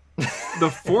 Yes.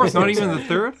 The 4th, not even the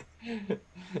 3rd?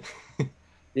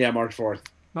 Yeah, March 4th.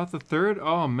 Not the 3rd?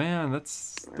 Oh man,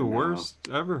 that's the worst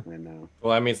ever. I know.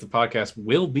 Well, that means the podcast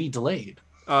will be delayed.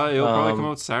 It'll probably come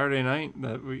out Saturday night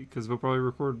that week because we'll probably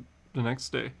record the next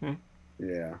day.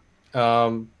 Yeah.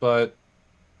 But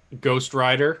Ghost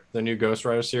Rider, the new Ghost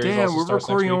Rider series. Damn, we're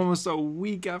recording almost a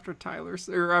week after Sean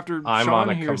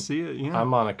here see it. Yeah.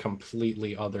 I'm on a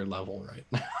completely other level right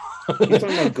now. He's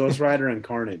talking about Ghost Rider and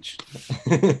Carnage.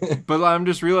 But I'm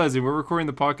just realizing we're recording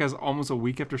the podcast almost a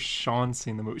week after Sean's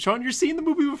seen the movie. Sean, you're seeing the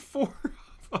movie before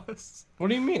us. What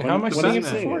do you mean? How am I seeing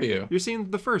it before you? You're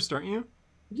seeing the first, aren't you?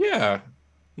 Yeah.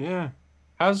 Yeah.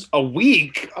 How's a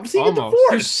week? I'm seeing it the 4th.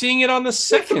 You're seeing it on the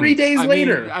 2nd. 3 days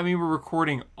later. I mean, we're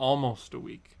recording almost a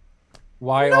week.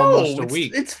 Why almost a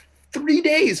week? It's 3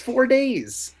 days, 4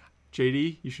 days.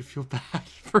 JD, you should feel bad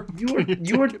for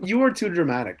you were too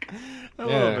dramatic. A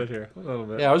little bit here. A little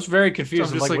bit. Yeah, I was very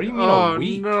confused. I'm like, what do you mean a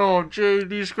week? No,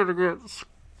 JD's gonna get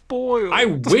spoiled. I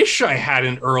wish I had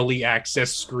an early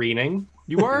access screening.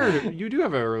 You do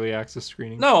have an early access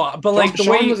screening. No, but like the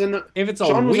Sean way was in the, if it's a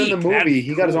Sean week, was in the movie. He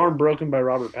cool. got his arm broken by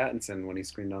Robert Pattinson when he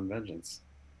screened on Vengeance.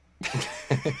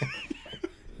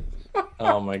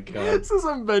 Oh my god! So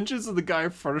some mentions of the guy in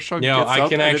front of Sean. I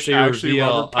can actually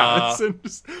reveal Robert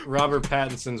Pattinson. Robert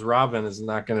Pattinson's Robin is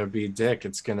not going to be Dick.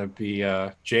 It's going to be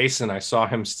Jason. I saw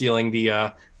him stealing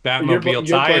the Batmobile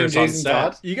tires on set.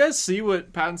 Todd? You guys see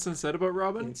what Pattinson said about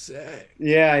Robin?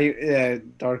 Yeah,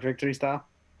 Dark Victory style.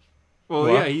 Well,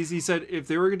 what? Yeah, he said if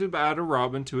they were going to add a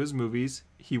Robin to his movies,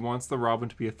 he wants the Robin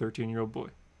to be a 13-year-old boy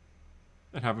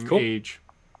and have him age.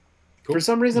 Cool. For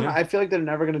some reason, I feel like they're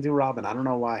never going to do Robin. I don't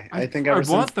know why. I think ever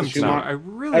since the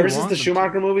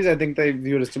Schumacher movies, I think they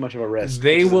view it as too much of a risk.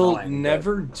 They will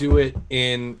never do it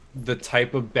in the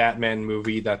type of Batman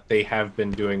movie that they have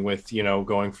been doing with,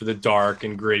 going for the dark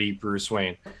and gritty Bruce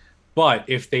Wayne. But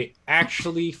if they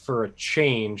actually, for a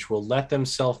change, will let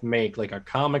themselves make like a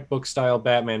comic book style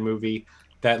Batman movie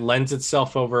that lends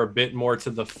itself over a bit more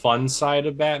to the fun side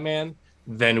of Batman,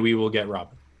 then we will get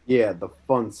Robin. Yeah, the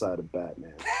fun side of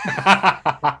Batman.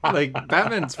 Like,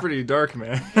 Batman's pretty dark,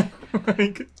 man.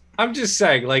 I'm just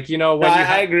saying, like,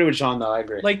 I agree with Sean, though. I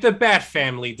agree. Like, the Bat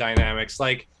family dynamics.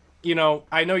 Like,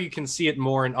 I know you can see it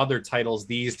more in other titles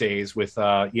these days with,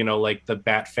 like the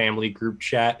Bat family group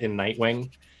chat in Nightwing.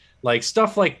 Like,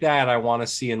 stuff like that I want to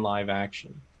see in live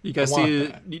action. You guys see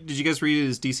it? Did you guys read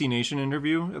his DC Nation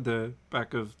interview at the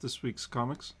back of this week's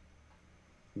comics?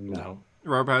 No.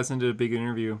 Robert Pattinson did a big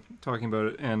interview talking about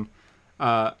it, and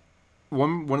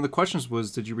one of the questions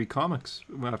was, "Did you read comics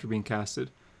after being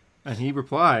casted?" And he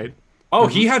replied, "Oh,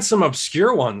 he had some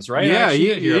obscure ones, right?" Yeah,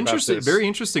 very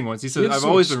interesting ones. He said, "I've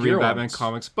always been reading Batman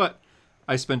comics, but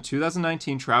I spent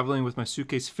 2019 traveling with my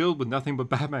suitcase filled with nothing but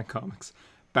Batman comics.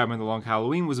 Batman: The Long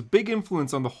Halloween was a big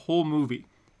influence on the whole movie.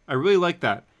 I really liked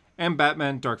that, and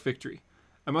Batman: Dark Victory.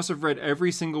 I must have read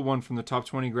every single one from the top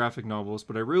 20 graphic novels,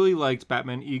 but I really liked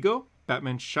Batman Ego,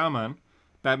 Batman Shaman,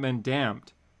 Batman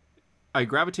Damned. I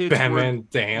gravitated Batman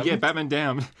Damned? Yeah, Batman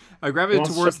Damned. I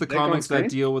gravitated towards the comics that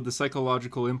deal with the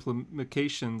psychological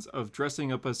implications of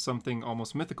dressing up as something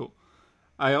almost mythical.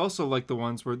 I also like the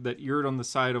ones that erred on the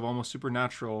side of almost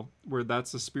supernatural, where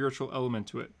that's a spiritual element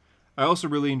to it. I also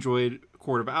really enjoyed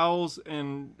Court of Owls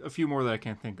and a few more that I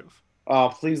can't think of." Oh,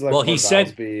 please let he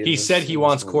said he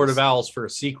wants Court of Owls for a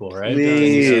sequel, right?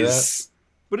 Please.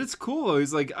 But it's cool.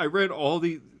 He's like, I read all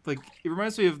the, like, it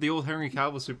reminds me of the old Henry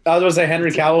Cavill Superman. I was going to say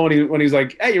Henry Cavill when he's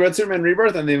like, "Hey, you read Superman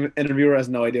Rebirth?" And the interviewer has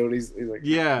no idea what he's like.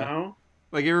 Yeah. No?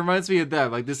 Like, it reminds me of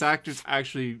that. Like, this actor's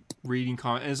actually reading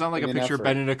comics. And it's not like a picture of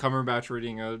Benedict Cumberbatch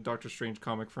reading a Doctor Strange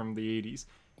comic from the 80s.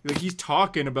 Like, he's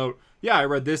talking about, yeah, I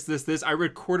read this. I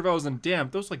read Court of Owls and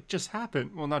Damned. Those, like, just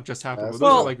happened. Well, not just happened, but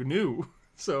those are, like, new.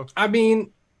 So, I mean,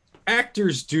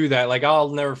 actors do that. Like, I'll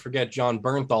never forget John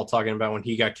Bernthal talking about when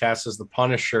he got cast as the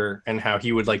Punisher and how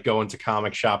he would like go into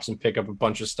comic shops and pick up a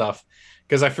bunch of stuff.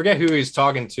 Because I forget who he was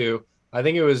talking to. I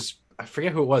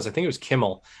forget who it was. I think it was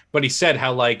Kimmel. But he said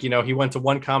how, like, he went to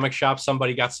one comic shop.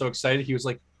 Somebody got so excited. He was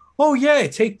like, "Oh, yeah,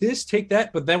 take this, take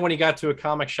that." But then when he got to a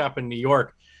comic shop in New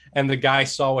York and the guy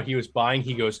saw what he was buying,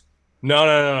 he goes,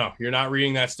 No. You're not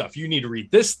reading that stuff. You need to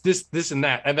read this, and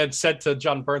that. And then said to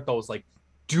John Bernthal, was like,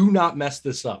 "Do not mess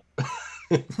this up."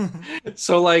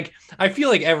 So, like, I feel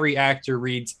like every actor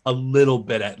reads a little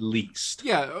bit at least.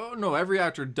 Yeah. Oh, no, every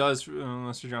actor does,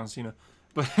 unless you're John Cena.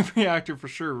 But every actor for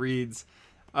sure reads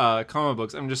comic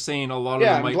books. I'm just saying a lot of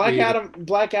them might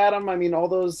Black Adam. I mean, all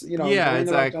those, Yeah,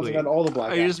 exactly. All the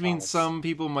Black Adam. I just mean some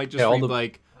people might just read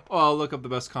like, "Oh, I'll look up the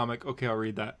best comic. Okay, I'll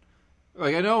read that."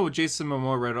 Like, I know Jason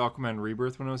Momoa read Aquaman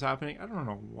Rebirth when it was happening. I don't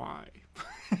know why.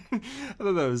 I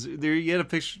thought that was there. He had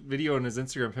a video on his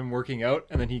Instagram of him working out,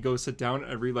 and then he goes sit down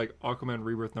and read like Aquaman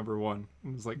Rebirth #1. And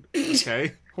it was like,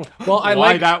 okay, well, I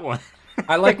like that one.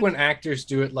 I like when actors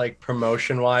do it like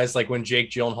promotion wise, like when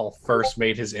Jake Gyllenhaal first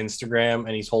made his Instagram and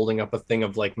he's holding up a thing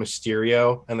of like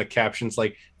Mysterio, and the caption's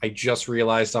like, "I just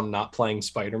realized I'm not playing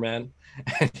Spider-Man,"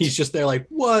 and he's just there like,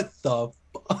 "What the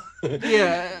fuck?"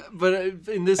 Yeah, but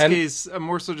in this case, I'm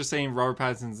more so just saying Robert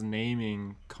Pattinson's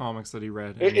naming comics that he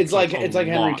read. It's like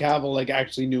Henry Cavill like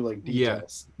actually knew like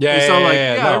details.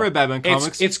 I read Batman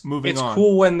comics. It's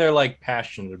cool when they're like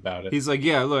passionate about it. He's like,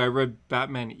 yeah, look, I read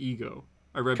Batman Ego.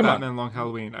 I read Batman Long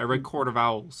Halloween. I read Court of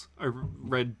Owls. I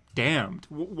read Damned.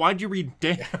 Why'd you read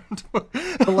Damned?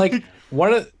 But like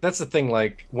that's the thing.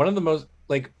 Like one of the most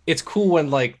like it's cool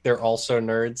when like they're also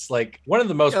nerds. Like one of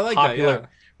the most popular. That, yeah.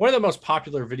 One of the most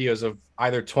popular videos of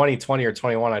either 2020 or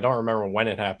 21, I don't remember when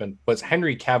it happened, was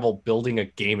Henry Cavill building a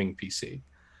gaming PC.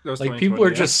 Like, people are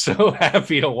just so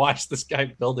happy to watch this guy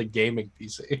build a gaming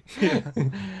PC. Yeah.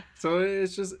 So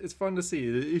it's fun to see.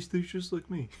 It's just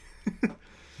like me.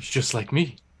 It's just like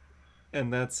me.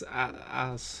 And that's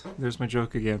us. There's my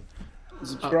joke again.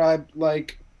 Subscribe,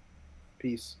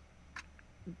 peace.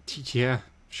 Yeah.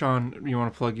 Sean, you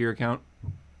want to plug your account?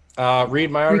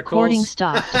 Read my articles. Recording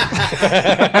stopped.